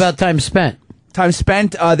 So what about time spent? Time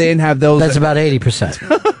spent, they didn't have those. That's about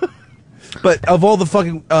 80%. But of all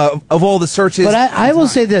the of all the searches. But I will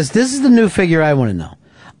say this. This is the new figure I want to know.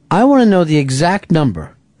 I want to know the exact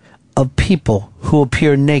number of people who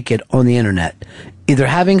appear naked on the internet, either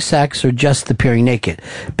having sex or just appearing naked.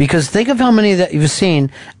 Because think of how many that you've seen,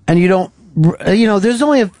 and you don't, there's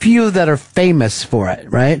only a few that are famous for it,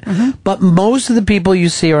 right? Mm-hmm. But most of the people you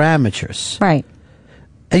see are amateurs. Right.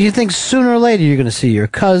 And you think sooner or later you're going to see your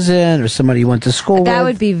cousin or somebody you went to school That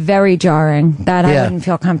with. would be very jarring. That I Yeah. wouldn't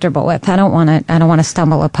feel comfortable with. I don't want to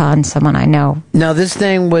stumble upon someone I know. Now, this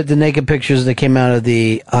thing with the naked pictures that came out of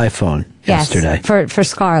the iPhone yesterday. Yes, for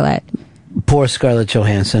Scarlett, Poor Scarlett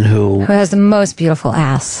Johansson, who has the most beautiful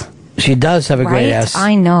ass. she does have a great Right? ass.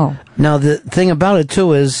 I know. Now, the thing about it,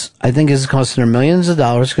 too, is I think it's costing her millions of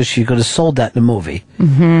dollars because she could have sold that in a movie.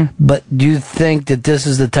 Mm-hmm. But do you think that this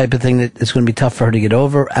is the type of thing that it's going to be tough for her to get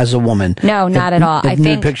over as a woman? No, not at all. The I nude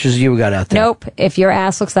think pictures you got out there. Nope. If your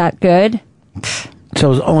ass looks that good,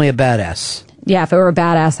 So it's only a badass. yeah. If it were a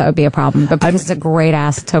badass, that would be a problem. But because it's a great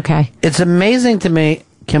ass, it's okay. It's amazing to me.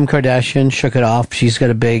 Kim Kardashian shook it off. She's got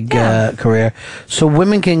a big career. So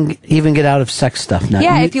women can even get out of sex stuff now.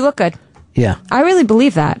 Yeah, if you look good. Yeah. I really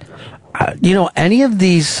believe that. Any of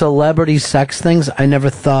these celebrity sex things, I never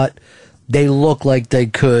thought they look like they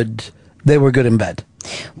were good in bed.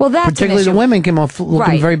 Well, that's Particularly an issue. the women came off looking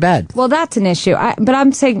Right. very bad. Well, that's an issue. But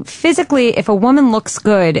I'm saying physically, if a woman looks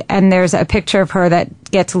good and there's a picture of her that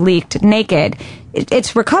gets leaked naked,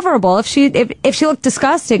 it's recoverable. If she looked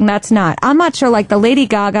disgusting, that's not. I'm not sure. Like the Lady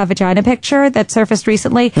Gaga vagina picture that surfaced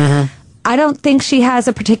recently, I don't think she has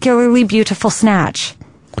a particularly beautiful snatch.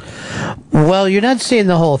 Well, you're not seeing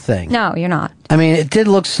the whole thing. No, you're not. I mean, it did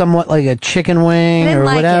look somewhat like a chicken wing I didn't or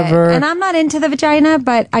like whatever. it. And I'm not into the vagina,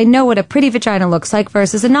 but I know what a pretty vagina looks like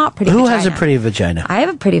versus a not pretty Who vagina. has a pretty vagina? I have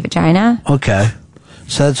a pretty vagina. Okay.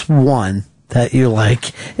 So that's one that you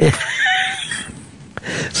like.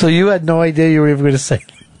 So you had no idea you were even going to say.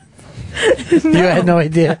 You had no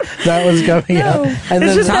idea that was coming out. And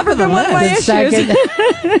It's just never been one of my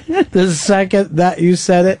issues. The second that you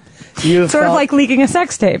said it, you Sort of felt- like leaking a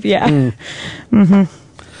sex tape, yeah. Mm.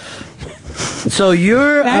 So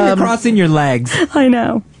you're Now you're crossing your legs. I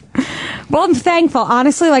know. Well, I'm thankful.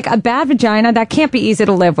 Honestly, like a bad vagina, that can't be easy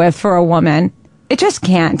to live with for a woman. It just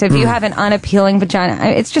can't. If you have an unappealing vagina,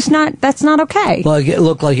 it's just not, that's not okay. Like it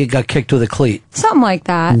looked like it got kicked with a cleat. Something like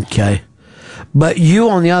that. Okay. But you,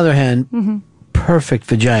 on the other hand, perfect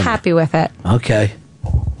vagina. Happy with it. Okay.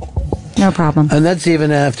 No problem. And that's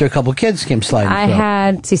even after a couple kids came sliding I through.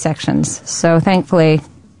 had C-sections, so thankfully.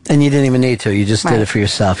 And you didn't even need to. You just did Right. it for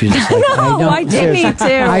yourself. You're just like, No, I did seriously, need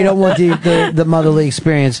to. I don't want the motherly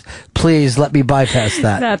experience. Please let me bypass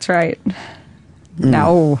that. That's right.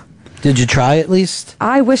 No. Did you try at least?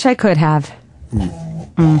 I wish I could have. You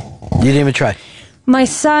didn't even try. My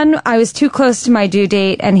son, I was too close to my due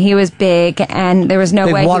date, and he was big, and there was no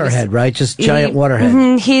Big way. waterhead, right? Just giant waterhead.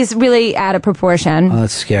 Mhm, he's really out of proportion. Oh,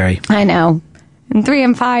 that's scary. I know. And 3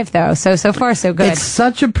 and 5, though, so far so good. It's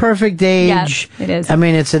such a perfect age. Yes, it is. I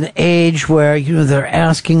mean, it's an age where they're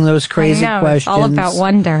asking those crazy I know, questions. It's all about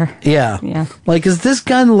wonder. Yeah. Yeah. Like, is this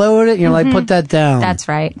gun loaded? And you're like, put that down. That's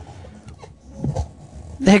right.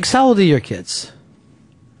 Hicks, how old are your kids?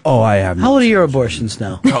 Oh, I have. How old are your abortions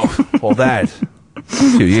now? Oh, well, that. A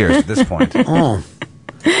few years at this point. Oh.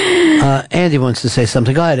 Andy wants to say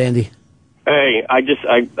something. Go ahead, Andy. Hey, I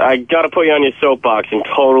got to put you on your soapbox and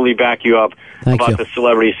totally back you up about the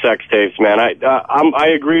celebrity sex tapes, man. I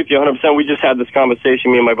agree with you 100%. We just had this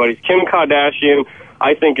conversation, me and my buddies. Kim Kardashian,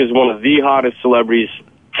 I think, is one of the hottest celebrities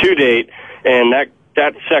to date, and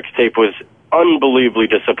that sex tape was unbelievably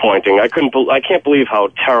disappointing. I can't believe how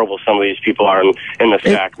terrible some of these people are in the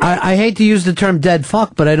sack. I hate to use the term dead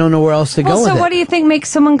fuck, but I don't know where else to go with So it. what do you think makes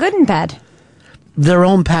someone good in bed? Their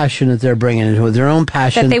own passion that they're bringing into it, their own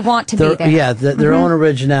passion. That they want to be there. Yeah, their own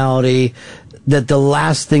originality, that the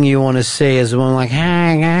last thing you want to see is one like,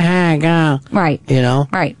 right. You know?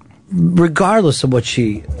 Right. Regardless of what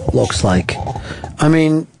she looks like. I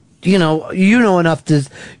mean, you know enough to,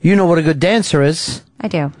 you know what a good dancer is. I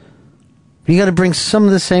do. You got to bring some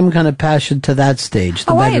of the same kind of passion to that stage.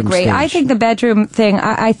 The I bedroom agree. stage. I think the bedroom thing,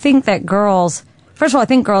 I think that girls, first of all, I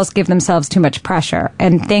think girls give themselves too much pressure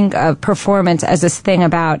and think of performance as this thing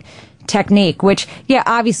about technique, which, yeah,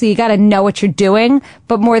 obviously you got to know what you're doing.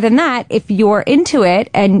 But more than that, if you're into it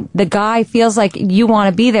and the guy feels like you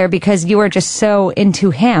want to be there because you are just so into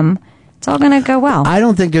him, it's all going to go well. I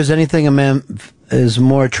don't think there's anything a man is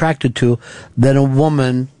more attracted to than a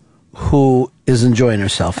woman who is enjoying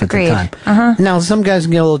herself at the time. Uh-huh. Now, some guys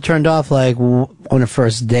can get a little turned off, like on a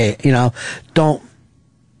first date. Don't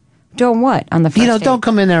what on the first date? Don't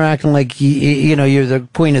come in there acting like you're the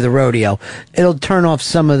queen of the rodeo. It'll turn off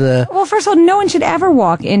some of the. Well, first of all, no one should ever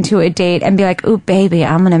walk into a date and be like, "Ooh, baby,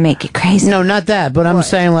 I'm going to make you crazy." No, not that. But I'm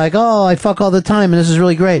saying like, "Oh, I fuck all the time, and this is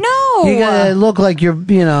really great." No, you gotta look like you're,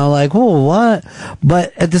 like, "Oh, what?"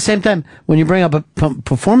 But at the same time, when you bring up a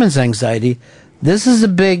performance anxiety, this is a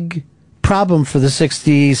big problem for the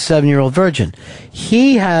 67-year-old virgin.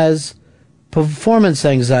 He has performance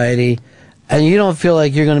anxiety, and you don't feel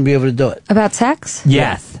like you're going to be able to do it. About sex?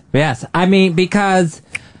 Yes. I mean,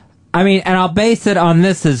 and I'll base it on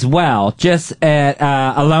this as well. Just at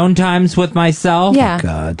alone times with myself. Yeah. Oh,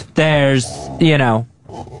 God. There's,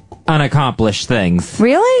 unaccomplished things.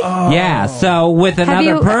 Really? Yeah. So with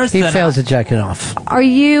another person. He fails at jacking off.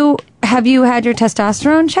 Have you had your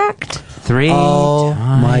testosterone checked? 3 Oh,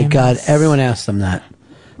 my God. Everyone asks him that.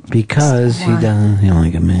 Because he doesn't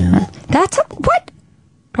like a man. That's what?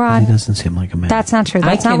 Rod. He doesn't seem like a man. That's not true.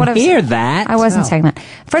 That's I not can what I was hear that. I wasn't saying that.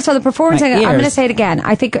 First of all, the performance My thing, I'm going to ears. say it again.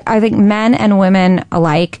 I think men and women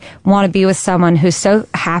alike want to be with someone who's so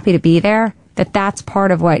happy to be there that that's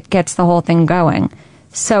part of what gets the whole thing going.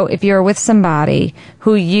 So if you're with somebody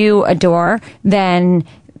who you adore, then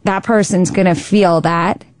that person's going to feel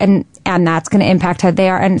that, and that's going to impact how they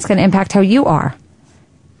are, and it's going to impact how you are.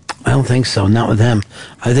 I don't think so. Not with him.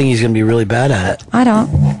 I think he's going to be really bad at it. I don't.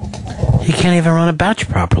 He can't even run a batch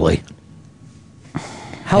properly.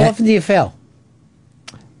 How often do you fail?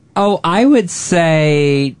 Oh, I would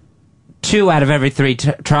say 2 out of every 3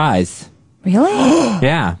 tries. Really?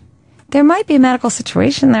 Yeah. There might be a medical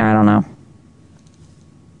situation there. I don't know.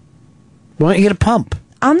 Why don't you get a pump?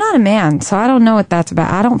 I'm not a man, so I don't know what that's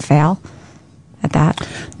about. I don't fail at that.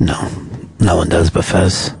 No. No one does but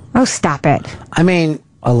Fez. Oh, stop it. I mean,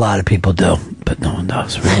 a lot of people do, but no one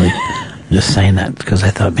does, really. I'm just saying that because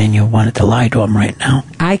I thought, man, you wanted to lie to him right now.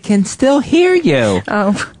 I can still hear you.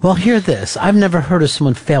 Oh. Well, hear this. I've never heard of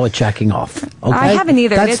someone fail at jacking off. Okay? I haven't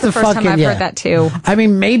either. That's It's the first time I've heard that, too. I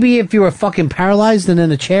mean, maybe if you were fucking paralyzed and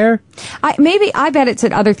in a chair. I bet it's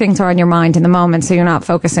that other things are on your mind in the moment, so you're not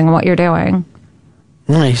focusing on what you're doing.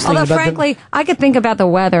 Although, frankly, I could think about the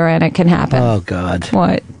weather and it can happen. Oh, God.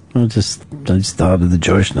 What? I just thought of the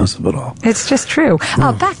Jewishness of it all. It's just true.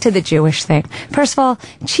 Oh, back to the Jewish thing. First of all,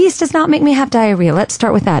 cheese does not make me have diarrhea. Let's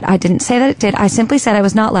start with that. I didn't say that it did. I simply said I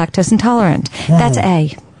was not lactose intolerant. That's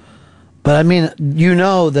A. But I mean, you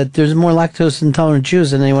know that there's more lactose intolerant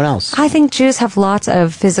Jews than anyone else. I think Jews have lots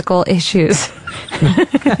of physical issues.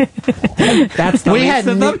 That's the least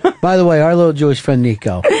of them. By the way, our little Jewish friend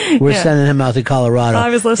Nico, we're Yeah. sending him out to Colorado. I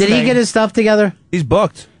was listening. Did he get his stuff together? He's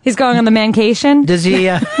booked. He's going on the mancation? Does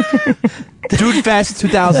he? Dude Fest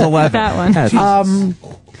 2011. That one.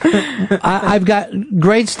 I've got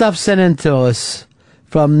great stuff sent in to us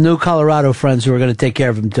from new Colorado friends who are going to take care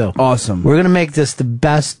of him too. Awesome. We're going to make this the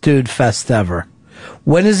best Dude Fest ever.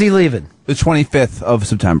 When is he leaving? The 25th of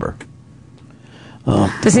September.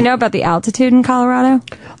 Does he know about the altitude in Colorado?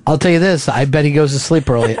 I'll tell you this. I bet he goes to sleep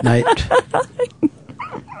early at night.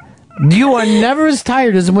 You are never as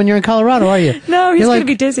tired as when you're in Colorado, are you? No, he's You're going to like,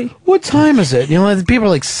 be dizzy. What time is it? You know, people are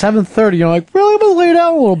like 7:30. You're like, really? I'm going to lay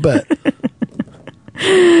down a little bit.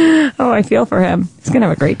 Oh, I feel for him. He's going to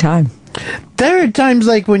have a great time. There are times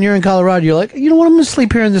like when you're in Colorado, you're like, you know what? I'm going to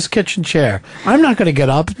sleep here in this kitchen chair. I'm not going to get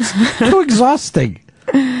up. It's too exhausting.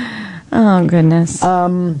 Oh, goodness.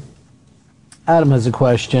 Adam has a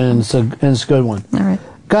question, and it's a good one. All right.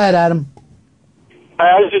 Go ahead, Adam.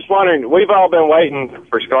 I was just wondering, we've all been waiting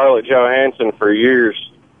for Scarlett Johansson for years.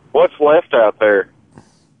 What's left out there?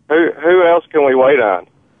 Who else can we wait on?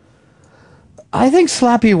 I think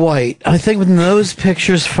Slappy White. I think when those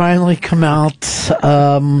pictures finally come out,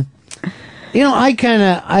 you know, I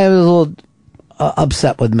was a little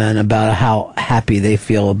upset with men about how happy they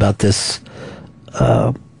feel about this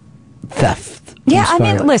theft. Yeah, I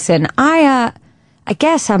mean, listen, I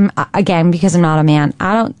guess I'm, again, because I'm not a man,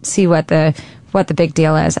 I don't see what the big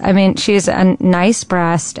deal is. I mean, she's a nice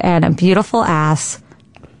breast and a beautiful ass.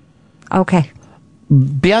 Okay.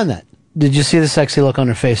 Beyond that, did you see the sexy look on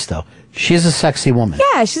her face, though? She's a sexy woman.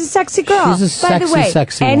 Yeah, she's a sexy girl. She's a sexy, By the way,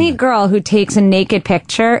 sexy any woman. girl who takes a naked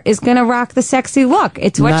picture is going to rock the sexy look.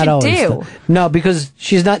 It's what Not you always, do. though. No, because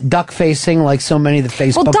she's not duck-facing like so many of the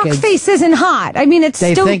Facebook Well, duck kids. face isn't hot. I mean, it's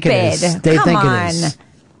They stupid. think it is. They Come think it on. is.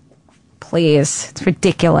 Please. It's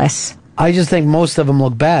ridiculous. I just think most of them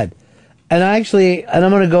look bad. And I'm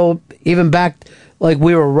going to go even back, like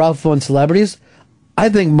we were rough on celebrities. I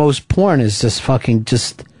think most porn is just fucking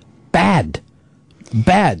just bad.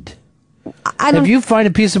 Bad. If you find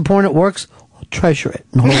a piece of porn that works, treasure it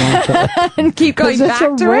and hold on to it. And keep going 'Cause back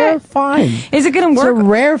it's a to rare it. find. Is it going to work? It's a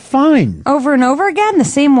rare find. Over and over again? The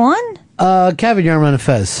same one? Kevin, you're on a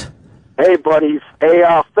Fez. Hey, buddies. Hey,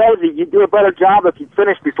 Fezzy, you do a better job if you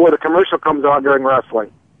finish before the commercial comes on during wrestling.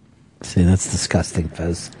 See, that's disgusting,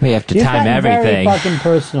 Fez. We have to You've time gotten everything. very fucking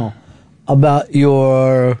personal about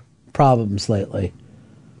your problems lately.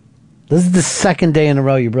 This is the second day in a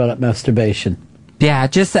row you brought up masturbation. Yeah,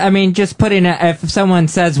 just putting if someone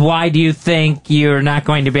says, why do you think you're not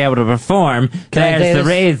going to be able to perform, Can I there's say the this?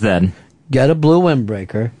 reason. Get a blue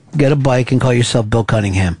windbreaker, get a bike, and call yourself Bill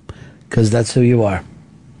Cunningham. Because that's who you are.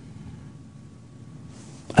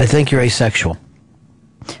 I think you're asexual.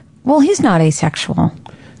 Well, he's not asexual.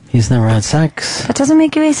 He's never had sex. That doesn't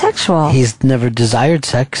make you asexual. He's never desired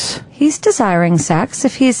sex. He's desiring sex.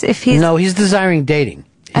 If he's No, he's desiring dating.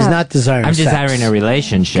 He's not desiring I'm sex. desiring a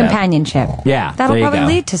relationship. companionship. Yeah, That'll there you probably go.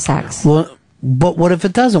 lead to sex. Well, but what if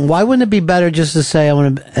it doesn't? Why wouldn't it be better just to say I'm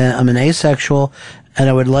an asexual and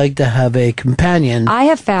I would like to have a companion I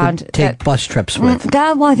have found to take bus trips with?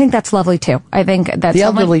 Well, I think that's lovely too. I think that The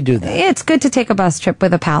elderly do that. It's good to take a bus trip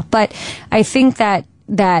with a pal, but I think that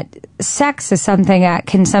sex is something that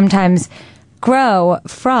can sometimes grow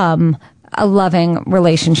from a loving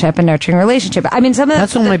relationship, a nurturing relationship. I mean,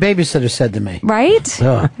 That's what my babysitter said to me. Right?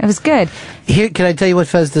 Ugh. It was good. Here, can I tell you what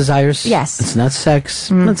Fez desires? Yes. It's not sex.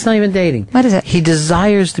 It's not even dating. What is it? He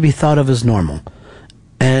desires to be thought of as normal.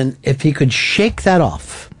 And if he could shake that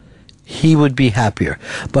off, he would be happier.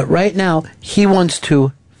 But right now, he wants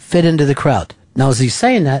to fit into the crowd. Now, as he's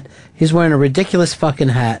saying that, he's wearing a ridiculous fucking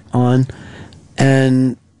hat on.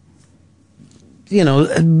 And, you know,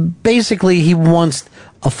 basically he wants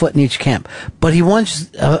a foot in each camp. But he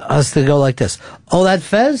wants us to go like this. Oh, that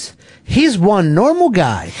Fez? He's one normal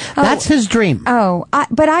guy. That's his dream.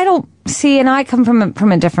 But I don't see, and I come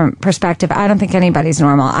from a different perspective. I don't think anybody's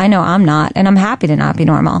normal. I know I'm not, and I'm happy to not be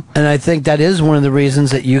normal. And I think that is one of the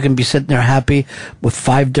reasons that you can be sitting there happy with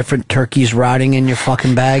 5 different turkeys rotting in your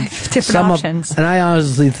fucking bag. Different options. And I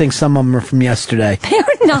honestly think some of them are from yesterday.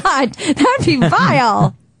 They're not. That would be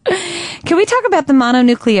vile. Can we talk about the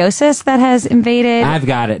mononucleosis that has invaded? I've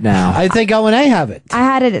got it now. I think O&A have it. I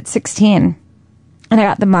had it at 16, and I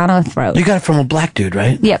got the monothroat. You got it from a black dude,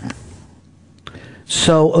 right? Yep.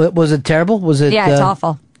 So, was it terrible? Was it? Yeah, it's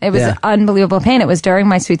awful. It was unbelievable pain. It was during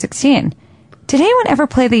my Sweet 16. Did anyone ever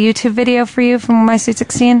play the YouTube video for you from my Sweet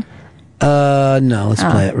 16? No, let's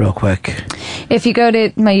play it real quick. If you go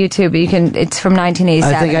to my YouTube, it's from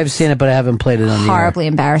 1987. I think I've seen it, but I haven't played it on the air. Horribly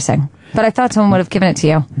embarrassing. But I thought someone would have given it to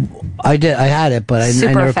you. I did. I had it, but I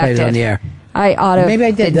Super never played it on effective. the air. I ought to. Maybe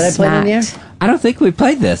I did. Did I play it on the air? I don't think we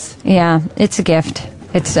played this. Yeah, it's a gift.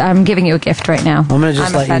 I'm giving you a gift right now. I'm going to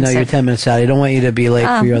just let you know you're 10 minutes out. I don't want you to be late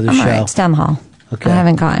for your other I'm show. all right. It's down the hall. Okay. I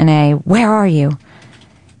haven't gotten a "Where are you?"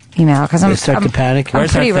 email because I'm You start to panic. I'm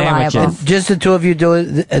pretty reliable. Just the two of you do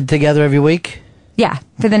it together every week? Yeah,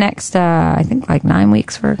 for the next I think like 9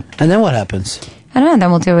 weeks. And then what happens? I don't know. Then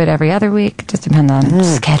we'll do it every other week. Just depends on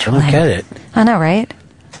scheduling. I get it. I know, right?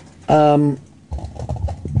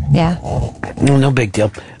 Yeah. No big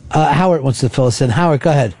deal. Howard wants to fill us in. Howard, go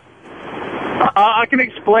ahead. I can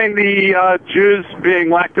explain the Jews being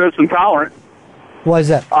lactose intolerant. Why is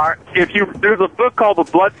that? There's a book called The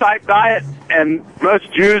Blood Type Diet, and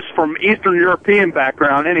most Jews from Eastern European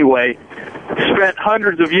background anyway spent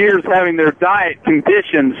hundreds of years having their diet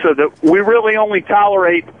conditioned so that we really only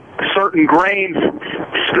tolerate certain grains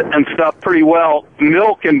and stuff pretty well.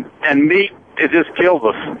 Milk and meat, it just kills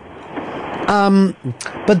us.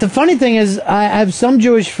 But the funny thing is, I have some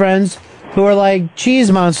Jewish friends who are like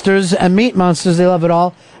cheese monsters and meat monsters. They love it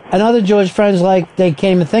all. And other Jewish friends, like, they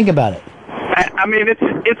can't even think about it. I mean, it's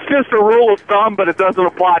just a rule of thumb, but it doesn't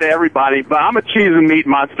apply to everybody. But I'm a cheese and meat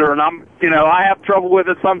monster, and I have trouble with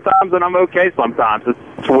it sometimes, and I'm okay sometimes.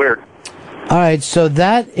 It's weird. All right, so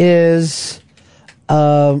that is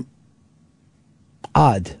odd,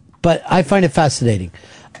 but I find it fascinating.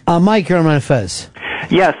 Mike, you're on my Fez.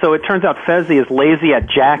 Yeah, so it turns out Fezzi is lazy at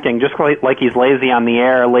jacking, just like he's lazy on the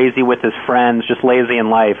air, lazy with his friends, just lazy in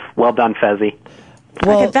life. Well done, Fezzi.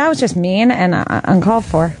 Well, okay, that was just mean and uncalled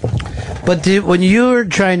for. But when you're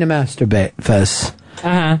trying to masturbate, Fez,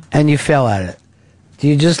 and you fail at it, do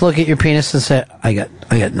you just look at your penis and say, I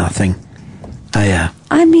got nothing? Yeah.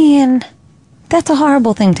 I mean, that's a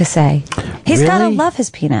horrible thing to say. He's got to Really? love his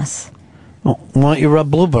penis. Well, why don't you rub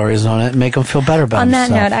blueberries on it and make him feel better about On that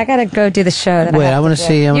himself? note, I got to go do the show. That Wait, I want wanna to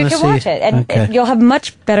see- I You wanna can see- watch it, and okay. you'll have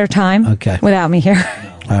much better time without me here.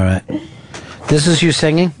 All right. This is you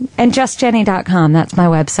singing? And justjenny.com, that's my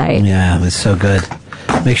website. Yeah, it's so good.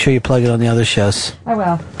 Make sure you plug it on the other shows. I will.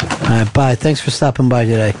 All right, bye. Thanks for stopping by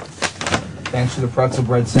today. Thanks for the pretzel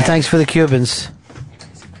bread And sandwich. thanks for the Cubans.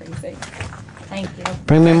 Thank you.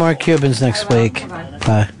 Bring me more Cubans next week.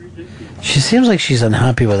 Bye. She seems like she's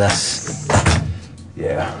unhappy with us.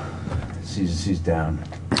 Yeah. She's down.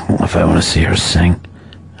 I don't know if I want to see her sing.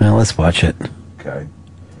 Well, let's watch it. Okay.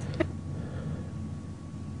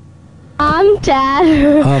 Dad.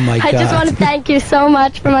 Oh, my I just God. want to thank you so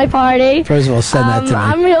much for my party. First of all, send that to me.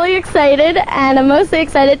 I'm really excited, and I'm mostly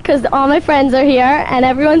excited because all my friends are here, and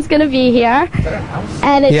everyone's going to be here.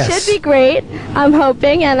 And it Yes. should be great, I'm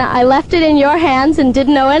hoping, and I left it in your hands and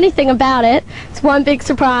didn't know anything about it. It's one big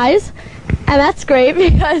surprise, and that's great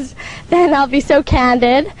because then I'll be so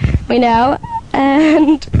candid,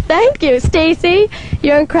 And thank you, Stacy.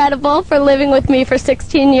 You're incredible for living with me for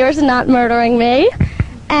 16 years and not murdering me.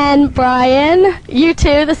 And Brian, you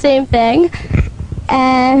too, the same thing.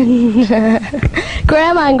 And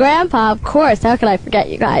Grandma and Grandpa, of course. How could I forget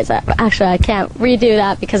you guys? Actually, I can't redo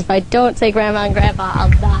that because if I don't say Grandma and Grandpa, I'll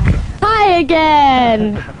die. Hi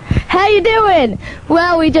again. How you doing?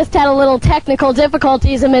 Well, we just had a little technical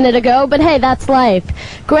difficulties a minute ago, but hey, that's life.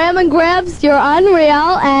 Grandma and Gramps, you're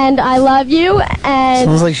unreal, and I love you. And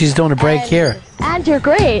Sounds like she's doing a break here. and you're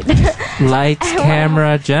great. Lights,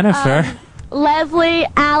 camera, Jennifer. Leslie,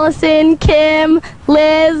 Allison, Kim,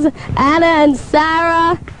 Liz, Anna, and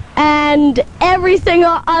Sarah, and every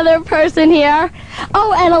single other person here.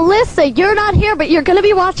 Oh, and Alyssa, you're not here, but you're going to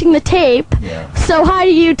be watching the tape. Yeah. So hi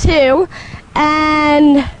to you, too.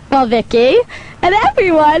 And, well, Vicky, and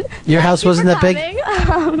everyone. Your house wasn't that big?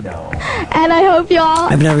 And I hope y'all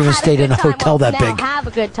I've never even stayed in a hotel that now big. have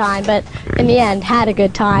a good time, but in the end, had a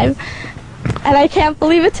good time. And I can't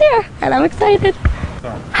believe it's here, and I'm excited.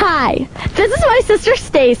 Hi, this is my sister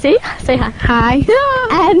Stacy. Say hi. Hi.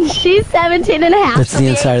 And she's 17 and a half. That's the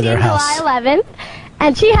inside of their house. July 11th.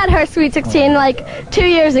 And she had her Sweet 16 like 2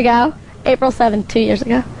 years ago. April 7th, 2 years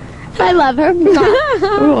ago. And I love her.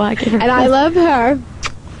 Ooh, I give her and I love her.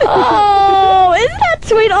 Oh, isn't that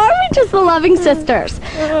sweet? Aren't we just the loving sisters?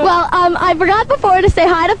 Well, I forgot before to say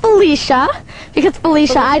hi to Felicia. Because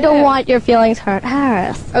Felicia, I don't want your feelings hurt.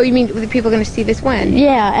 Harris. Oh, you mean the people going to see this when?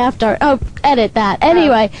 Yeah, after. Oh, edit that.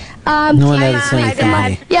 Anyway. No one edits anything,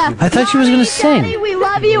 honey. Yeah. I thought she was going to sing. Daddy, we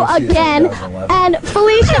love you again. And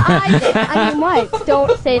Felicia, I mean, what?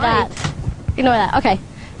 Don't say that. You know that. Okay.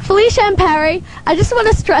 Felicia and Perry, I just want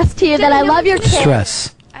to stress to you that I love your kids.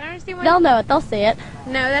 Stress. I don't understand why. They'll know it. They'll see it.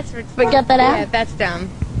 No, that's... Forget that out? Yeah, that's dumb.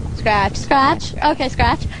 Scratch. Scratch? Okay,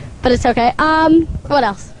 scratch. But it's okay. What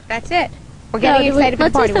else? That's it. We're getting excited for the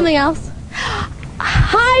Let's party. do something else.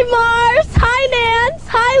 Hi, Mars. Hi, Nance.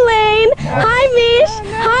 Hi, Lane. Hi,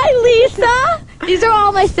 Mish. Hi, Lisa. These are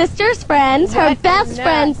all my sister's friends, her best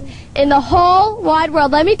friends in the whole wide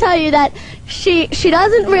world. Let me tell you that she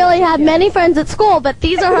doesn't really have many friends at school, but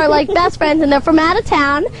these are her like best friends, and they're from out of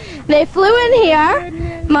town. They flew in here.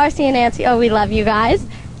 Marcy and Nancy. Oh, we love you guys.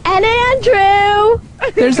 And Andrew.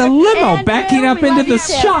 There's a limo backing up into the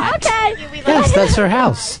too. shot. Okay. Yes, that's her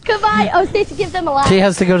house. Goodbye. Oh, Stacey, give them a laugh. She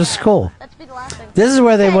has to go to school. This is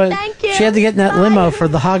where they went. thank you. She had to get in that limo for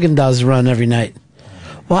the Haagen-Dazs run every night.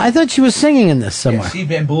 Well, I thought she was singing in this somewhere. Yeah, she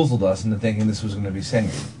bamboozled us into thinking this was going to be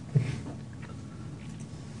singing.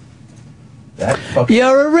 That fucking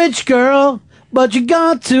You're a rich girl, but you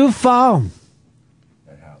got too far.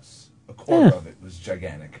 a quarter of it was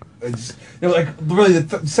gigantic. It's, like really,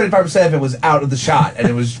 75% of it was out of the shot, and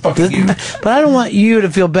it was fucking huge. But I don't want you to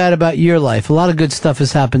feel bad about your life. A lot of good stuff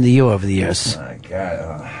has happened to you over the years. My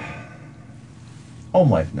God,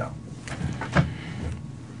 home life, no.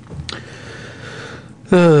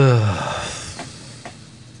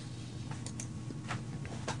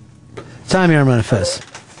 Time here, Ramon Fez.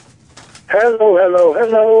 Hello, hello,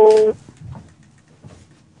 hello.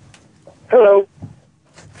 Hello.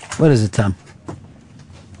 What is it, Tom?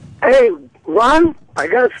 Hey, Ron, I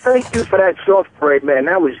got to thank you for that soft parade, man.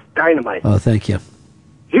 That was dynamite. Oh, thank you.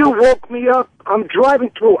 You woke me up. I'm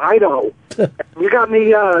driving through Idaho. You got me,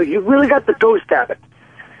 you really got the ghost habit.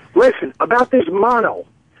 Listen, about this mono.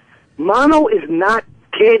 Mono is not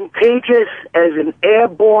contagious as an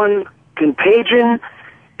airborne contagion.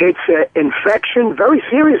 It's an infection, very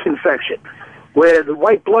serious infection, where the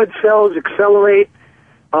white blood cells accelerate.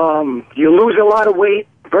 You lose a lot of weight,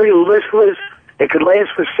 very listless. It could last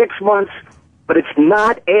for 6 months, but it's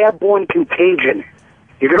not airborne contagion.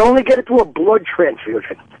 You can only get it through a blood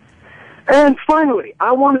transfusion. And finally,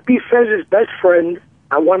 I want to be Fez's best friend.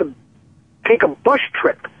 I want to take a bus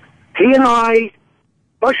trip. He and I,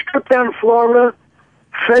 bus trip down to Florida,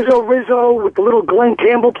 Fezzo Rizzo with the little Glenn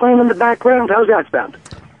Campbell playing in the background. How's that sound?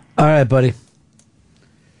 All right, buddy.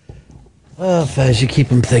 Oh, Fez, you keep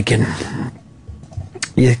him thinking.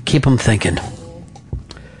 You keep him thinking.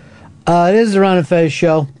 It is the Ron and Fez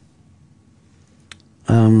show.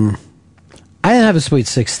 I didn't have a Sweet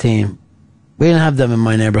 16. We didn't have them in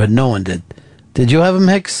my neighborhood. No one did. Did you have them,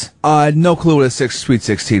 Hicks? No clue what a Sweet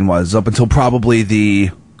 16 was up until probably the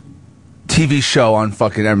TV show on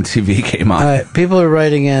fucking MTV came on. All right, people are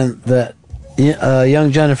writing in that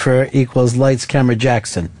Young Jennifer equals Lights, Camera,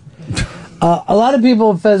 Jackson. A lot of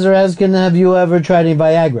people, Fez, are asking, have you ever tried any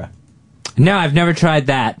Viagra? No, I've never tried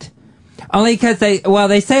that. Only because they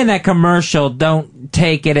say in that commercial, don't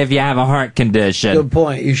take it if you have a heart condition. Good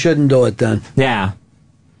point. You shouldn't do it then. Yeah.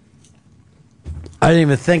 I didn't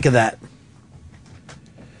even think of that.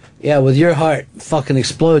 Yeah, with your heart fucking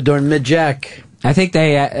explode during mid-jack. I think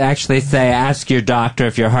they actually say, ask your doctor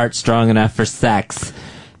if your heart's strong enough for sex.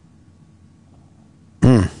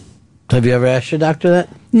 Have you ever asked your doctor that?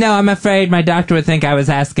 No, I'm afraid my doctor would think I was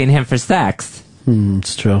asking him for sex.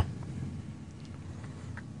 It's true.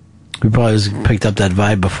 We probably picked up that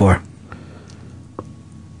vibe before.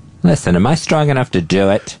 Listen, am I strong enough to do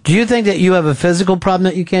it? Do you think that you have a physical problem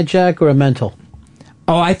that you can't jack, or a mental?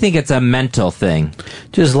 Oh, I think it's a mental thing.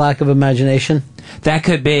 Just lack of imagination? That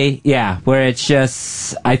could be, yeah, where it's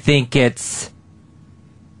just, I think it's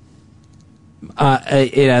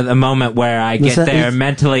a moment where I get there,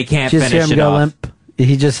 mentally can't just finish hear him it go off. limp.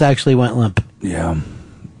 He just actually went limp. Yeah.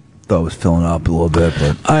 Thought it was filling up a little bit,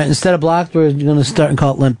 but... All right, instead of blocked, we're going to start and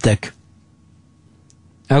call it limp dick.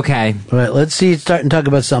 Okay. All right, let's see, start and talk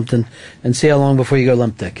about something, and see how long before you go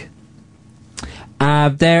limp dick.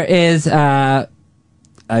 There is, I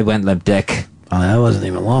went limp dick. Oh, that wasn't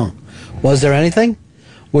even long. Was there anything?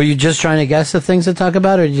 Were you just trying to guess the things to talk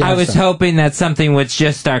about, or did you I was hoping that something would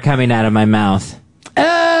just start coming out of my mouth.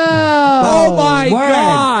 Oh my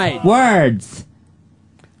God! Words!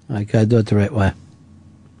 I gotta do it the right way.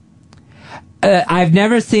 I've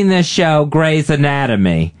never seen this show, Grey's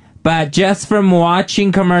Anatomy, but just from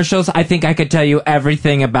watching commercials, I think I could tell you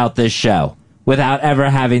everything about this show without ever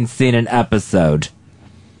having seen an episode.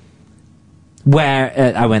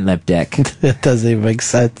 Where I went lip dick. It doesn't even make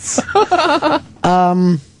sense.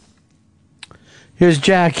 Here's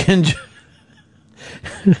Jack and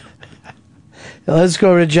let's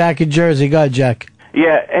go over to Jack in Jersey. Go ahead, Jack.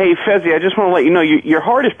 Yeah, hey, Fezzy, I just want to let you know, your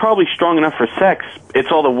heart is probably strong enough for sex. It's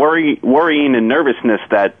all the worrying and nervousness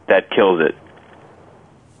that kills it.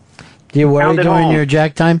 Do you worry during your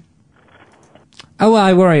Jack time? Oh, well,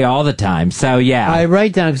 I worry all the time, so yeah. I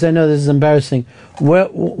write down, because I know this is embarrassing.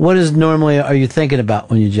 What is normally are you thinking about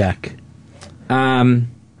when you Jack? Oh,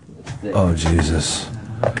 Jesus.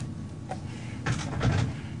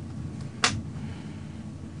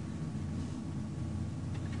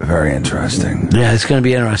 Very interesting. Yeah, it's going to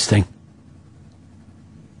be interesting.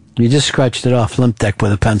 You just scratched it off, limp dick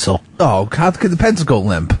with a pencil. Oh, how could the pencil go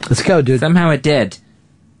limp? Let's go, dude. Somehow it did.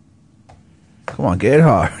 Come on, get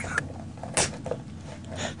hard.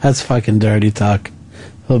 That's fucking dirty talk.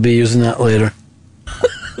 He'll be using that later.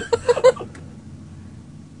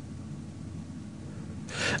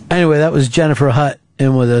 Anyway, that was Jennifer Hutt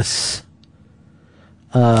in with us.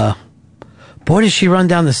 Boy, does she run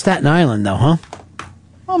down to Staten Island, though, huh?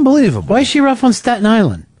 Unbelievable. Why is she rough on Staten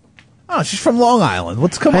Island? Oh, she's from Long Island.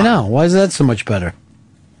 Come on. I know. Why is that so much better?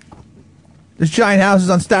 There's giant houses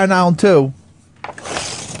on Staten Island, too.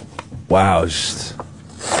 Wow.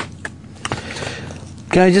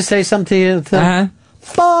 Can I just say something to you?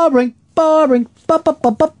 Boring, boring,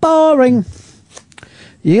 boring.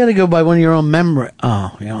 You got to go by one of your own memory.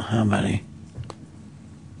 Oh, you don't have any.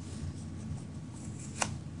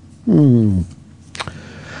 No,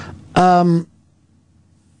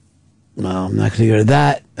 I'm not going to go to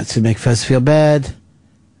that. That's going to make Fez feel bad.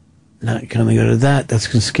 Not going to go to that. That's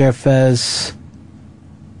going to scare Fez.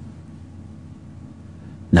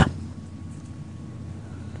 No.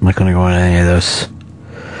 I'm not going to go on any of those.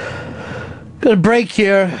 Got a break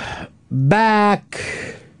here. Back.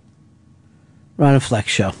 Ron and Flex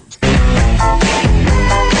Show.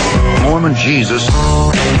 Mormon Jesus.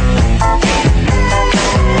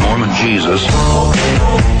 Mormon Jesus.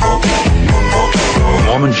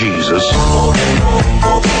 Mormon Jesus.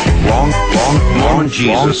 Mormon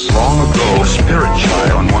Jesus. Long ago, a spirit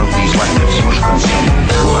child on one of these planets was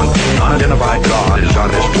conceived. An unidentified God is on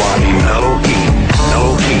his body.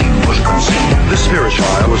 Elohim was conceived. This spirit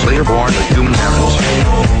child was later born to human parents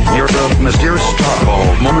near the mysterious star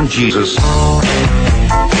called Mormon Jesus.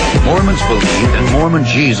 Mormons believed in Mormon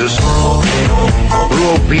Jesus. Through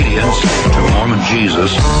obedience to Mormon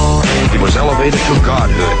Jesus, he was elevated to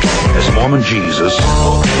godhood as Mormon Jesus.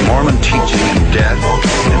 Mormon teaching and death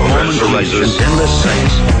and Mormon resurrection, endless sex,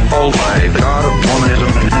 all by the God of Mormonism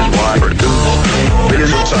and his wife produced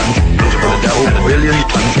billions of sons for the devil and a billion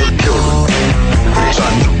tons of children. The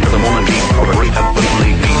sons of the Mormon people of a great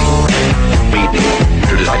heavenly meeting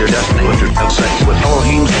to decide their destiny and to have sex with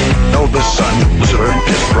Elohim's eldest son, Lucifer, and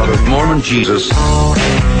his brother Mormon Jesus.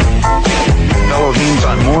 Elohim's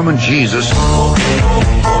on Mormon Jesus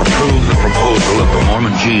approved the proposal of the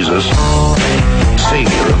Mormon Jesus.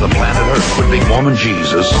 Savior of the planet Earth would be Mormon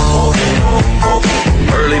Jesus.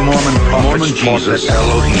 Early Mormon prophets taught that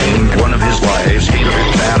Elohim, one of his wives, gave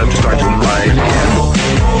Adam to start to lie again.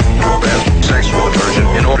 Have sex with a virgin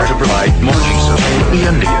in order to provide more Jesus for the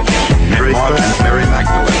Indians. Mary, Martha, and Mary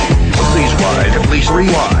Magdalene. Of these wives, at least 3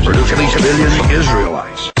 wives produced at least a billion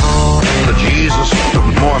Israelites. The Jesus of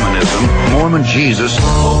Mormonism, Mormon Jesus.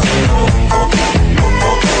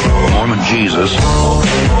 Mormon Jesus.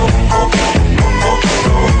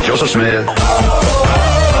 Joseph Smith.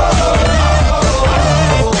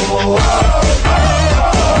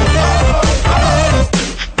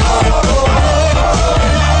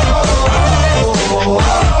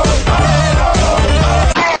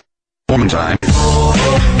 Mormon time.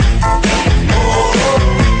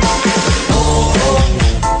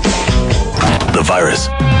 The virus.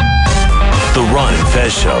 The Ron and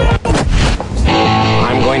Fez Show.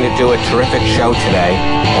 I'm going to do a terrific show today,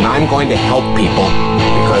 and I'm going to help people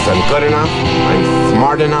because I'm good enough, I'm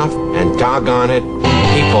smart enough, and doggone it,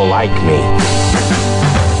 people like me.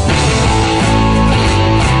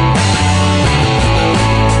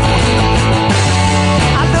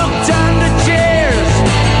 I looked under chairs,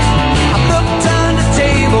 I looked under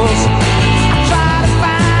tables, I tried to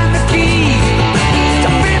find the key to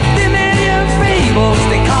 50 million fables.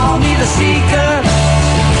 They call me the seeker.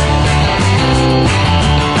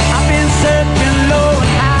 I've been searching low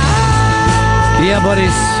and high. Yeah,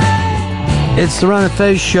 buddies. It's the Ron and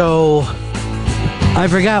Fez Show. I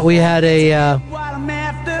forgot we had an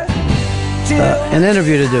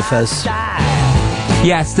interview to do, Fez.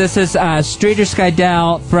 Yes, this is Streeter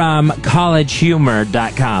Skydell from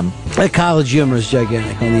collegehumor.com. College Humor is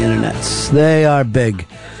gigantic on the internets. They are big.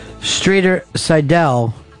 Streeter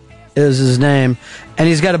Seidel is his name, and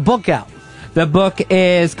he's got a book out. The book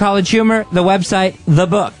is College Humor, the website, The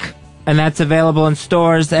Book. And that's available in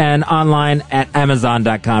stores and online at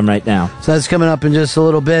Amazon.com right now. So that's coming up in just a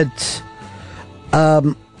little bit. I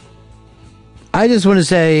just want to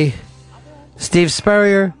say, Steve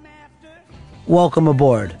Spurrier, welcome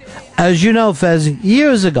aboard. As you know, Fez,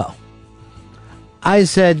 years ago, I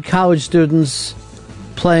said college students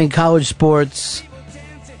playing college sports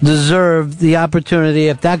deserve the opportunity,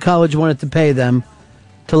 if that college wanted to pay them,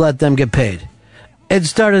 to let them get paid. It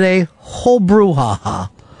started a whole brouhaha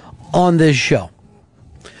on this show.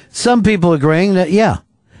 Some people agreeing that, yeah,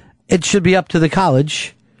 it should be up to the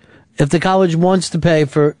college. If the college wants to pay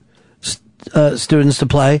for students to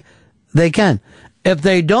play, they can. If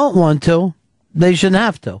they don't want to, they shouldn't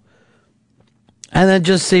have to. And then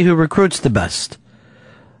just see who recruits the best.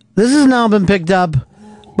 This has now been picked up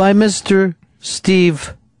by Mr.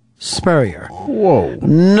 Steve Spurrier. Whoa.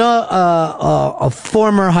 No, a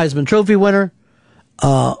former Heisman Trophy winner,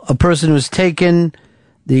 a person who's taken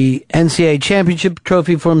the NCAA championship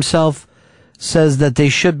trophy for himself, says that they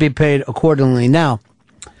should be paid accordingly. Now,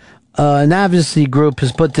 an advocacy group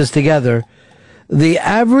has put this together. The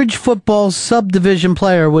average football subdivision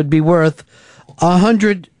player would be worth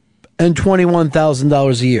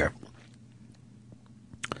 $121,000 a year.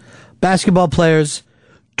 Basketball players,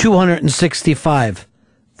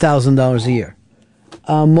 $265,000 a year.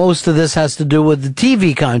 Most of this has to do with the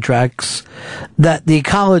TV contracts that the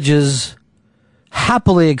colleges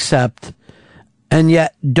happily accept and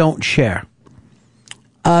yet don't share.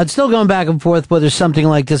 It's still going back and forth whether something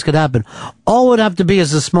like this could happen. All it would have to be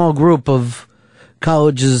is a small group of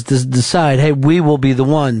colleges to decide, hey, we will be the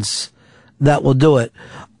ones that will do it.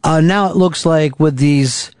 Now it looks like with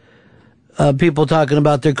these people talking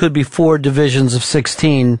about there could be 4 divisions of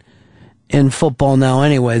 16 in football now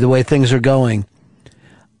anyway, the way things are going,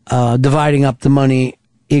 dividing up the money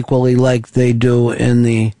equally like they do in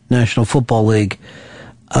the National Football League,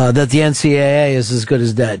 that the NCAA is as good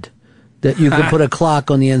as dead. That you can put a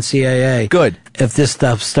clock on the NCAA. Good. If this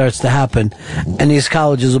stuff starts to happen, and these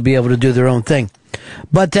colleges will be able to do their own thing.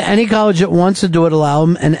 But to any college that wants to do it, allow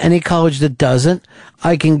them, and any college that doesn't,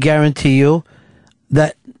 I can guarantee you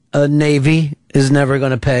that Navy is never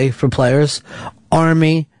going to pay for players.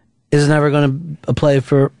 Army is never going to pay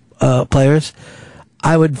for players.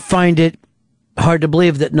 I would find it hard to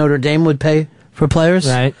believe that Notre Dame would pay for players.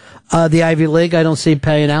 Right. The Ivy League, I don't see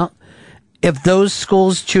paying out. If those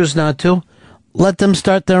schools choose not to, let them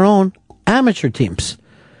start their own amateur teams.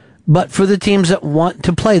 But for the teams that want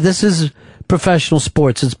to play, this is professional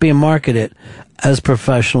sports. It's being marketed as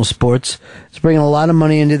professional sports. It's bringing a lot of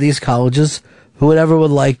money into these colleges. Whoever would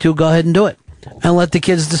like to, go ahead and do it. And let the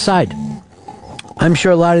kids decide. I'm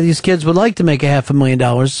sure a lot of these kids would like to make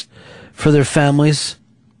 $500,000 for their families.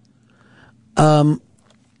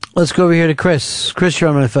 Let's go over here to Chris. Chris, you're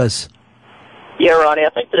on with us. Yeah, Ronnie, I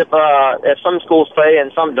think that if some schools pay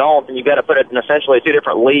and some don't, then you've got to put it in essentially 2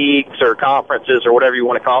 different leagues or conferences or whatever you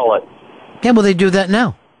want to call it. Yeah, well, they do that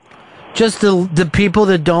now. Just the people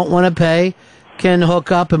that don't want to pay can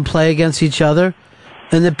hook up and play against each other.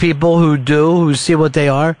 And the people who do, who see what they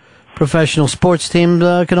are, professional sports teams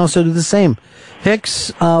can also do the same.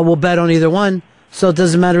 Hicks will bet on either one, so it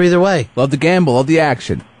doesn't matter either way. Love to gamble, love the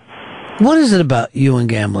action. What is it about you and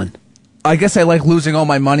gambling? I guess I like losing all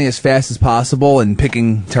my money as fast as possible and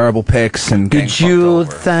picking terrible picks. And did you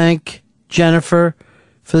thank Jennifer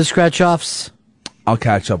for the scratch-offs? I'll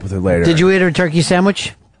catch up with her later. Did you eat her turkey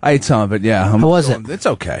sandwich? I ate some of it, yeah. How was it? It's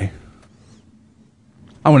okay.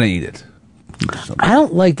 I want to eat it. I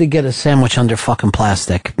don't like to get a sandwich under fucking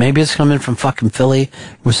plastic. Maybe it's coming from fucking Philly,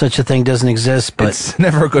 where such a thing doesn't exist, but it's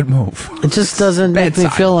never a good move. It just doesn't make me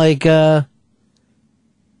feel like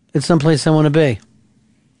it's someplace I want to be.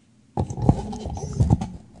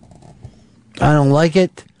 I don't like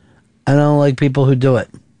it. I don't like people who do it.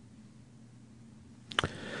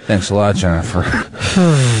 Thanks a lot, Jennifer.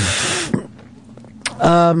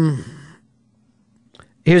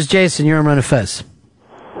 Here's Jason. You're on Run of Fez.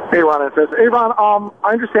 Hey, Ron, it says, hey, Ron,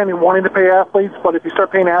 I understand you wanting to pay athletes, but if you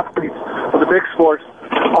start paying athletes for the big sports,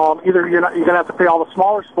 either you're going to have to pay all the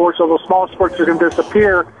smaller sports, or those smaller sports are going to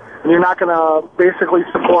disappear, and you're not going to basically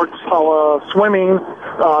support swimming,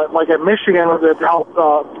 like at Michigan, that helped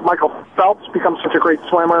Michael Phelps become such a great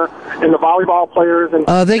swimmer, and the volleyball players. And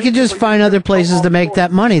they could just find other places to make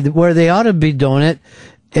that money. Where they ought to be doing it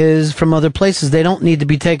is from other places. They don't need to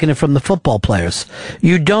be taking it from the football players.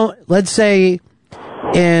 You don't, let's say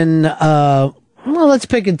in, let's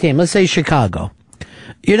pick a team. Let's say Chicago.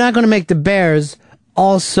 You're not going to make the Bears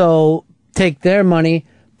also take their money,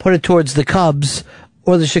 put it towards the Cubs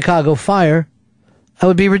or the Chicago Fire. That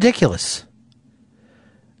would be ridiculous.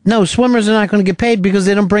 No, swimmers are not going to get paid because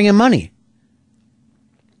they don't bring in money.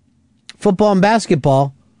 Football and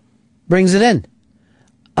basketball brings it in.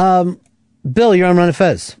 Bill, you're on Run of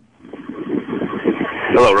Fez.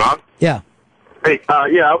 Hello, Ron. Yeah. Hey, I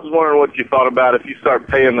was wondering what you thought about if you start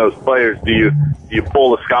paying those players. Do you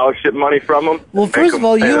pull the scholarship money from them? Well, first of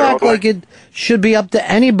all, you act like it should be up to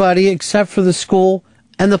anybody except for the school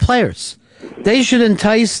and the players. They should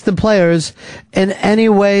entice the players in any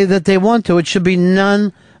way that they want to. It should be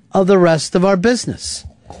none of the rest of our business.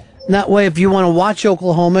 And that way, if you want to watch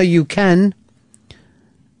Oklahoma, you can.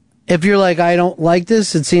 If you're like, I don't like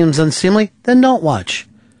this, it seems unseemly, then don't watch.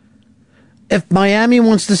 If Miami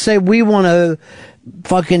wants to say, we want to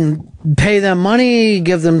fucking pay them money,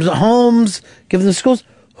 give them homes, give them schools,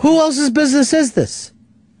 who else's business is this?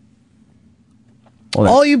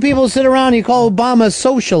 All you people sit around, you call Obama a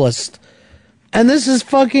socialist. And this is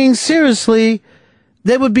fucking seriously,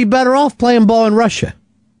 they would be better off playing ball in Russia.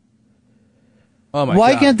 Oh my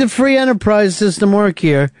Why God. can't the free enterprise system work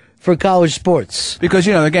here for college sports? Because,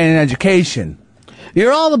 they're getting an education.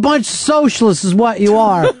 You're all a bunch of socialists is what you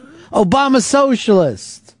are. Obama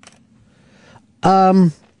socialist.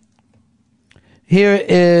 Here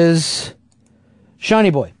is Shawnee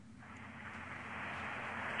Boy.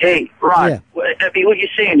 Hey, Rod, what you're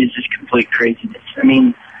saying is just complete craziness. I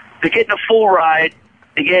mean, they're getting a full ride.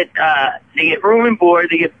 They get room and board.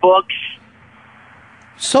 They get books.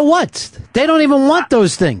 So what? They don't even want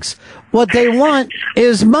those things. What they want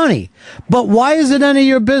is money. But why is it any of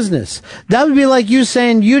your business? That would be like you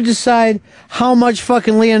saying you decide how much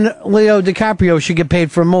fucking Leo DiCaprio should get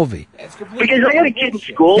paid for a movie. Because I got a kid in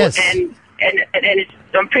school, Yes. and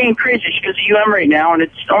I'm paying crazy because of UM right now, and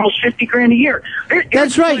it's almost $50,000 a year.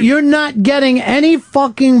 That's right. You're not getting any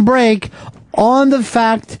fucking break on the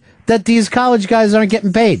fact that these college guys aren't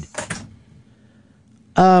getting paid.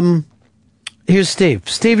 Here's Steve.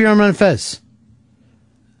 Steve, you're on Run Fez.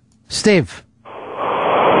 Steve.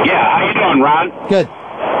 Yeah, how you doing, Ron? Good.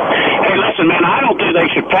 Hey, listen, man, I don't think they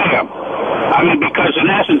should pay them. I mean, because in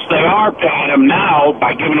essence, they are paying them now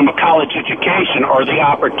by giving them a college education or the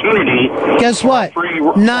opportunity. Guess what?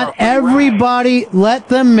 Not everybody let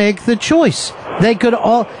them make the choice. They could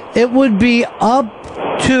all, it would be up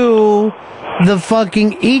to the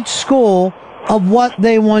fucking each school of what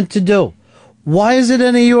they want to do. Why is it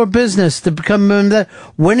any of your business to become that?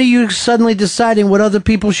 When are you suddenly deciding what other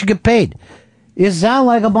people should get paid? You sound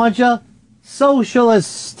like a bunch of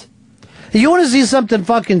socialists. You want to see something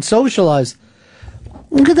fucking socialized?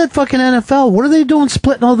 Look at that fucking NFL. What are they doing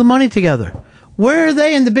splitting all the money together? Where are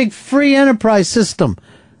they in the big free enterprise system?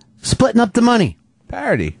 Splitting up the money.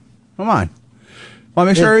 Parity. Come on. Want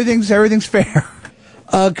to make sure everything's fair.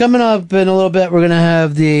 Coming up in a little bit, we're going to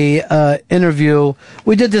have the interview.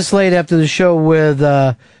 We did this late after the show with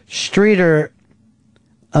Streeter.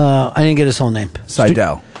 I didn't get his whole name.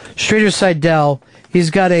 Seidel. Streeter Seidel. He's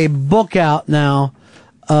got a book out now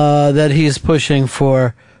that he's pushing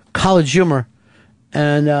for College Humor.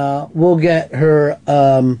 And we'll get her...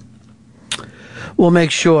 we'll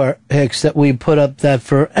make sure, Hicks, that we put up that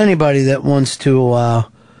for anybody that wants to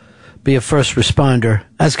be a first responder.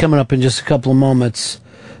 That's coming up in just a couple of moments.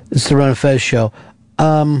 It's the Run of Fez show.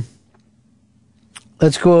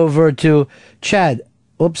 Let's go over to Chad.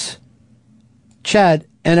 Oops. Chad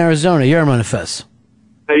in Arizona. You're on Run of Fez.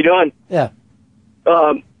 How you doing? Yeah.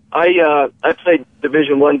 I played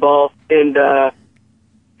Division I ball, and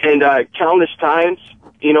countless times,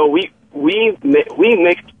 we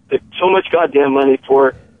make so much goddamn money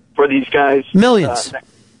for these guys. Millions.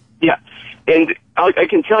 Yeah, and I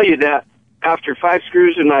can tell you that after 5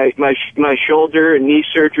 screws in my shoulder and knee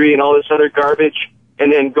surgery and all this other garbage,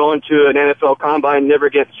 and then going to an NFL combine, never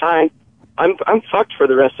getting signed, I'm fucked for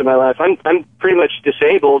the rest of my life. I'm pretty much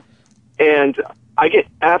disabled, and I get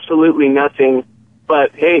absolutely nothing.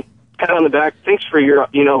 But hey, pat on the back. Thanks for your,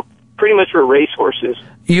 pretty much we're racehorses.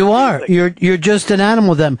 You are. You're just an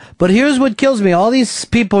animal then. But here's what kills me. All these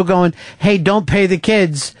people going, hey, don't pay the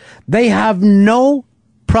kids. They have no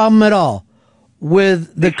problem at all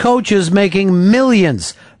with the coaches making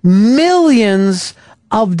millions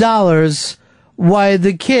of dollars while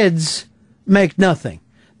the kids make nothing.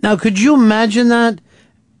 Now, could you imagine that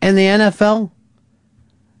in the NFL?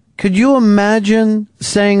 Could you imagine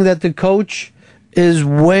saying that the coach is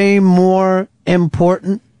way more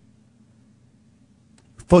important?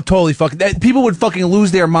 Totally fucking. People would fucking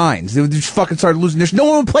lose their minds. They would just fucking start losing. There's no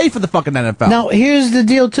one would play for the fucking NFL. Now, here's the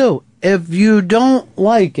deal, too. If you don't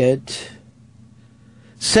like it,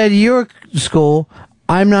 say to your school,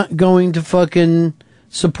 I'm not going to fucking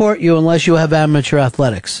support you unless you have amateur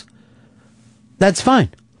athletics. That's fine.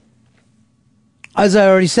 As I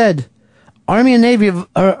already said, Army and Navy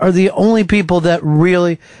are the only people that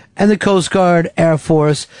really, and the Coast Guard, Air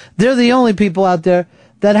Force, they're the only people out there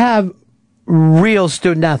that have real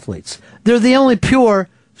student athletes. They're the only pure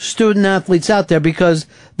student athletes out there because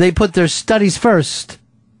they put their studies first,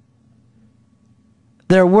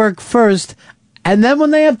 their work first, and then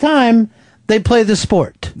when they have time, they play the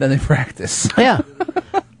sport. Then they practice. Yeah.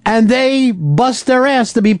 And they bust their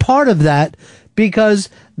ass to be part of that because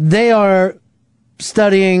they are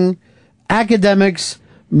studying academics,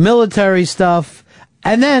 military stuff,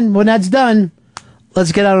 and then when that's done,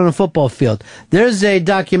 let's get out on a football field. There's a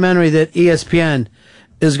documentary that ESPN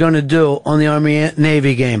is going to do on the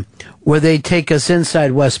Army-Navy game where they take us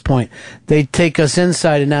inside West Point. They take us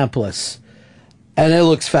inside Annapolis. And it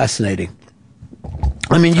looks fascinating.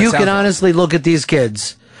 I mean, you can honestly look at these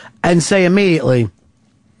kids and say immediately,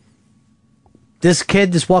 this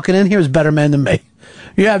kid that's walking in here is a better man than me.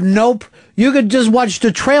 You have you could just watch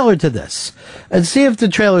the trailer to this and see if the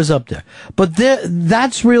trailer's up there. But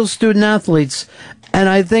that's real student athletes. And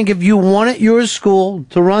I think if you wanted your school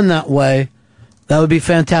to run that way, that would be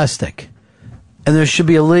fantastic. And there should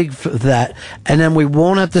be a league for that. And then we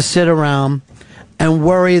won't have to sit around and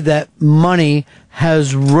worry that money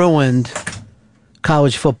has ruined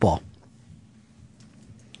college football.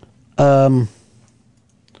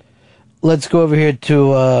 Let's go over here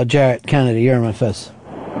to Jarrett Kennedy. You're in my face.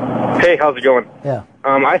 Hey, how's it going? Yeah.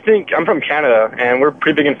 I think I'm from Canada, and we're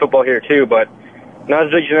pretty big in football here too, but not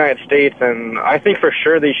as big as the United States. And I think for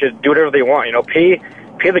sure they should do whatever they want. You know, pay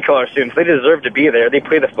the college students. They deserve to be there. They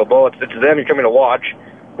play the football. It's them you're coming to watch.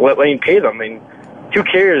 Let me pay them. I mean, who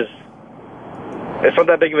cares? It's not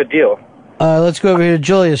that big of a deal. Let's go over here to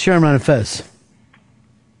Julius. You're in my face.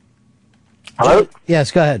 Hello?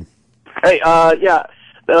 Yes, go ahead. Hey, yeah.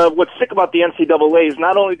 What's sick about the NCAA is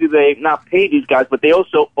not only do they not pay these guys, but they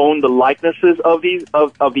also own the likenesses of these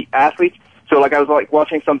of the athletes. So, like, I was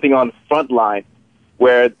watching something on Frontline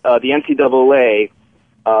where the NCAA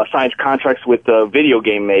signs contracts with the video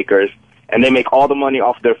game makers, and they make all the money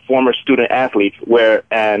off their former student athletes.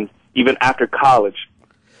 And even after college,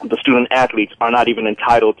 the student athletes are not even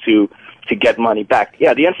entitled to get money back.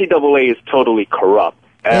 Yeah, the NCAA is totally corrupt.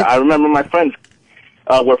 And I remember my friends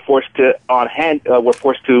were forced to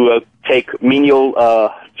take menial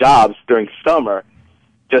jobs during summer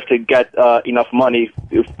just to get enough money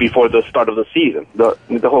before the start of the season.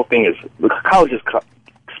 The whole thing is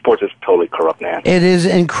sports is totally corrupt now. It is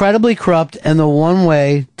incredibly corrupt, and the one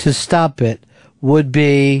way to stop it would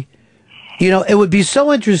be, it would be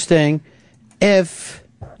so interesting if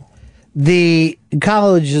the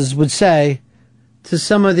colleges would say to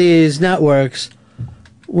some of these networks,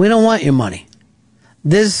 we don't want your money.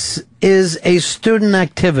 This is a student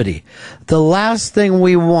activity. The last thing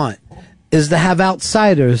we want is to have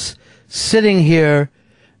outsiders sitting here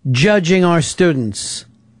judging our students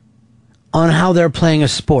on how they're playing a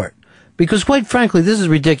sport. Because quite frankly, this is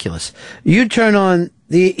ridiculous. You turn on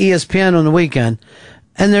the ESPN on the weekend,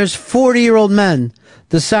 and there's 40-year-old men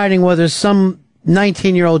deciding whether some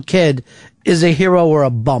 19-year-old kid is a hero or a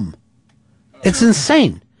bum. It's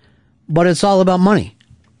insane. But it's all about money.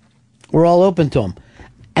 We're all open to them.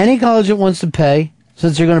 Any college that wants to pay,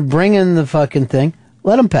 since you're going to bring in the fucking thing,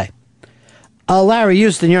 let them pay. Larry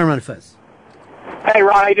Houston, you're on the face. Hey,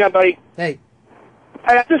 Ron, how you doing, buddy? Hey.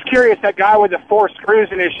 Hey, I'm just curious, that guy with the 4 screws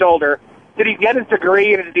in his shoulder, did he get his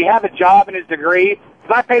degree, and did he have a job in his degree?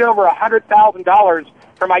 Because I paid over $100,000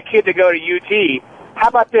 for my kid to go to UT. How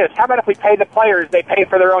about this? How about if we pay the players, they pay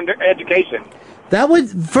for their own education? That would,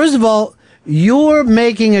 first of all, you're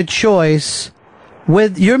making a choice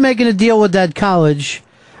you're making a deal with that college,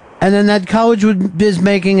 and then that college is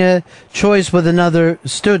making a choice with another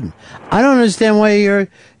student. I don't understand why you're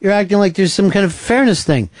acting like there's some kind of fairness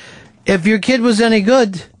thing. If your kid was any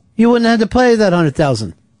good, you wouldn't have to pay that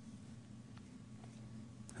 $100,000.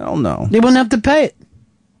 Hell no. They wouldn't have to pay it.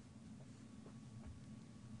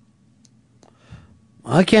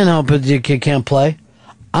 I can't help it. Your kid can't play.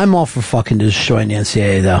 I'm all for fucking destroying the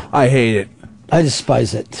NCAA, though. I hate it. I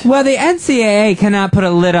despise it. Well, the NCAA cannot put a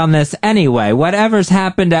lid on this anyway. Whatever's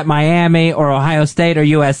happened at Miami or Ohio State or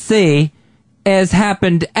USC has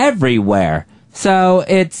happened everywhere. So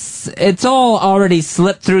it's all already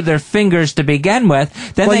slipped through their fingers to begin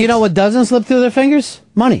with. Then you know what doesn't slip through their fingers?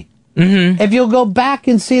 Money. Mm-hmm. If you'll go back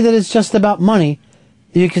and see that it's just about money,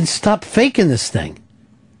 you can stop faking this thing.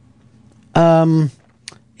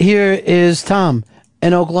 Here is Tom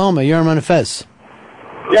in Oklahoma. You're on Fez.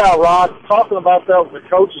 Yeah, Rod, talking about that with the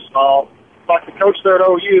coaches and all, like the coach there at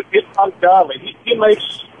OU, it's ungodly. He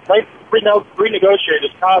renegotiated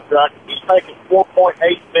his contract. He's making $4.8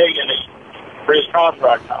 million for his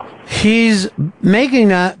contract now. He's making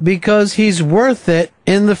that because he's worth it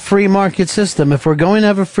in the free market system. If we're going to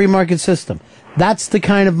have a free market system, that's the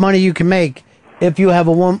kind of money you can make if you have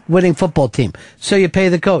a winning football team. So you pay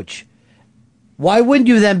the coach. Why wouldn't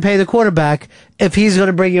you then pay the quarterback if he's going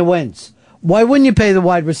to bring you wins? Why wouldn't you pay the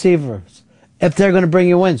wide receivers if they're going to bring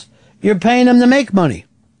you wins? You're paying them to make money.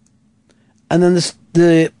 And then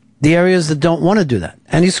the areas that don't want to do that,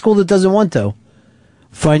 any school that doesn't want to,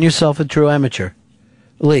 find yourself a true amateur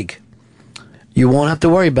league. You won't have to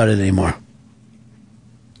worry about it anymore.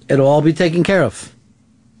 It'll all be taken care of.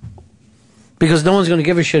 Because no one's going to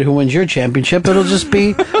give a shit who wins your championship. It'll just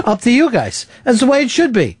be up to you guys. That's the way it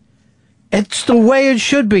should be. It's the way it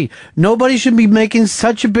should be. Nobody should be making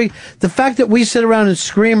such a big... The fact that we sit around and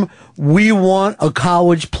scream, we want a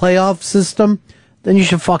college playoff system, then you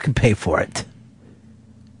should fucking pay for it.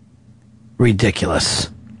 Ridiculous.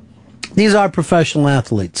 These are professional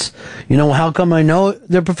athletes. You know how come I know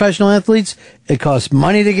they're professional athletes? It costs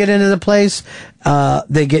money to get into the place.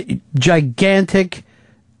 They get gigantic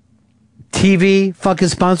TV fucking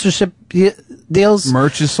sponsorship deals.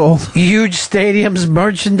 Merch is sold. Huge stadiums.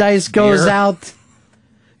 Merchandise goes out.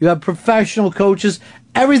 You have professional coaches.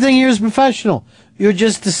 Everything here is professional. You're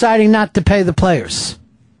just deciding not to pay the players.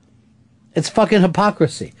 It's fucking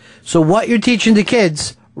hypocrisy. So what you're teaching the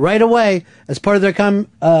kids right away as part of their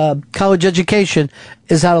college education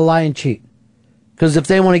is how to lie and cheat. Because if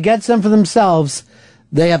they want to get some for themselves,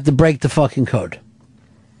 they have to break the fucking code.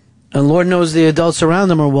 And Lord knows the adults around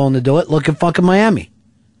them are willing to do it. Look at fucking Miami.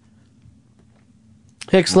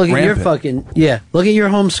 Hicks, look at your fucking... Yeah, look at your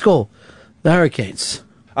home school. The Hurricanes.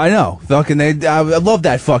 I know. Fucking, I love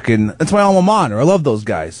that fucking... That's my alma mater. I love those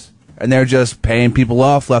guys. And they're just paying people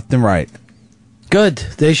off left and right. Good.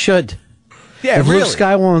 They should. Yeah, if really. Luke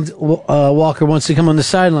Skywalker wants to come on the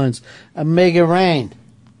sidelines and make it rain.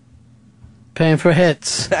 Paying for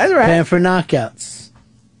hits. That's right. Paying for knockouts.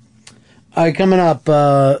 All right, coming up,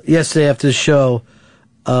 yesterday after the show,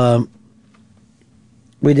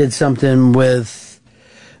 we did something with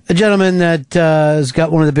a gentleman that has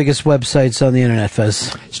got one of the biggest websites on the internet,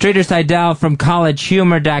 Fez. Streeter Seidel from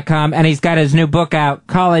collegehumor.com, and he's got his new book out,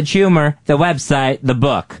 College Humor, the website, the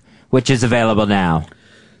book, which is available now.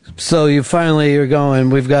 So you're going,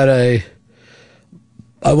 we've got I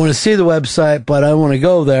want to see the website, but I want to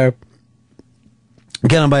go there.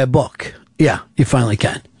 Can I buy a book? Yeah, you finally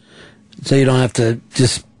can. So you don't have to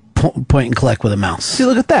just point and collect with a mouse. See,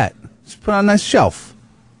 look at that. Just put it on a nice shelf.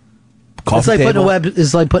 It's like putting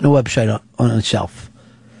a website on a shelf.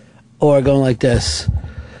 Or going like this.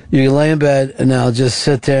 You can lay in bed and now just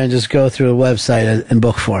sit there and just go through the website in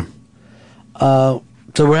book form. So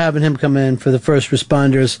we're having him come in for the first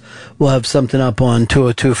responders. We'll have something up on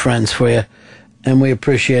 202 Friends for you. And we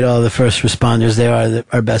appreciate all the first responders. They are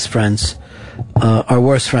our best friends. Our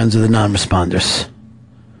worst friends are the non-responders.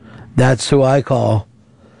 That's who I call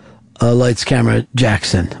Lights Camera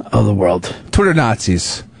Jackson of the world. Twitter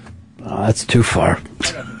Nazis. Oh, that's too far.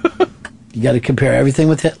 You got to compare everything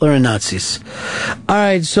with Hitler and Nazis. All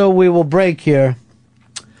right, so we will break here.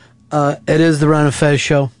 It is the Ron and Fez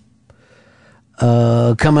show.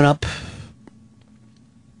 Coming up,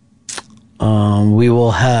 we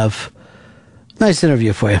will have a nice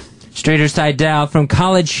interview for you. Streeter Seidel from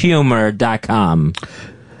collegehumor.com.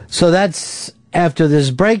 So that's after this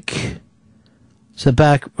break. Sit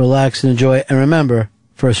back, relax, and enjoy. And remember,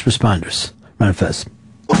 first responders. Ron and Fez.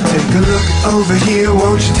 Take a look over here,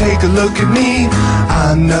 won't you take a look at me?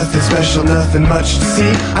 I'm nothing special, nothing much to see.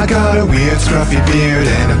 I got a weird scruffy beard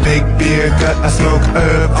and a big beer gut. I smoke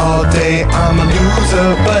herb all day, I'm a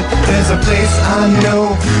loser. But there's a place I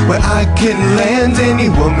know where I can land any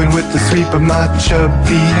woman with the sweep of my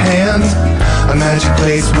chubby hand. A magic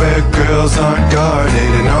place where girls aren't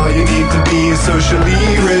guarded and all you need to be is socially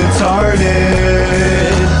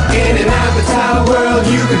retarded. In an avatar world,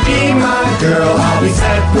 you could be my girl. I'll be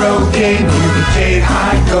Seth Rogen, you be Jade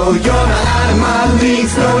Heiko. You're not out of my league,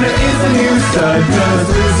 Stoner is a new stud. Cause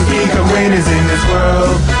losers become winners in this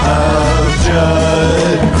world of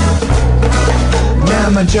Judd. Now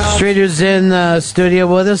my job. Streeter's in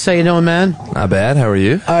studio with us. How you doing, man? Not bad. How are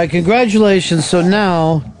you? All right, congratulations. So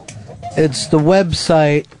now it's the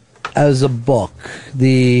website as a book.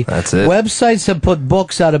 That's it. Websites have put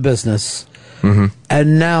books out of business. Mm-hmm.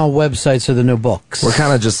 And now websites are the new books. We're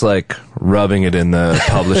kind of just like rubbing it in the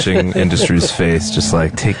publishing industry's face, just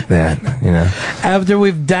like, take that, you know. After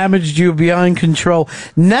we've damaged you beyond control,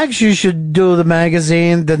 next you should do the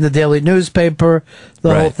magazine, then the daily newspaper,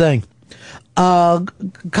 the whole thing.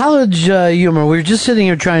 College Humor, we were just sitting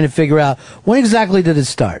here trying to figure out, when exactly did it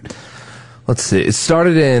start? Let's see. It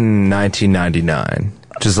started in 1999,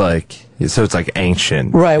 which is like... So it's like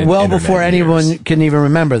ancient, right? Well, before anyone can even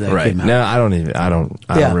remember that right. came out. No, I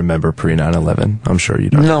don't remember pre 9/11. I'm sure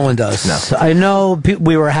you don't. No one does. No. I know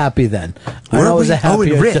we were happy then. I know it was a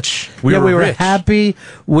happy. Rich. We were happy.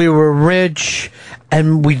 We were rich,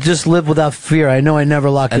 and we just lived without fear. I know I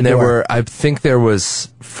never locked the door. I think there was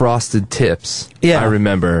Frosted Tips. Yeah, I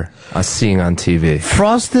remember seeing on TV.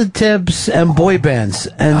 Frosted Tips and boy bands,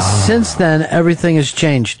 and since then everything has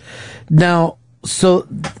changed. Now. So,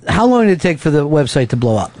 how long did it take for the website to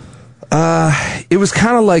blow up? It was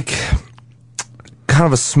kind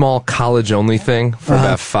of a small college-only thing for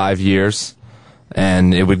about 5 years.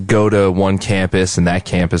 And it would go to one campus, and that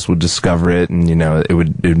campus would discover it, and, you know, it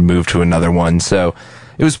would move to another one. So,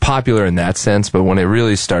 it was popular in that sense, but when it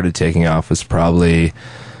really started taking off was probably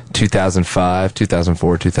 2005,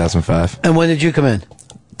 2004, 2005. And when did you come in?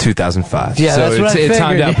 2005. Yeah, so that's what I figured. it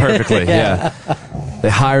timed out perfectly, yeah. They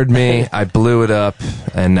hired me. I blew it up,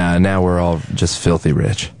 and now we're all just filthy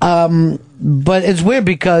rich. But it's weird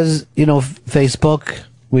because, Facebook,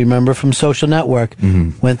 we remember from Social Network,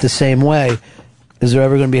 went the same way. Is there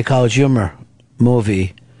ever going to be a College Humor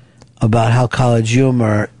movie about how College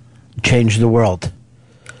Humor changed the world?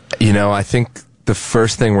 I think the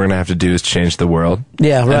first thing we're gonna have to do is change the world.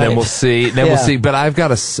 Yeah, right. And then we'll see. We'll see. But I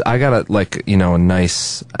got a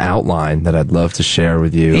nice outline that I'd love to share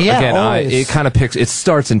with you. Yeah, Again, always. it kind of picks. It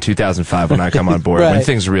starts in 2005 when I come on board, when Right.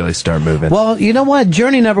 things really start moving. Well, you know what?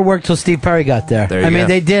 Journey never worked till Steve Perry got there. There you I mean, go.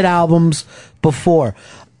 they did albums before.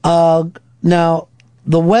 Now,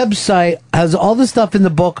 the website, has all the stuff in the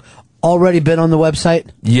book already been on the website?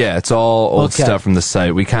 Yeah, it's all old Okay. stuff from the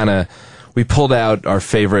site. We pulled out our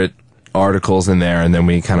favorite articles in there, and then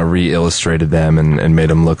we kind of re-illustrated them and made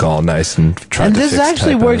them look all nice and tried And to this fix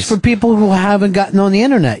actually typos. works for people who haven't gotten on the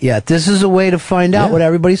internet yet. This is a way to find out what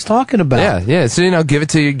everybody's talking about. Yeah. So give it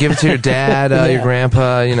to your dad, your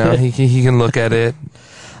grandpa. He can look at it.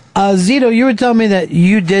 Zito, you were telling me that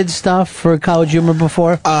you did stuff for College Humor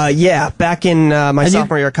before? Yeah, back in my And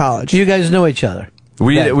sophomore year of college. You guys know each other?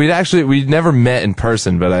 We'd never met in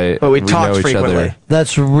person, but we talked know each frequently. other.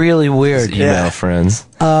 That's really weird. As email friends.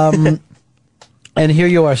 And here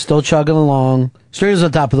you are, still chugging along. Strangers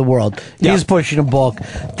on top of the world. He's pushing a book.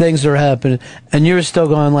 Things are happening. And you're still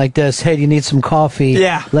going like this. Hey, do you need some coffee?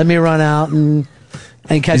 Yeah. Let me run out and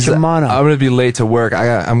catch your mono. I'm gonna be late to work.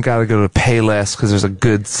 I'm gotta go to Payless because there's a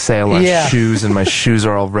good sale on Yeah. shoes, and my shoes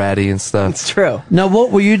are all ratty and stuff. It's true. Now,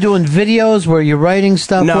 what were you doing? Videos? Were you writing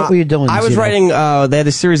stuff? No, What were you doing? I was Zito? writing, they had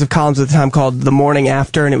a series of columns at the time called The Morning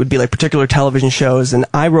After, and it would be like particular television shows, and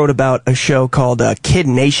I wrote about a show called Kid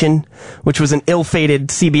Nation, which was an ill-fated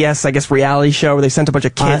CBS, I guess, reality show where they sent a bunch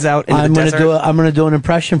of kids out into I'm the gonna desert. I'm going to do an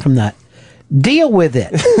impression from that. Deal with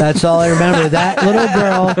it. That's all I remember. That little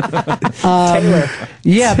girl.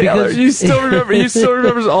 Yeah, Taylor, because you still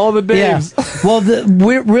remembers all the names. Yeah. Well, the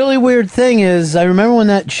really weird thing is, I remember when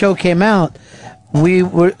that show came out, we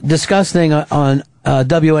were discussing on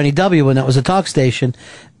WNEW when that was a talk station,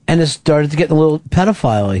 and it started to get a little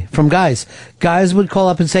pedophile from guys. Guys would call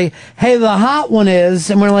up and say, "Hey, the hot one is,"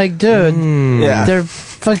 and we're like, "Dude, Yeah. they're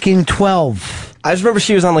fucking 12." I just remember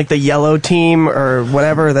she was on like the yellow team or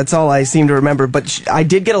whatever. That's all I seem to remember. But I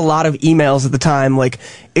did get a lot of emails at the time, like,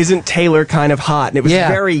 "Isn't Taylor kind of hot?" And it was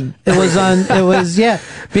very. It was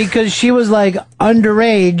because she was like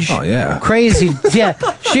underage. Oh, yeah. Crazy. Yeah.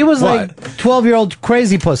 She was like 12-year-old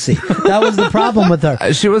crazy pussy. That was the problem with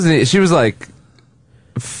her. She was like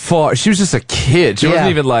far. She was just a kid. She wasn't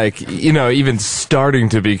even like even starting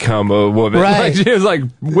to become a woman. Right. Like, she was like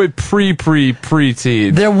with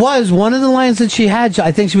pre-teen. There was one of the lines that she had.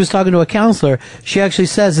 I think she was talking to a counselor. She actually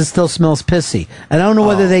says it still smells pissy. And I don't know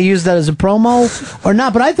whether they used that as a promo or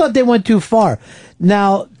not, but I thought they went too far.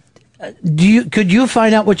 Now, could you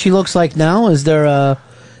find out what she looks like now? Is there a?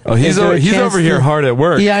 Oh, he's is there a he's chance over here to- hard at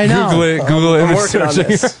work. Yeah, I know. Google I'm image working on searching.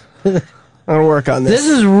 this. I'm gonna work on this. This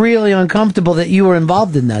is really uncomfortable that you were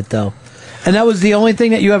involved in that, though. And that was the only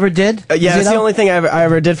thing that you ever did? Yeah, it's the only thing I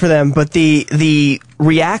ever did for them. But the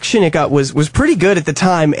reaction it got was pretty good at the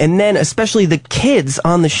time. And then especially the kids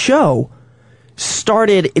on the show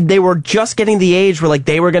they were just getting the age where like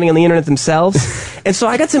they were getting on the internet themselves. And so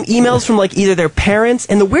I got some emails from like either their parents.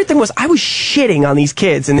 And the weird thing was I was shitting on these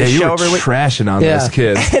kids in the You show. were trashing on Yeah. those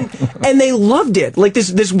kids. And they loved it. Like there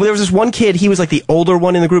was this one kid, he was like the older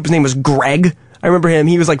one in the group. His name was Greg. I remember him.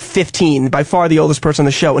 He was like 15, by far the oldest person on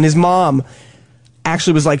the show. And his mom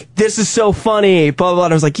actually was like, "This is so funny," blah, blah, blah.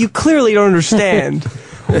 And I was like, "You clearly don't understand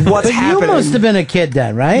what's But happening." you must have been a kid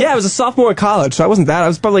then, right? Yeah, I was a sophomore in college, so I wasn't that. I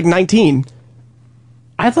was probably like 19.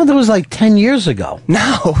 I thought that was like 10 years ago.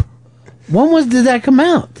 No. When did that come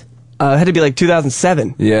out? It had to be like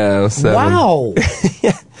 2007. Yeah, 07. Wow.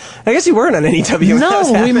 I guess you weren't on NEW. when that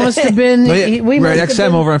was No, we happening. must have been. Oh, yeah. We We're must at have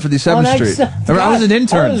XM been over on 57th on Street. XM. Remember, I was an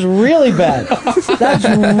intern. That was really bad. That's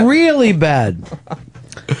really bad.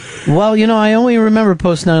 Well, I only remember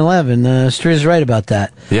post 9/11. Street's right about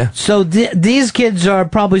that. Yeah. So these kids are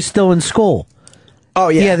probably still in school. Oh,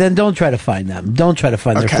 yeah. Yeah, then don't try to find them. Don't try to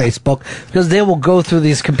find their Okay. Facebook because they will go through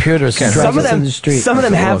these computers and drive Some of us in them, the street. some of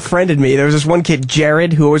them have friended me. There was this one kid,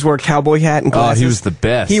 Jared, who always wore a cowboy hat and Oh, glasses. he was the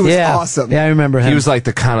best. He was Yeah. awesome. Yeah, I remember him. He was like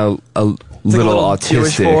the kind of a little autistic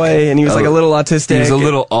Jewish boy, and he was like a little autistic. He was a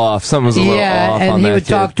little off. Something was a little off and on he that would kid.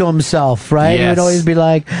 talk to himself, right? He would Yes. always be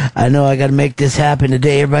like, "I know I got to make this happen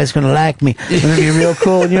today. Everybody's going to like me. I'm going to be real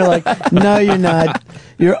cool." And you're like, "No, you're not.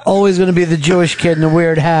 You're always going to be the Jewish kid in the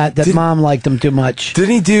weird hat that mom liked him too much."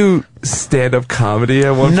 Didn't he do stand-up comedy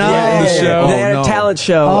at one No. point in the show? They had a talent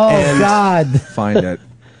show. Oh and God! Find it.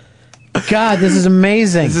 God, this is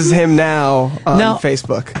amazing. This is him now on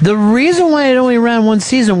Facebook. The reason why it only ran one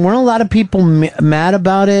season, weren't a lot of people mad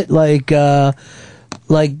about it? Like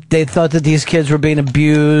they thought that these kids were being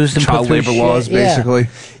abused and child labor laws, basically.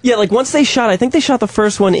 Yeah, like once they shot, I think they shot the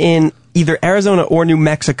first one in either Arizona or New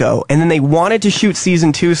Mexico, and then they wanted to shoot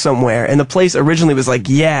season 2 somewhere, and the place originally was like,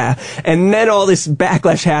 yeah, and then all this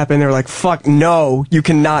backlash happened. They were like, fuck, no, you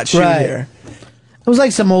cannot shoot here. It was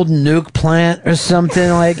like some old nuke plant or something.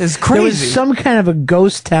 Like it's crazy. There was some kind of a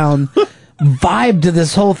ghost town vibe to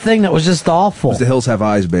this whole thing that was just awful. The hills have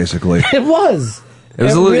eyes, basically. It was. It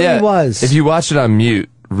was a little, really was. If you watch it on mute,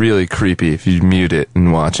 really creepy. If you mute it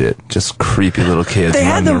and watch it, just creepy little kids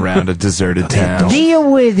running around a deserted town.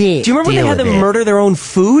 Deal with it. Do you remember when they had them murder their own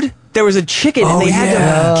food? There was a chicken, and they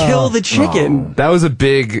had to kill the chicken. That was a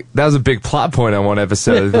big plot point on one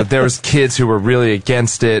episode. But there was kids who were really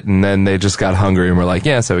against it, and then they just got hungry and were like,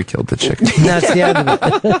 "Yeah, so we killed the chicken." That's the end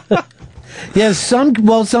of it. Yeah, some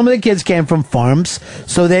of the kids came from farms,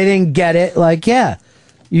 so they didn't get it. Like,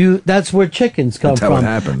 that's where chickens come from. That's how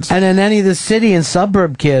it happens. And then any of the city and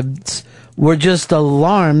suburb kids were just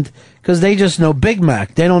alarmed because they just know Big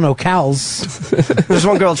Mac. They don't know cows. There's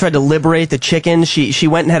one girl tried to liberate the chicken. She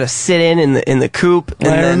went and had a sit-in in the coop. And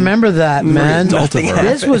I remember that, man. Nothing happened.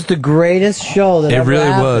 This was the greatest show that It ever really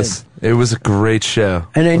happened. was. It was a great show.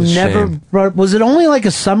 And it What a never shame. brought, was it only like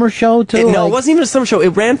a summer show too? No, it wasn't even a summer show. It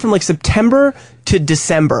ran from like September to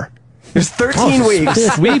December. It was 13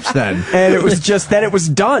 weeks. Sweeps then. And it was just, then it was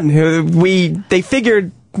done. They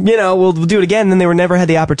figured, we'll do it again, and then they never had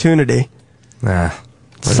the opportunity.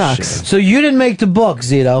 Sucks. So you didn't make the book,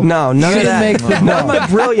 Zito. No, none of that. None of my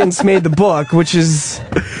brilliance made the book, which is,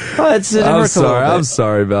 it hurts a little bit. I'm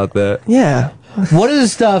sorry about that. Yeah. What is the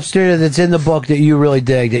stuff, Streeter, that's in the book that you really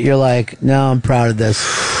dig, that you're like, no, I'm proud of this.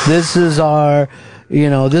 This is our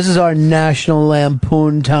National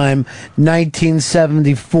Lampoon time,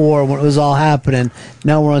 1974, when it was all happening.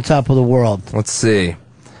 Now we're on top of the world. Let's see.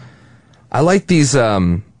 I like these,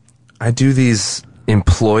 I do these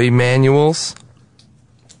employee manuals,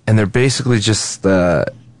 and they're basically just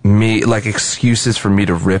excuses for me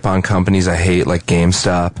to rip on companies I hate, like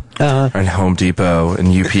GameStop and Home Depot and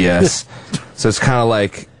UPS. So it's kind of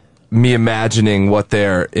like me imagining what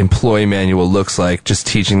their employee manual looks like, just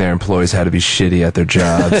teaching their employees how to be shitty at their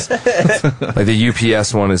jobs. Like the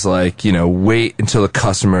UPS one is like, wait until the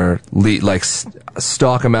customer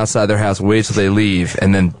stalk them outside their house, wait till they leave,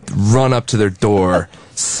 and then run up to their door,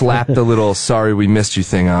 slap the little "sorry we missed you"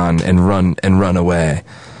 thing on, and run away.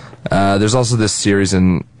 There's also this series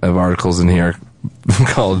of articles in here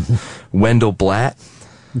called Wendell Blatt,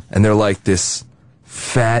 and they're like this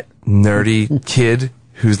fat, nerdy kid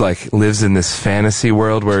who's like lives in this fantasy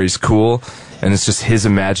world where he's cool, and it's just his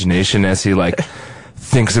imagination as he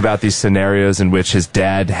thinks about these scenarios in which his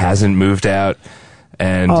dad hasn't moved out.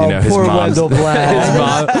 And his poor mom's Wendell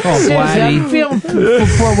Blatt. I'm feeling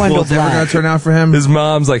poor Wendell it's never going Blatt. to turn out for him. His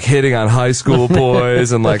mom's hitting on high school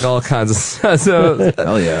boys and all kinds of stuff. So,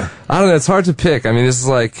 hell yeah. I don't know. It's hard to pick. I mean, this is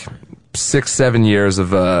 6-7 years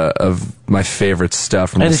of my favorite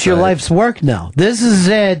stuff. From And the it's your site. life's work now. This is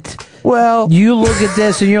it. Well, you look at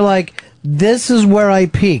this and you're like, this is where I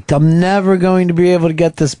peaked. I'm never going to be able to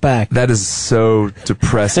get this back. That is so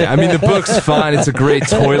depressing. I mean, the book's fine. It's a great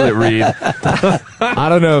toilet read. I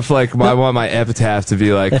don't know if I want my epitaph to be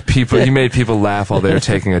you made people laugh while they were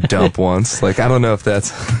taking a dump once. I don't know if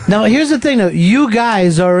that's. Now, here's the thing, though. You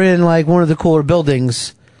guys are in one of the cooler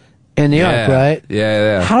buildings in New York, right?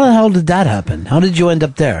 Yeah. How the hell did that happen? How did you end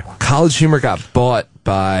up there? College Humor got bought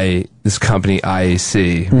by this company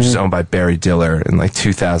IAC, which is owned by Barry Diller in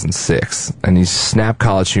 2006, and he snapped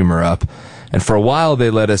College Humor up. And for a while, they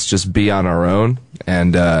let us just be on our own,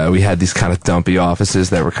 and we had these kind of dumpy offices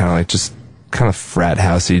that were kind of frat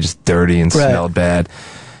housey, just dirty and smelled bad.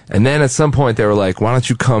 And then at some point, they were like, "Why don't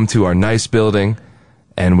you come to our nice building?"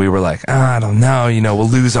 And we were like, I don't know, we'll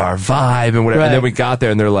lose our vibe and whatever. Right. And then we got there,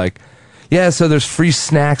 and they're like, yeah, so there's free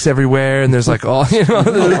snacks everywhere, and there's there's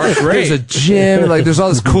a gym, and there's all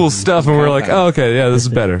this cool stuff, and we're like, oh, okay, yeah, this is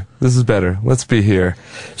better. Let's be here.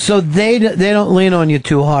 So they don't lean on you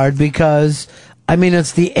too hard because, I mean,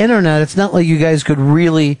 it's the internet. It's not like you guys could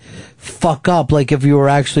really fuck up if you were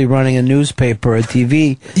actually running a newspaper or a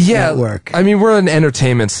TV network. I mean, we're an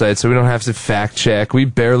entertainment site, so we don't have to fact check. We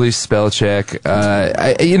barely spell check.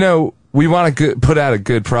 We want to put out a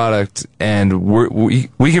good product, and we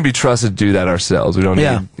can be trusted to do that ourselves. We don't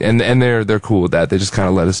need, and they're cool with that. They just kind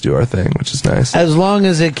of let us do our thing, which is nice. As long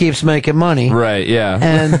as it keeps making money. Right,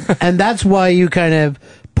 yeah. And that's why you kind of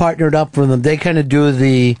partnered up with them. They kind of do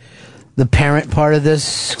the parent part of this.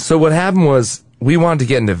 So what happened was we wanted to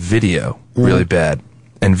get into video really bad.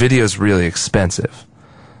 video's really expensive.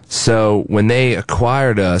 So when they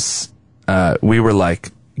acquired us, we were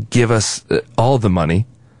like, give us all the money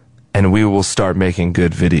and we will start making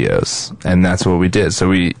good videos. And that's what we did. So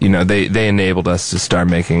we, they enabled us to start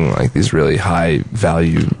making like these really high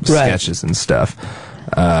value sketches and stuff.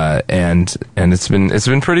 And it's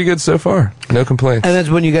been pretty good so far. No complaints. And that's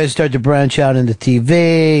when you guys start to branch out into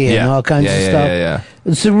TV and all kinds of stuff. Yeah.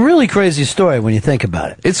 It's a really crazy story when you think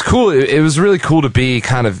about it. It's cool. It was really cool to be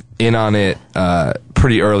kind of in on it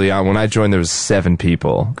pretty early on. When I joined, there was 7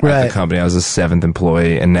 people at the company. I was the 7th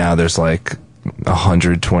employee, and now there's like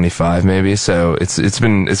 125 maybe. So it's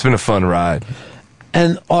been a fun ride.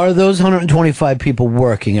 And are those 125 people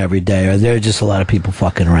working every day, or are there just a lot of people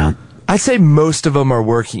fucking around? I'd say most of them are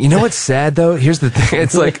working. You know what's sad though? Here's the thing.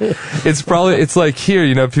 It's like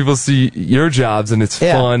here, people see your jobs and it's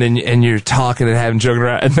fun and you're talking and having joking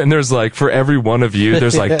around. And then there's like, for every one of you,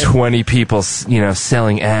 there's like 20 people,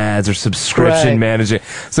 selling ads or subscription managing.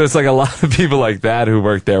 So it's like a lot of people like that who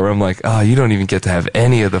work there where I'm like, oh, you don't even get to have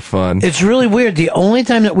any of the fun. It's really weird. The only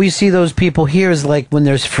time that we see those people here is like when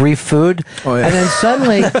there's free food. Oh, yeah. And then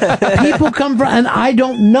suddenly people come from, and I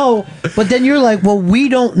don't know, but then you're like, well, we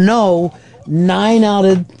don't know 9 out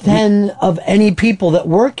of 10 of any people that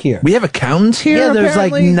work here. We have accountants here. Yeah, there's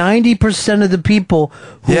apparently? like 90% of the people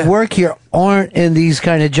who work here aren't in these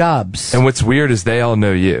kind of jobs. And what's weird is they all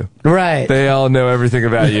know you. Right. They all know everything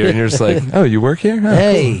about you, and you're just like, oh, you work here? Oh,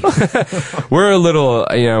 hey. Cool. We're a little,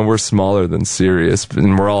 we're smaller than Sirius,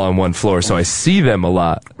 and we're all on one floor, so I see them a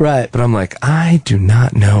lot. Right. But I'm like, I do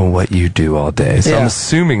not know what you do all day, so I'm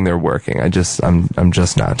assuming they're working. I'm just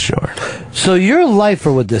not sure. So you're a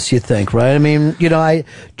lifer with this, you think, right? I mean, I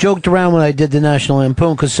joked around when I did the National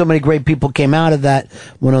Lampoon, because so many great people came out of that,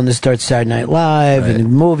 went on to start Saturday Night Live and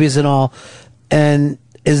movies and all. And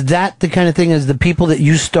is that the kind of thing, as the people that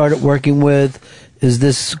you started working with, is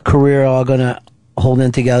this career all going to hold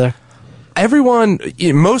in together? Everyone,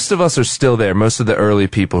 most of us are still there. Most of the early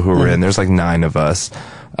people who were in, there's like 9 of us.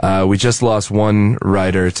 We just lost one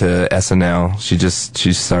writer to SNL.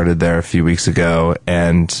 She started there a few weeks ago,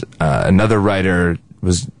 and another writer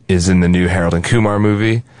is in the new Harold and Kumar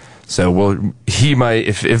movie. So he might,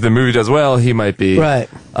 if the movie does well, he might be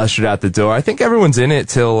ushered out the door. I think everyone's in it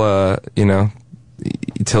till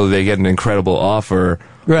until they get an incredible offer,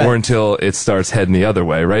 or until it starts heading the other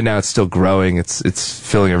way. Right now, it's still growing. It's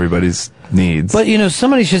filling everybody's needs. But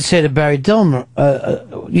somebody should say to Barry Diller,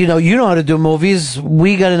 you know how to do movies.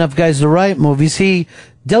 We got enough guys to write movies.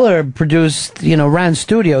 Diller produced, ran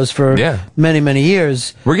studios for many, many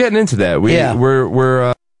years. We're getting into that.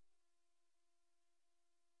 We're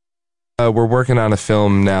working on a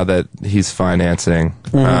film now that he's financing.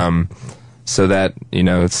 So that,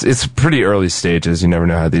 it's pretty early stages. You never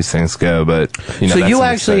know how these things go, but, So you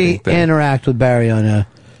actually interact with Barry on a...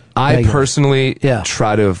 I personally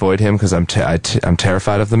try to avoid him because I'm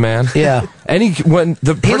terrified of the man. Yeah. He looks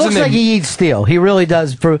like he eats steel. He really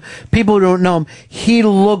does. For people who don't know him, he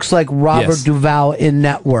looks like Robert Duvall in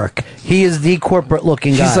Network. He is the corporate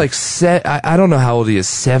looking guy. He's like, I don't know how old he is,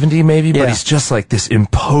 70 maybe, but he's just like this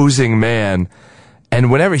imposing man. And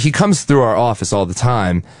whenever he comes through our office all the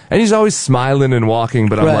time, and he's always smiling and walking,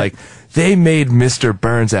 but I'm like, they made Mr.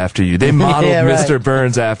 Burns after you. They modeled Mr.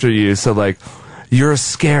 Burns after you. So like, you're a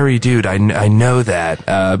scary dude. I know that.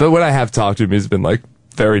 But when I have talked to him, he's been like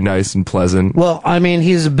very nice and pleasant. Well, I mean,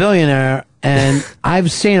 he's a billionaire, and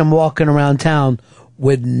I've seen him walking around town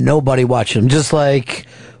with nobody watching him. Just like,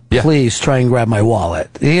 please try and grab my wallet.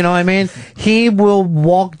 You know what I mean? He will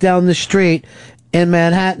walk down the street in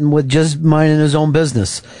Manhattan with just minding his own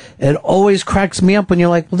business. It always cracks me up when you're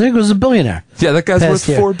like, well, there goes a billionaire. Yeah, that guy's worth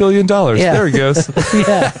 $4 billion. Yeah. There he goes.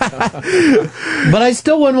 But I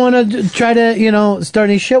still wouldn't want to try to, start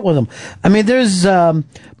any shit with him. I mean, there's,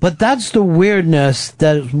 but that's the weirdness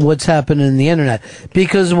that what's happening in the internet.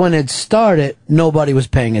 Because when it started, nobody was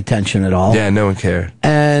paying attention at all. Yeah, no one cared.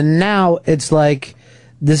 And now it's like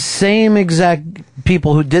the same exact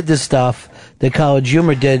people who did this stuff that College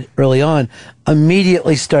Humor did early on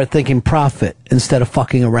immediately start thinking profit instead of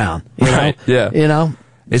fucking around. Right, yeah.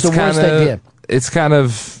 It's the worst idea. It's kind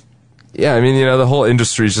of, I mean, the whole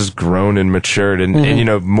industry's just grown and matured,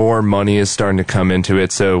 and more money is starting to come into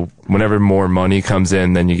it, so whenever more money comes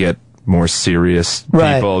in, then you get more serious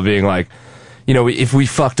people being like, if we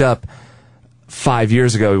fucked up 5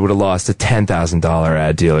 years ago, we would have lost a $10,000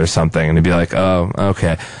 ad deal or something, and it'd be like, oh,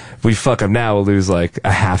 okay. If we fuck up now, we'll lose like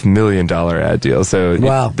a $500,000 ad deal. So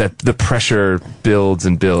that the pressure builds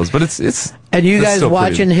and builds. But it's and you guys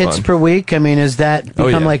watching hits per week? I mean, is that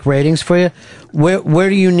become like ratings for you? Where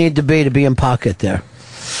do you need to be in pocket there?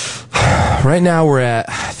 Right now we're at,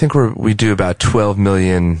 I think we do about 12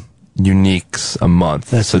 million uniques a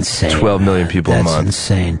month. That's so insane. 12 million people a month. That's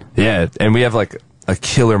insane. Yeah, and we have like a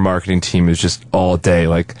killer marketing team who's just all day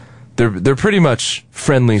like. They're pretty much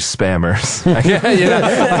friendly spammers.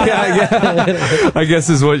 I guess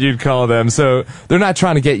is what you'd call them. So they're not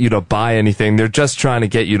trying to get you to buy anything. They're just trying to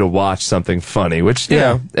get you to watch something funny, which, you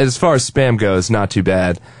know, as far as spam goes, not too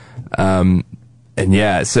bad. And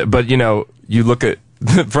yeah, but you look at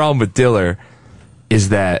the problem with Diller is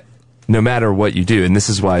that no matter what you do, and this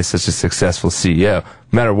is why he's such a successful CEO, no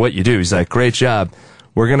matter what you do, he's like, great job.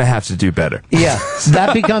 We're going to have to do better. Yeah,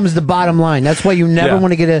 that becomes the bottom line. That's why you never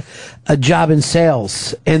want to get a job in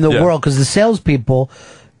sales in the world, because the salespeople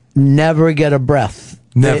never get a breath.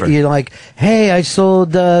 Never. You're like, hey, I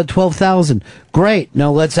sold 12,000. Great.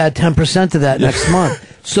 Now let's add 10% to that next month.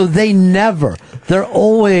 So they're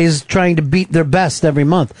always trying to beat their best every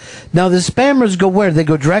month. Now the spammers go where? They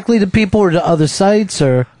go directly to people or to other sites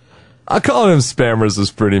or? Calling them spammers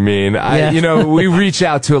is pretty mean. We reach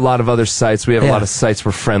out to a lot of other sites. We have a lot of sites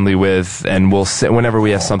we're friendly with, and whenever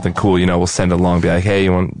we have something cool, we'll send it along, be like, hey,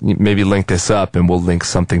 you want maybe link this up, and we'll link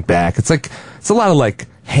something back. It's a lot of like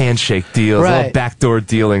handshake deals, a lot of backdoor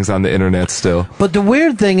dealings on the internet still. But the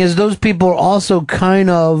weird thing is those people are also kind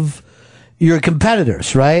of your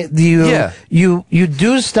competitors, right? You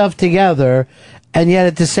do stuff together, and yet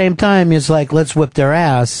at the same time, it's like, let's whip their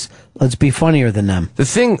ass. Let's be funnier than them. The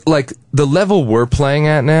thing, like, the level we're playing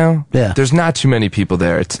at now, there's not too many people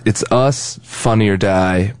there. It's us, Funny or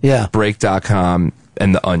Die, Break.com,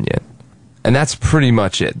 and The Onion. And that's pretty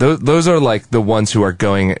much it. Those are, like, the ones who are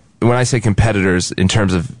going, when I say competitors, in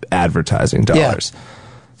terms of advertising dollars.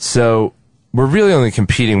 So we're really only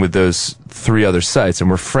competing with those 3 other sites, and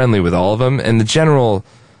we're friendly with all of them. And the general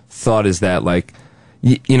thought is that, like,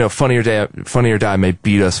 Funny or Die may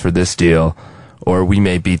beat us for this deal, or we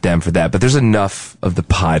may beat them for that, but there's enough of the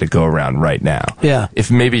pie to go around right now. Yeah. If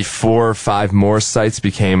maybe 4 or 5 more sites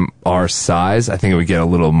became our size, I think it would get a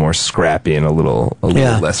little more scrappy and a little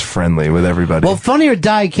less friendly with everybody. Well, Funny or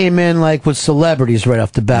Die came in like with celebrities right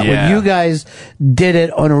off the bat. Yeah. When you guys did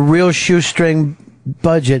it on a real shoestring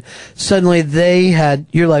budget, suddenly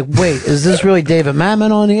you're like, wait, is this really David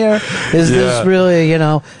Mamet on here? Is this really,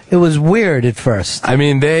 it was weird at first. I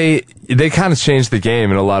mean, they kind of changed the game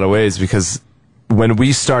in a lot of ways, because when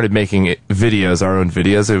we started making our own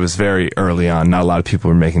videos, it was very early on. Not a lot of people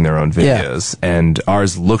were making their own videos, and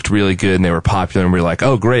ours looked really good, and they were popular, and we were like,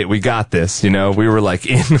 oh, great, we got this. We were like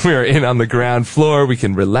we were in on the ground floor. We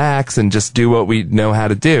can relax and just do what we know how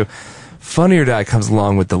to do. Funny or Die comes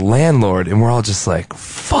along with The Landlord, and we're all just like,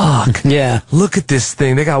 fuck. Yeah. Look at this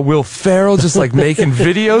thing. They got Will Ferrell just like making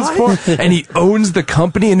videos for him, and he owns the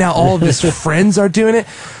company, and now all of his friends are doing it.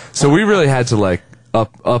 So we really had to like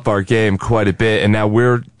up our game quite a bit, and now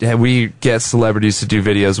we get celebrities to do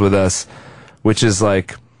videos with us, which is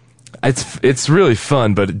like, it's really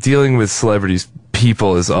fun, but dealing with celebrities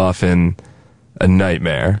people is often a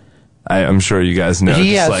nightmare. I'm sure you guys know.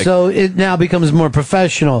 Yeah, so it now becomes more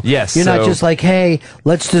professional. Yes. You're not just like, hey,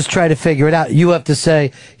 let's just try to figure it out. You have to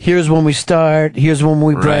say, here's when we start, here's when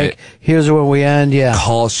we break, here's when we end,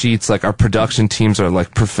 Call sheets, like our production teams are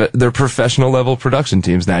like, they're professional level production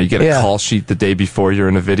teams now. You get a call sheet the day before you're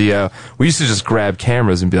in a video. We used to just grab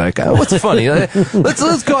cameras and be like, oh, what's funny?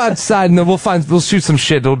 let's go outside and then we'll shoot some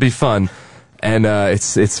shit. It'll be fun. And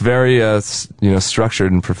it's very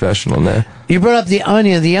structured and professional now. You brought up The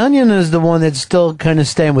Onion. The Onion is the one that's still kind of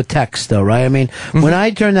staying with text, though, right? I mean, when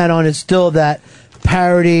I turn that on, it's still that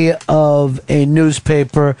parody of a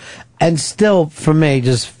newspaper, and still, for me,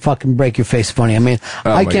 just fucking break your face funny. I mean,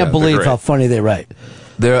 I can't believe how funny they write.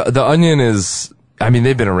 The Onion is, I mean,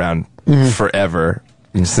 they've been around forever.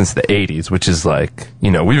 Since the 80s, which is like,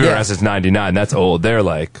 we've been around since 99. That's old. They're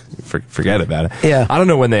like, forget about it. Yeah. I don't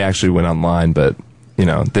know when they actually went online, but,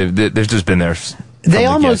 they've just been there. They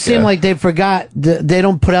almost seem like they forgot. They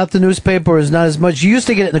don't put out the newspaper as not as much. You used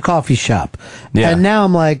to get it in the coffee shop. Yeah. And now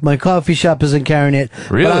I'm like, my coffee shop isn't carrying it.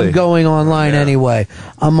 Really? But I'm going online anyway.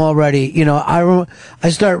 I'm already, I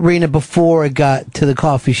start reading it before it got to the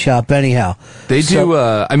coffee shop anyhow. They do,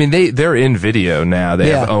 they're in video now. They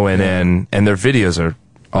have ONN, and their videos are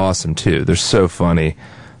awesome too. They're so funny.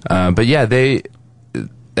 But yeah, they,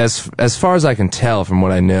 as far as I can tell from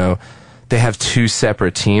what I know, they have 2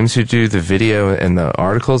 separate teams who do the video and the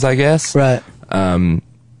articles, I guess. Right. And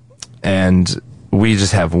we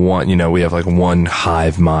just have one, we have like one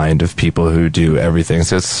hive mind of people who do everything.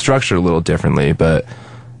 So it's structured a little differently, but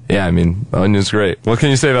yeah, I mean, Onion's great. What can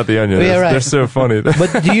you say about the Onion? They're so funny.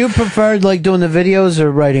 But do you prefer like doing the videos or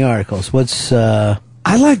writing articles? What's, I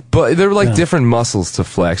like, but they're like different muscles to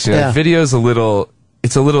flex. Video's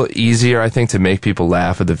it's a little easier, I think, to make people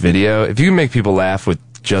laugh with the video. If you can make people laugh with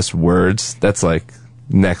just words, that's like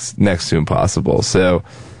next to impossible. So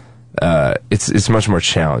it's much more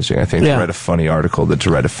challenging, I think, to write a funny article than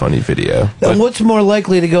to write a funny video. And what's more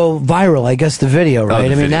likely to go viral? I guess the video, right? the I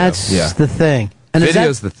mean, video, that's the thing. And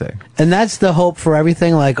Video's the thing. And that's the hope for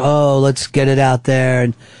everything. Like, oh, let's get it out there.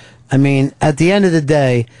 And I mean, at the end of the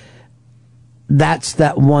day, that's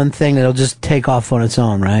that one thing that'll just take off on its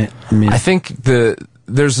own, right? I mean, I think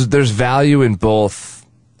there's value in both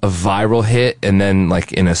a viral hit and then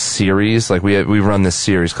like in a series. Like we run this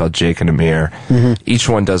series called Jake and Amir. Each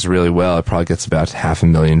one does really well. It probably gets about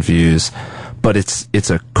 500,000 views, but it's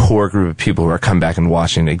a core group of people who are coming back and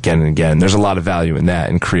watching it again and again. There's a lot of value in that,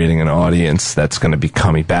 in creating an audience that's going to be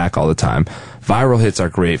coming back all the time. Viral hits are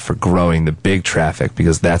great for growing the big traffic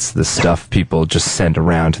because that's the stuff people just send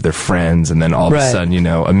around to their friends, and then all of a sudden,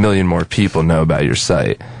 1 million more people know about your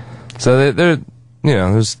site. So they're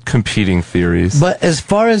there's competing theories. But as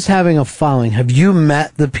far as having a following, have you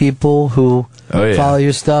met the people who follow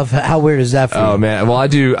your stuff? How weird is that for you? Oh man, well I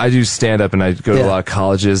do stand up, and I go to a lot of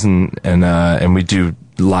colleges, and we do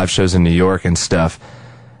live shows in New York and stuff.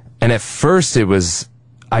 And at first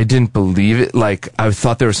I didn't believe it. Like, I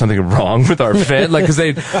thought there was something wrong with our fan. Like, cause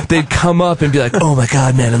they'd come up and be like, "Oh my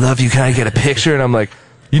God, man, I love you. Can I get a picture?" And I'm like,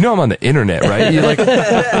 I'm on the internet, right? You're like,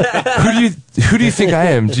 who do you think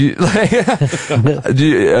I am? Do you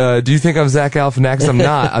think I'm Zach Galifianakis? I'm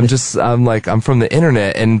not. I'm from the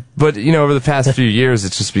internet. But over the past few years,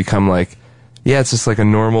 it's just become like, it's just like a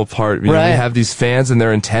normal part. You know, we have these fans and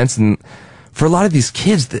they're intense. And for a lot of these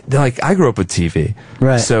kids, they're like, I grew up with TV.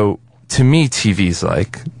 Right. So to me, TV's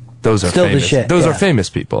like, those are Still famous. the shit. Those are famous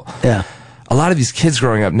people. Yeah. A lot of these kids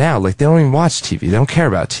growing up now, like, they don't even watch TV. They don't care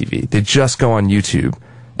about TV. They just go on YouTube.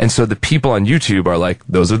 And so the people on YouTube are like,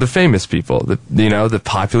 those are the famous people. The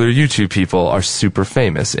popular YouTube people are super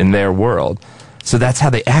famous in their world. So that's how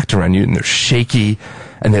they act around you, and they're shaky,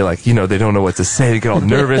 and they like, they don't know what to say. They get all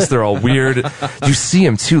nervous. They're all weird. You see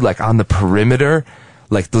them too, like on the perimeter.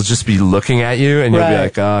 Like, they'll just be looking at you, and you'll be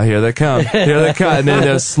like, oh, here they come. Here they come. And then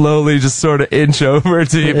they'll slowly just sort of inch over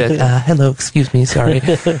to you. Like, hello, excuse me, sorry.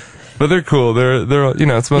 But they're cool. They're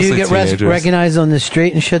it's mostly you get teenagers. recognized on the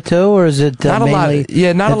street and shit too, or is it not mainly?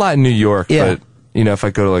 Not a lot in New York, Yeah. but if I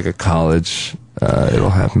go to like a college, it'll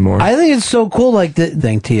happen more. I think it's so cool, like the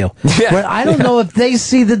thing to you. But I don't know if they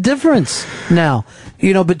see the difference now,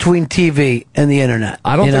 between TV and the internet.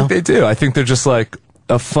 I don't think they do. I think they're just like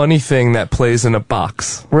a funny thing that plays in a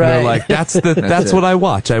box. Right. And they're like, that's what I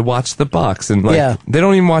watch. I watch the box, and like they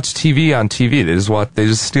don't even watch TV on TV. They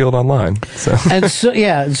just steal it online. So and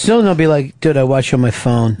soon they'll be like, dude, I watch on my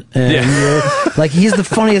phone. And you're like, he's the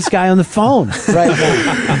funniest guy on the phone right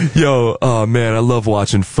now. Yo, oh man, I love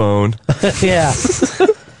watching phone. Yeah.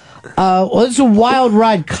 Well, it's a wild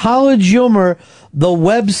ride. College Humor, the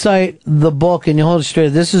website, the book, and you hold it straight.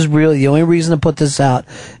 This is really the only reason to put this out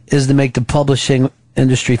is to make the publishing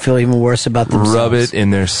industry feel even worse about themselves. Rub it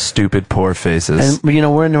in their stupid poor faces. And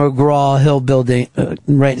we're in the McGraw-Hill building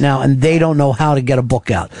right now, and they don't know how to get a book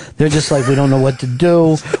out. They're just like, we don't know what to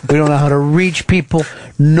do. We don't know how to reach people.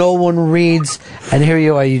 No one reads. And here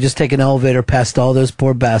you are. You just take an elevator past all those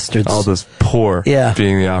poor bastards. All those poor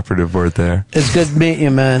being the operative word there. It's good to meet you,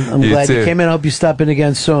 man. I'm glad you came in. I hope you stop in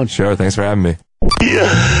again soon. Sure. Thanks for having me.